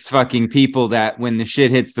are just fucking people that when the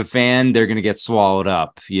shit hits the fan, they're gonna get swallowed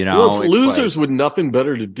up. You know, Well, it's losers with nothing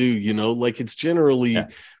better to do. You know, like, it's generally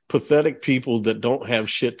pathetic people that don't have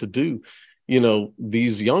shit to do. You know,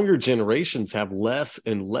 these younger generations have less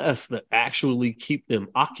and less that actually keep them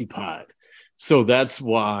occupied. So that's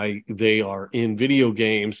why they are in video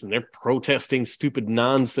games and they're protesting stupid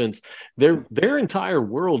nonsense. Their entire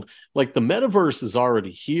world, like, the metaverse is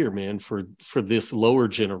already here, man, for this lower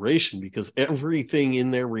generation, because everything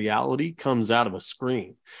in their reality comes out of a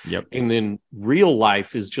screen. Yep. And then real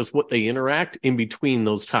life is just what they interact in between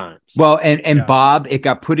those times. Well, and Bob, it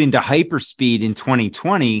got put into hyperspeed in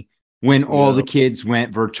 2020 when all the kids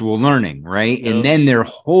went virtual learning, right? And then their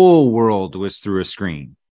whole world was through a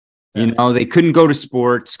screen. You know, they couldn't go to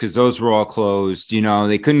sports because those were all closed. You know,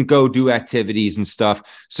 they couldn't go do activities and stuff.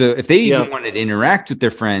 So if they even wanted to interact with their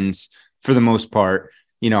friends, for the most part,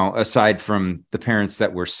 you know, aside from the parents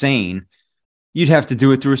that were sane, you'd have to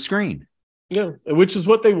do it through a screen. Yeah, which is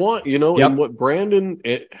what they want, you know, and what Brandon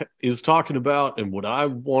is talking about and what I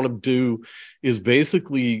want to do is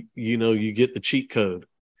basically, you know, you get the cheat code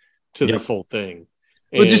to this whole thing.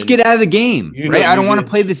 Well, just get out of the game, you right? know, I don't want to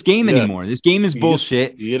play this game anymore. This game is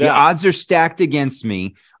bullshit. The odds are stacked against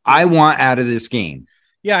me. I want out of this game.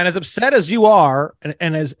 Yeah, and as upset as you are,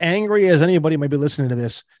 and as angry as anybody might be listening to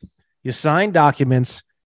this, you signed documents,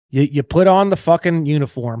 you put on the fucking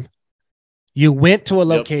uniform, you went to a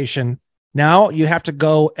location. Now you have to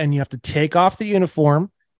go and you have to take off the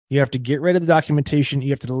uniform. You have to get rid of the documentation. You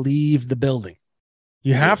have to leave the building.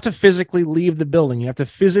 You have to physically leave the building. You have to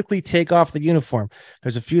physically take off the uniform.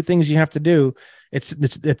 There's a few things you have to do.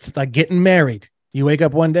 It's like getting married. You wake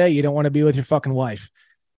up one day, you don't want to be with your fucking wife.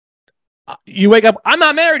 You wake up, I'm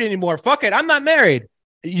not married anymore. Fuck it, I'm not married.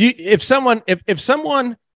 If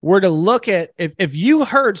someone were to look at, if you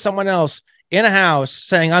heard someone else in a house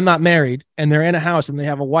saying I'm not married, and they're in a house and they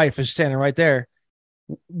have a wife is standing right there,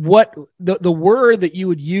 what the word that you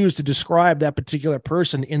would use to describe that particular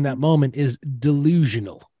person in that moment is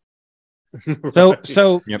delusional. So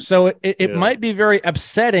it might be very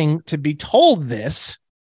upsetting to be told this,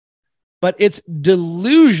 but it's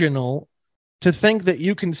delusional to think that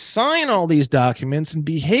you can sign all these documents and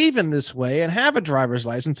behave in this way and have a driver's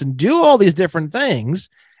license and do all these different things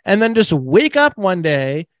and then just wake up one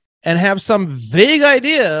day and have some vague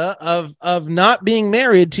idea of not being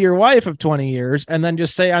married to your wife of 20 years and then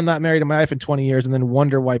just say, I'm not married to my wife in 20 years and then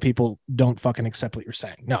wonder why people don't fucking accept what you're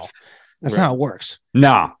saying. No, that's not how it works.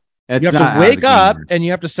 No, you have to wake up and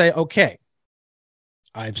you have to say, okay,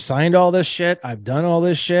 I've signed all this shit. I've done all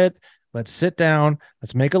this shit. Let's sit down.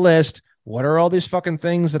 Let's make a list. What are all these fucking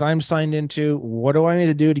things that I'm signed into? What do I need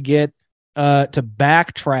to do to get to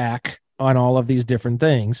backtrack on all of these different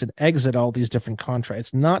things and exit all these different contracts?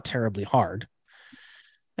 It's not terribly hard.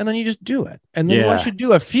 And then you just do it. And then once you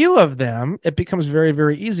do a few of them, it becomes very,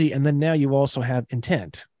 very easy. And then now you also have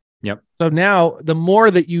intent. Yep. So now the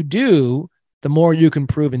more that you do, the more you can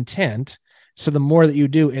prove intent. So the more that you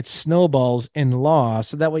do, it snowballs in law.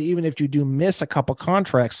 So that way, even if you do miss a couple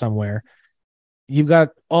contracts somewhere, you've got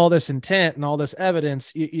all this intent and all this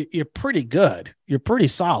evidence. You're pretty good. You're pretty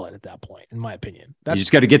solid at that point, in my opinion. You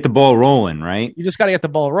just got to get the ball rolling, right? You just got to get the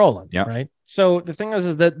ball rolling, yep. Right? So the thing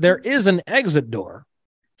is that there is an exit door,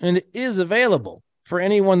 and it is available for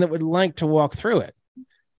anyone that would like to walk through it.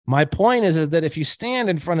 My point is that if you stand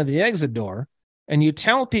in front of the exit door and you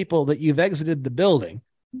tell people that you've exited the building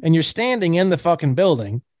and you're standing in the fucking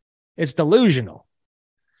building, it's delusional.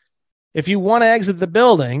 If you want to exit the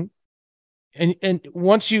building, and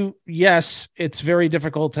once you, yes, it's very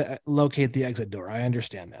difficult to locate the exit door. I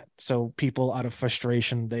understand that. So people, out of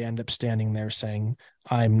frustration, they end up standing there saying,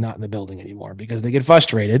 I'm not in the building anymore, because they get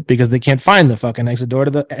frustrated because they can't find the fucking exit door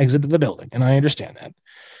to the exit of the building. And I understand that.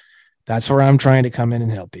 That's where I'm trying to come in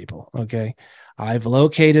and help people. Okay. I've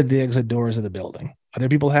located the exit doors of the building. Other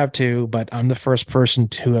people have too, but I'm the first person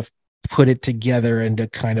to have put it together into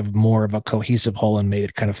kind of more of a cohesive whole and made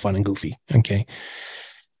it kind of fun and goofy. Okay.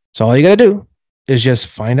 So all you got to do is just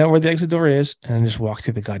find out where the exit door is and just walk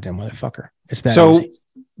through the goddamn motherfucker. It's that easy.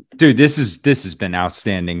 Dude, this has been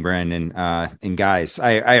outstanding, Brandon. And guys,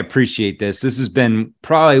 I appreciate this. This has been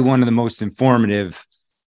probably one of the most informative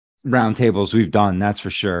roundtables we've done. That's for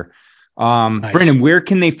sure. Nice. Brendan, where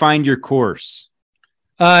can they find your course?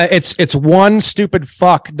 It's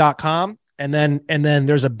onestupidfuck.com. And then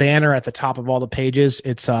there's a banner at the top of all the pages.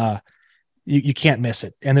 It's you can't miss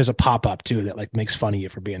it. And there's a pop-up too that like makes fun of you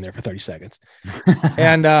for being there for 30 seconds.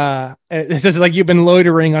 And it says like, you've been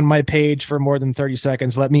loitering on my page for more than 30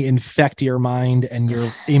 seconds. Let me infect your mind and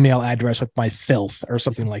your email address with my filth or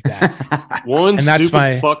something like that.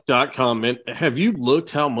 OneStupidFuck.com, man. Have you looked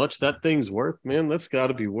how much that thing's worth, man? That's got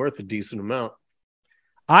to be worth a decent amount.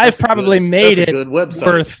 I've probably made it good website.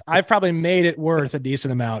 worth a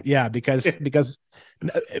decent amount. Yeah, because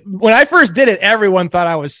when I first did it, everyone thought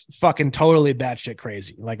I was fucking totally batshit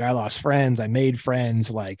crazy. Like I lost friends, I made friends,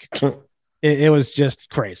 like it was just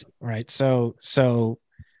crazy, right? So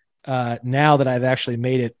now that I've actually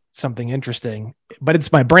made it something interesting, but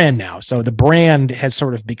it's my brand now. So the brand has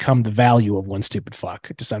sort of become the value of One Stupid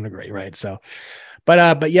Fuck to some degree, right? So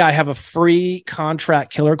but yeah, I have a free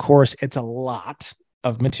contract killer course. It's a lot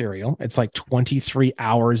of material. It's like 23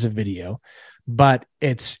 hours of video, but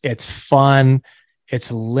it's fun.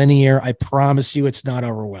 It's linear. I promise you it's not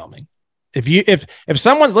overwhelming. If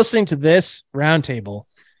someone's listening to this roundtable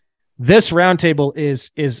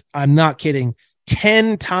is, I'm not kidding,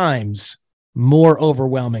 10 times more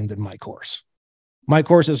overwhelming than my course. My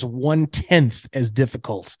course is 1/10 as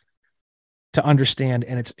difficult to understand.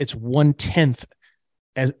 And it's 1/10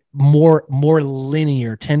 as more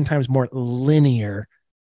linear, 10 times more linear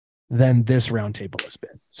than this roundtable has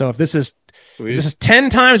been. So if this is 10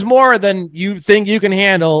 times more than you think you can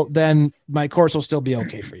handle, then my course will still be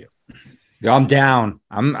okay for you. Yeah, I'm down.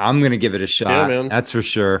 I'm gonna give it a shot. Yeah, man. That's for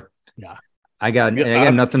sure. Yeah. I got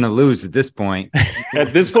nothing to lose at this point.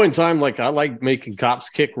 At this point in time, like I like making cops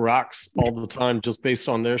kick rocks all the time just based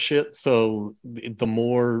on their shit. So the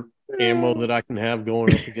more ammo that I can have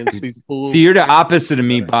going up against these fools. See, you're the opposite of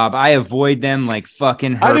me, Bob. I avoid them like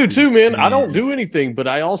fucking herpes. I do too, man. I don't do anything, but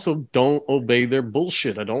I also don't obey their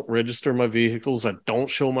bullshit. I don't register my vehicles. I don't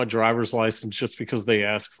show my driver's license just because they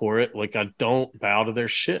ask for it. Like I don't bow to their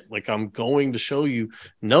shit. Like I'm going to show you,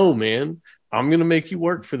 no, man, I'm going to make you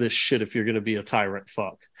work for this shit if you're going to be a tyrant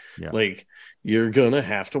fuck. Yeah. Like you're going to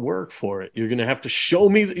have to work for it. You're going to have to show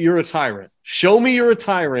me that you're a tyrant. Show me you're a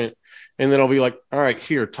tyrant. And then I'll be like, all right,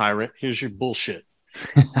 here, tyrant, here's your bullshit.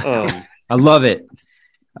 I love it.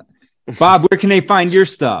 Bob, where can they find your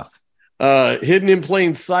stuff? Hidden in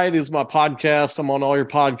Plain Sight is my podcast. I'm on all your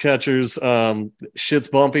podcatchers. Shit's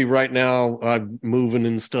bumpy right now. I'm moving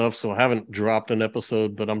and stuff, so I haven't dropped an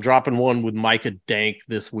episode, but I'm dropping one with Micah Dank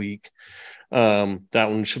this week. That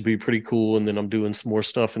one should be pretty cool. And then I'm doing some more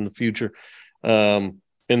stuff in the future. And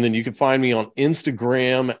then you can find me on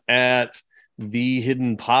Instagram at The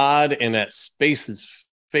Hidden Pod and at Space is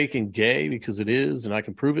Faking Gay, because it is, and I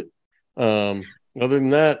can prove it. Other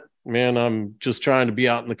than that, man, I'm just trying to be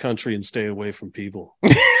out in the country and stay away from people.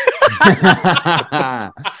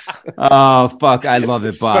 Oh, fuck. I love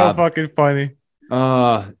it, Bob. So fucking funny.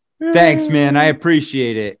 Thanks, man. I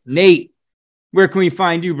appreciate it. Nate, where can we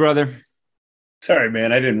find you, brother? Sorry,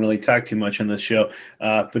 man. I didn't really talk too much on this show,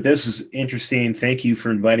 but this is interesting. Thank you for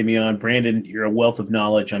inviting me on. Brandon, you're a wealth of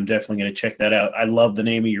knowledge. I'm definitely going to check that out. I love the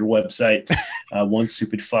name of your website,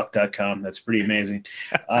 onestupidfuck.com. That's pretty amazing.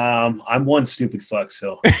 I'm one stupid fuck,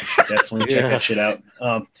 so you should definitely check that shit out.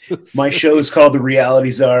 My show is called The Reality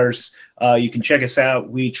Czars. You can check us out.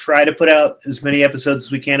 We try to put out as many episodes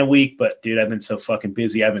as we can a week, but dude, I've been so fucking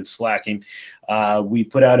busy. I've been slacking. We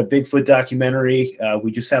put out a Bigfoot documentary.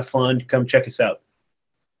 We just have fun. Come check us out.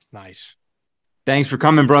 Nice. Thanks for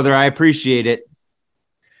coming, brother. I appreciate it.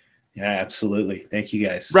 Yeah, absolutely. Thank you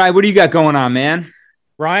guys. Ryan, what do you got going on, man?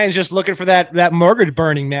 Ryan's just looking for that mortgage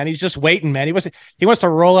burning, man. He's just waiting, man. He wants to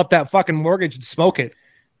roll up that fucking mortgage and smoke it.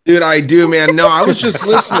 Dude, I do, man. No, I was just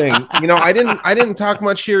listening. I didn't talk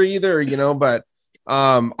much here either, but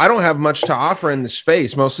I don't have much to offer in the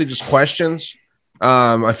space, mostly just questions.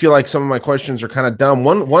 I feel like some of my questions are kind of dumb.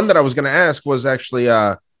 One that I was going to ask was actually,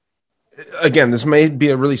 again, this may be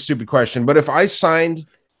a really stupid question, but if I signed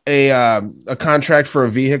a contract for a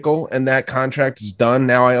vehicle and that contract is done,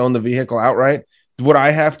 now I own the vehicle outright, would I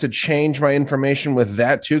have to change my information with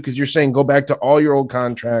that too? Because you're saying go back to all your old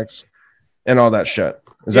contracts and all that shit.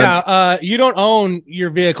 You don't own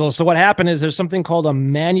your vehicle. So what happened is there's something called a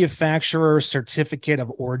manufacturer certificate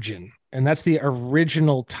of origin. And that's the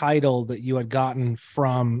original title that you had gotten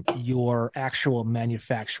from your actual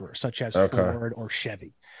manufacturer, such as Ford or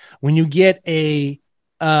Chevy. When you get a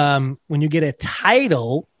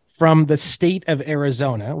title from the state of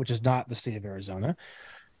Arizona, which is not the state of Arizona,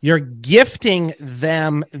 you're gifting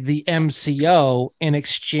them the MCO in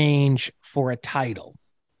exchange for a title.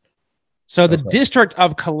 So the District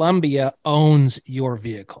of Columbia owns your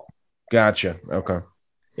vehicle. Gotcha. Okay.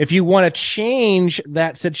 If you want to change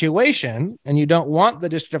that situation and you don't want the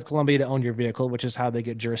District of Columbia to own your vehicle, which is how they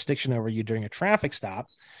get jurisdiction over you during a traffic stop,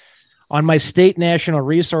 on my state national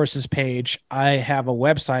resources page, I have a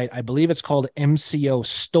website. I believe it's called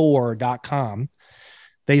mcostore.com.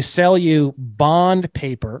 They sell you bond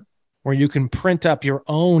paper where you can print up your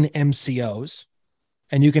own MCOs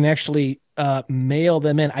and you can actually mail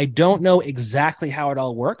them in. I don't know exactly how it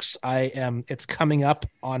all works. It's coming up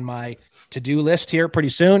on my to-do list here pretty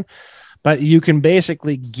soon, but you can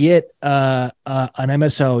basically get an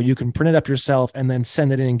MSO. You can print it up yourself and then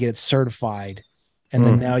send it in and get it certified. And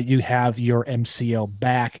then now you have your MCO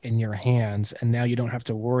back in your hands, and now you don't have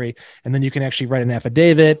to worry. And then you can actually write an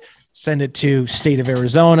affidavit, send it to state of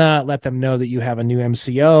Arizona, let them know that you have a new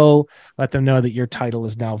MCO, let them know that your title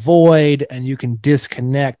is now void, and you can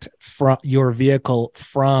disconnect from your vehicle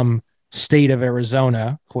from state of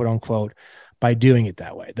Arizona, quote unquote, by doing it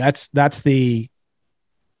that way. That's the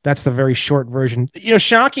very short version.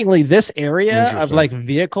 Shockingly, this area of like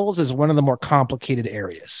vehicles is one of the more complicated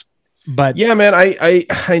areas. But yeah, man,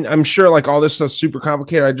 I'm sure like all this stuff's super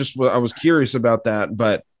complicated. I was curious about that,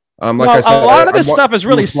 but like I said, a lot of this stuff is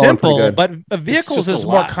really simple, but vehicles is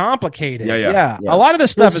more complicated. Yeah. A lot of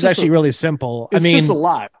this stuff is actually really simple. It's just a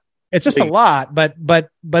lot. It's just a lot, but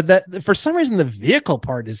that for some reason the vehicle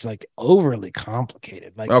part is like overly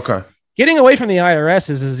complicated. Like, okay, getting away from the IRS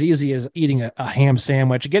is as easy as eating a ham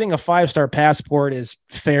sandwich. Getting a 5-star passport is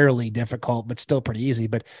fairly difficult, but still pretty easy.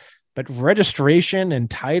 But registration and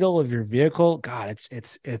title of your vehicle, God, it's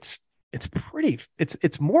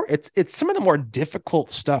some of the more difficult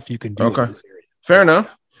stuff you can do. Okay, fair enough.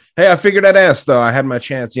 Hey, I figured I'd ask though. I had my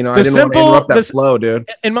chance. I didn't want to interrupt that flow, dude.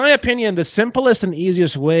 In my opinion, the simplest and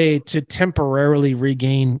easiest way to temporarily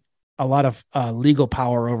regain a lot of legal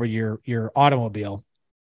power over your automobile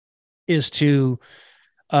is to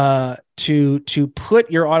put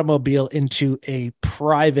your automobile into a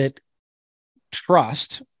private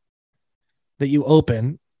trust that you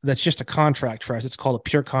open. That's just a contract trust. It's called a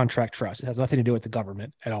pure contract trust. It has nothing to do with the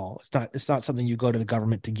government at all. It's not something you go to the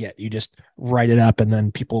government to get. You just write it up and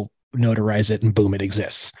then people notarize it and boom, it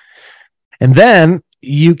exists. And then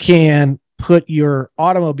you can put your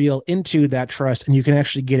automobile into that trust and you can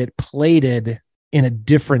actually get it plated in a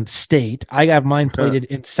different state. I have mine plated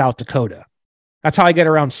in South Dakota. That's how I get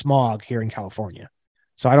around smog here in California.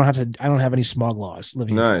 So I don't have any smog laws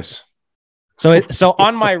living. Nice. So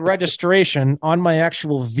on my registration, on my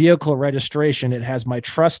actual vehicle registration, it has my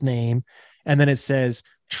trust name, and then it says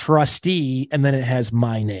trustee, and then it has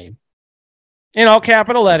my name in all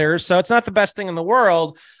capital letters. So it's not the best thing in the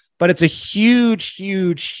world, but it's a huge,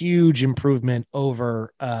 huge, huge improvement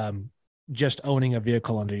over just owning a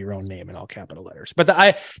vehicle under your own name in all capital letters. But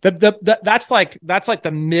that's like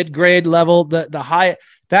the mid-grade level. The high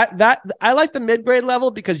that I like the mid-grade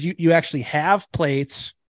level because you actually have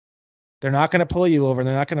plates. They're not going to pull you over.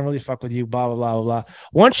 They're not going to really fuck with you, blah, blah, blah, blah.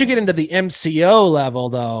 Once you get into the MCO level,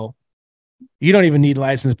 though, you don't even need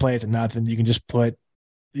license plates or nothing. You can just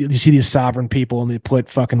you see these sovereign people and they put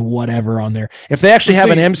fucking whatever on there. If they actually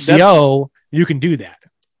have an MCO, you can do that.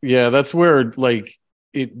 Yeah, that's where like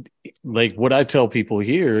what I tell people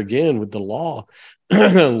here again with the law,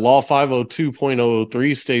 law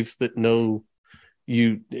 502.003 states that no,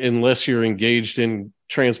 unless you're engaged in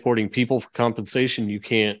transporting people for compensation, you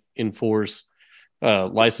can't enforce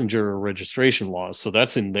licensure or registration laws. So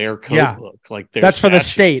that's in their code book. Like that's for the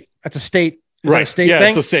state. That's a state. Right. A state thing?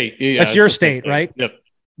 It's a state. Yeah, that's your state, right? Yep.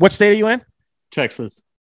 What state are you in? Texas.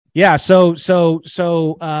 Yeah. So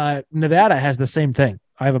Nevada has the same thing.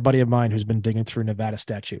 I have a buddy of mine who's been digging through Nevada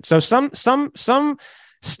statutes. So some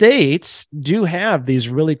states do have these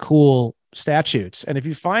really cool statutes. And if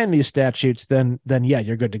you find these statutes, then yeah,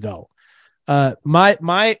 you're good to go.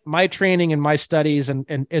 My training and my studies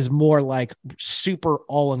and is more like super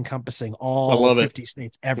all encompassing, all 50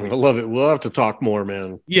 states, everything. I love it. We'll have to talk more,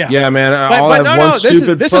 man. Yeah, man.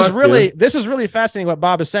 This is really fascinating what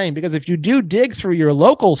Bob is saying, because if you do dig through your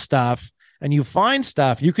local stuff and you find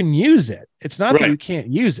stuff, you can use it. It's not that you can't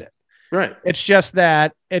use it. Right. It's just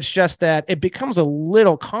that it becomes a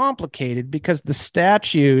little complicated because the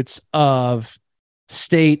statutes of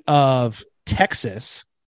state of Texas,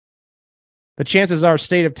 the chances are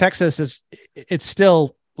state of Texas it's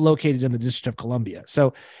still located in the District of Columbia.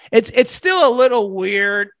 So it's still a little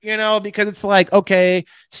weird, because it's like, okay,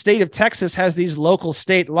 state of Texas has these local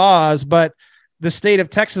state laws, but the state of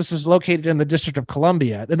Texas is located in the District of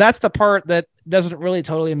Columbia. And that's the part that doesn't really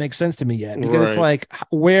totally make sense to me yet, because it's like,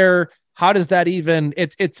 how does that even,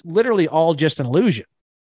 it's literally all just an illusion.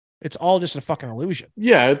 It's all just a fucking illusion.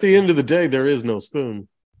 Yeah. At the end of the day, there is no spoon.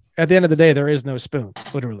 At the end of the day, there is no spoon,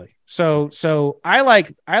 literally. So I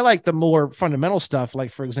like the more fundamental stuff.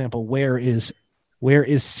 Like, for example, where is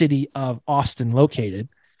city of Austin located?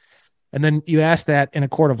 And then you ask that in a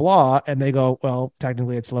court of law, and they go, well,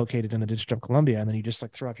 technically it's located in the District of Columbia. And then you just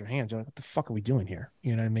like throw up your hands. You're like, what the fuck are we doing here?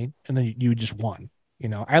 You know what I mean? And then you just won. You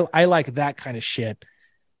know, I like that kind of shit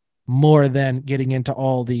more than getting into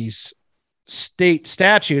all these state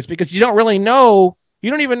statutes, because you don't really know. You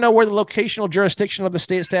don't even know where the locational jurisdiction of the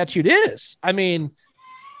state statute is. I mean,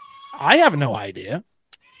 I have no idea,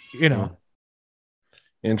 you know.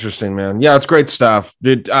 Interesting, man. Yeah, it's great stuff,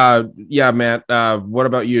 dude. Yeah, Matt, what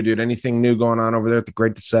about you, dude? Anything new going on over there at the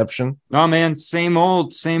Great Deception? Oh man, same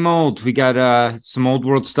old. We got some old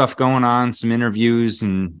world stuff going on, some interviews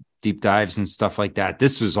and deep dives and stuff like that.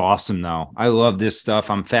 This was awesome though. I love this stuff.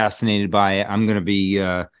 I'm fascinated by it. I'm going to be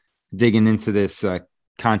digging into this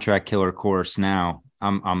contract killer course now.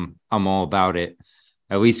 I'm all about it.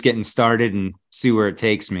 At least getting started and see where it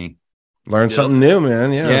takes me. Learn something new,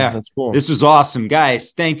 man. Yeah, that's cool. This was awesome,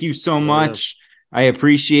 guys. Thank you so much. I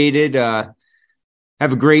appreciate it. Have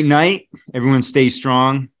a great night. Everyone stay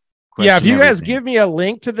strong. If you guys give me a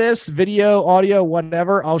link to this video, audio,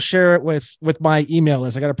 whatever, I'll share it with my email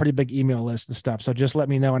list. I got a pretty big email list and stuff. So just let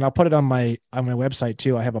me know, and I'll put it on my website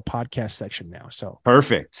too. I have a podcast section now. So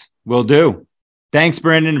perfect. Will do. Thanks,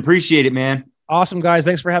 Brandon. Appreciate it, man. Awesome, guys.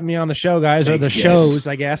 Thanks for having me on the show, guys, or the shows,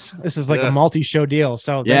 I guess. This is like a multi-show deal.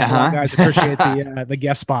 So thanks a lot, guys. Appreciate the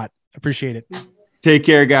guest spot. Appreciate it. Take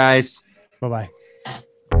care, guys. Bye-bye.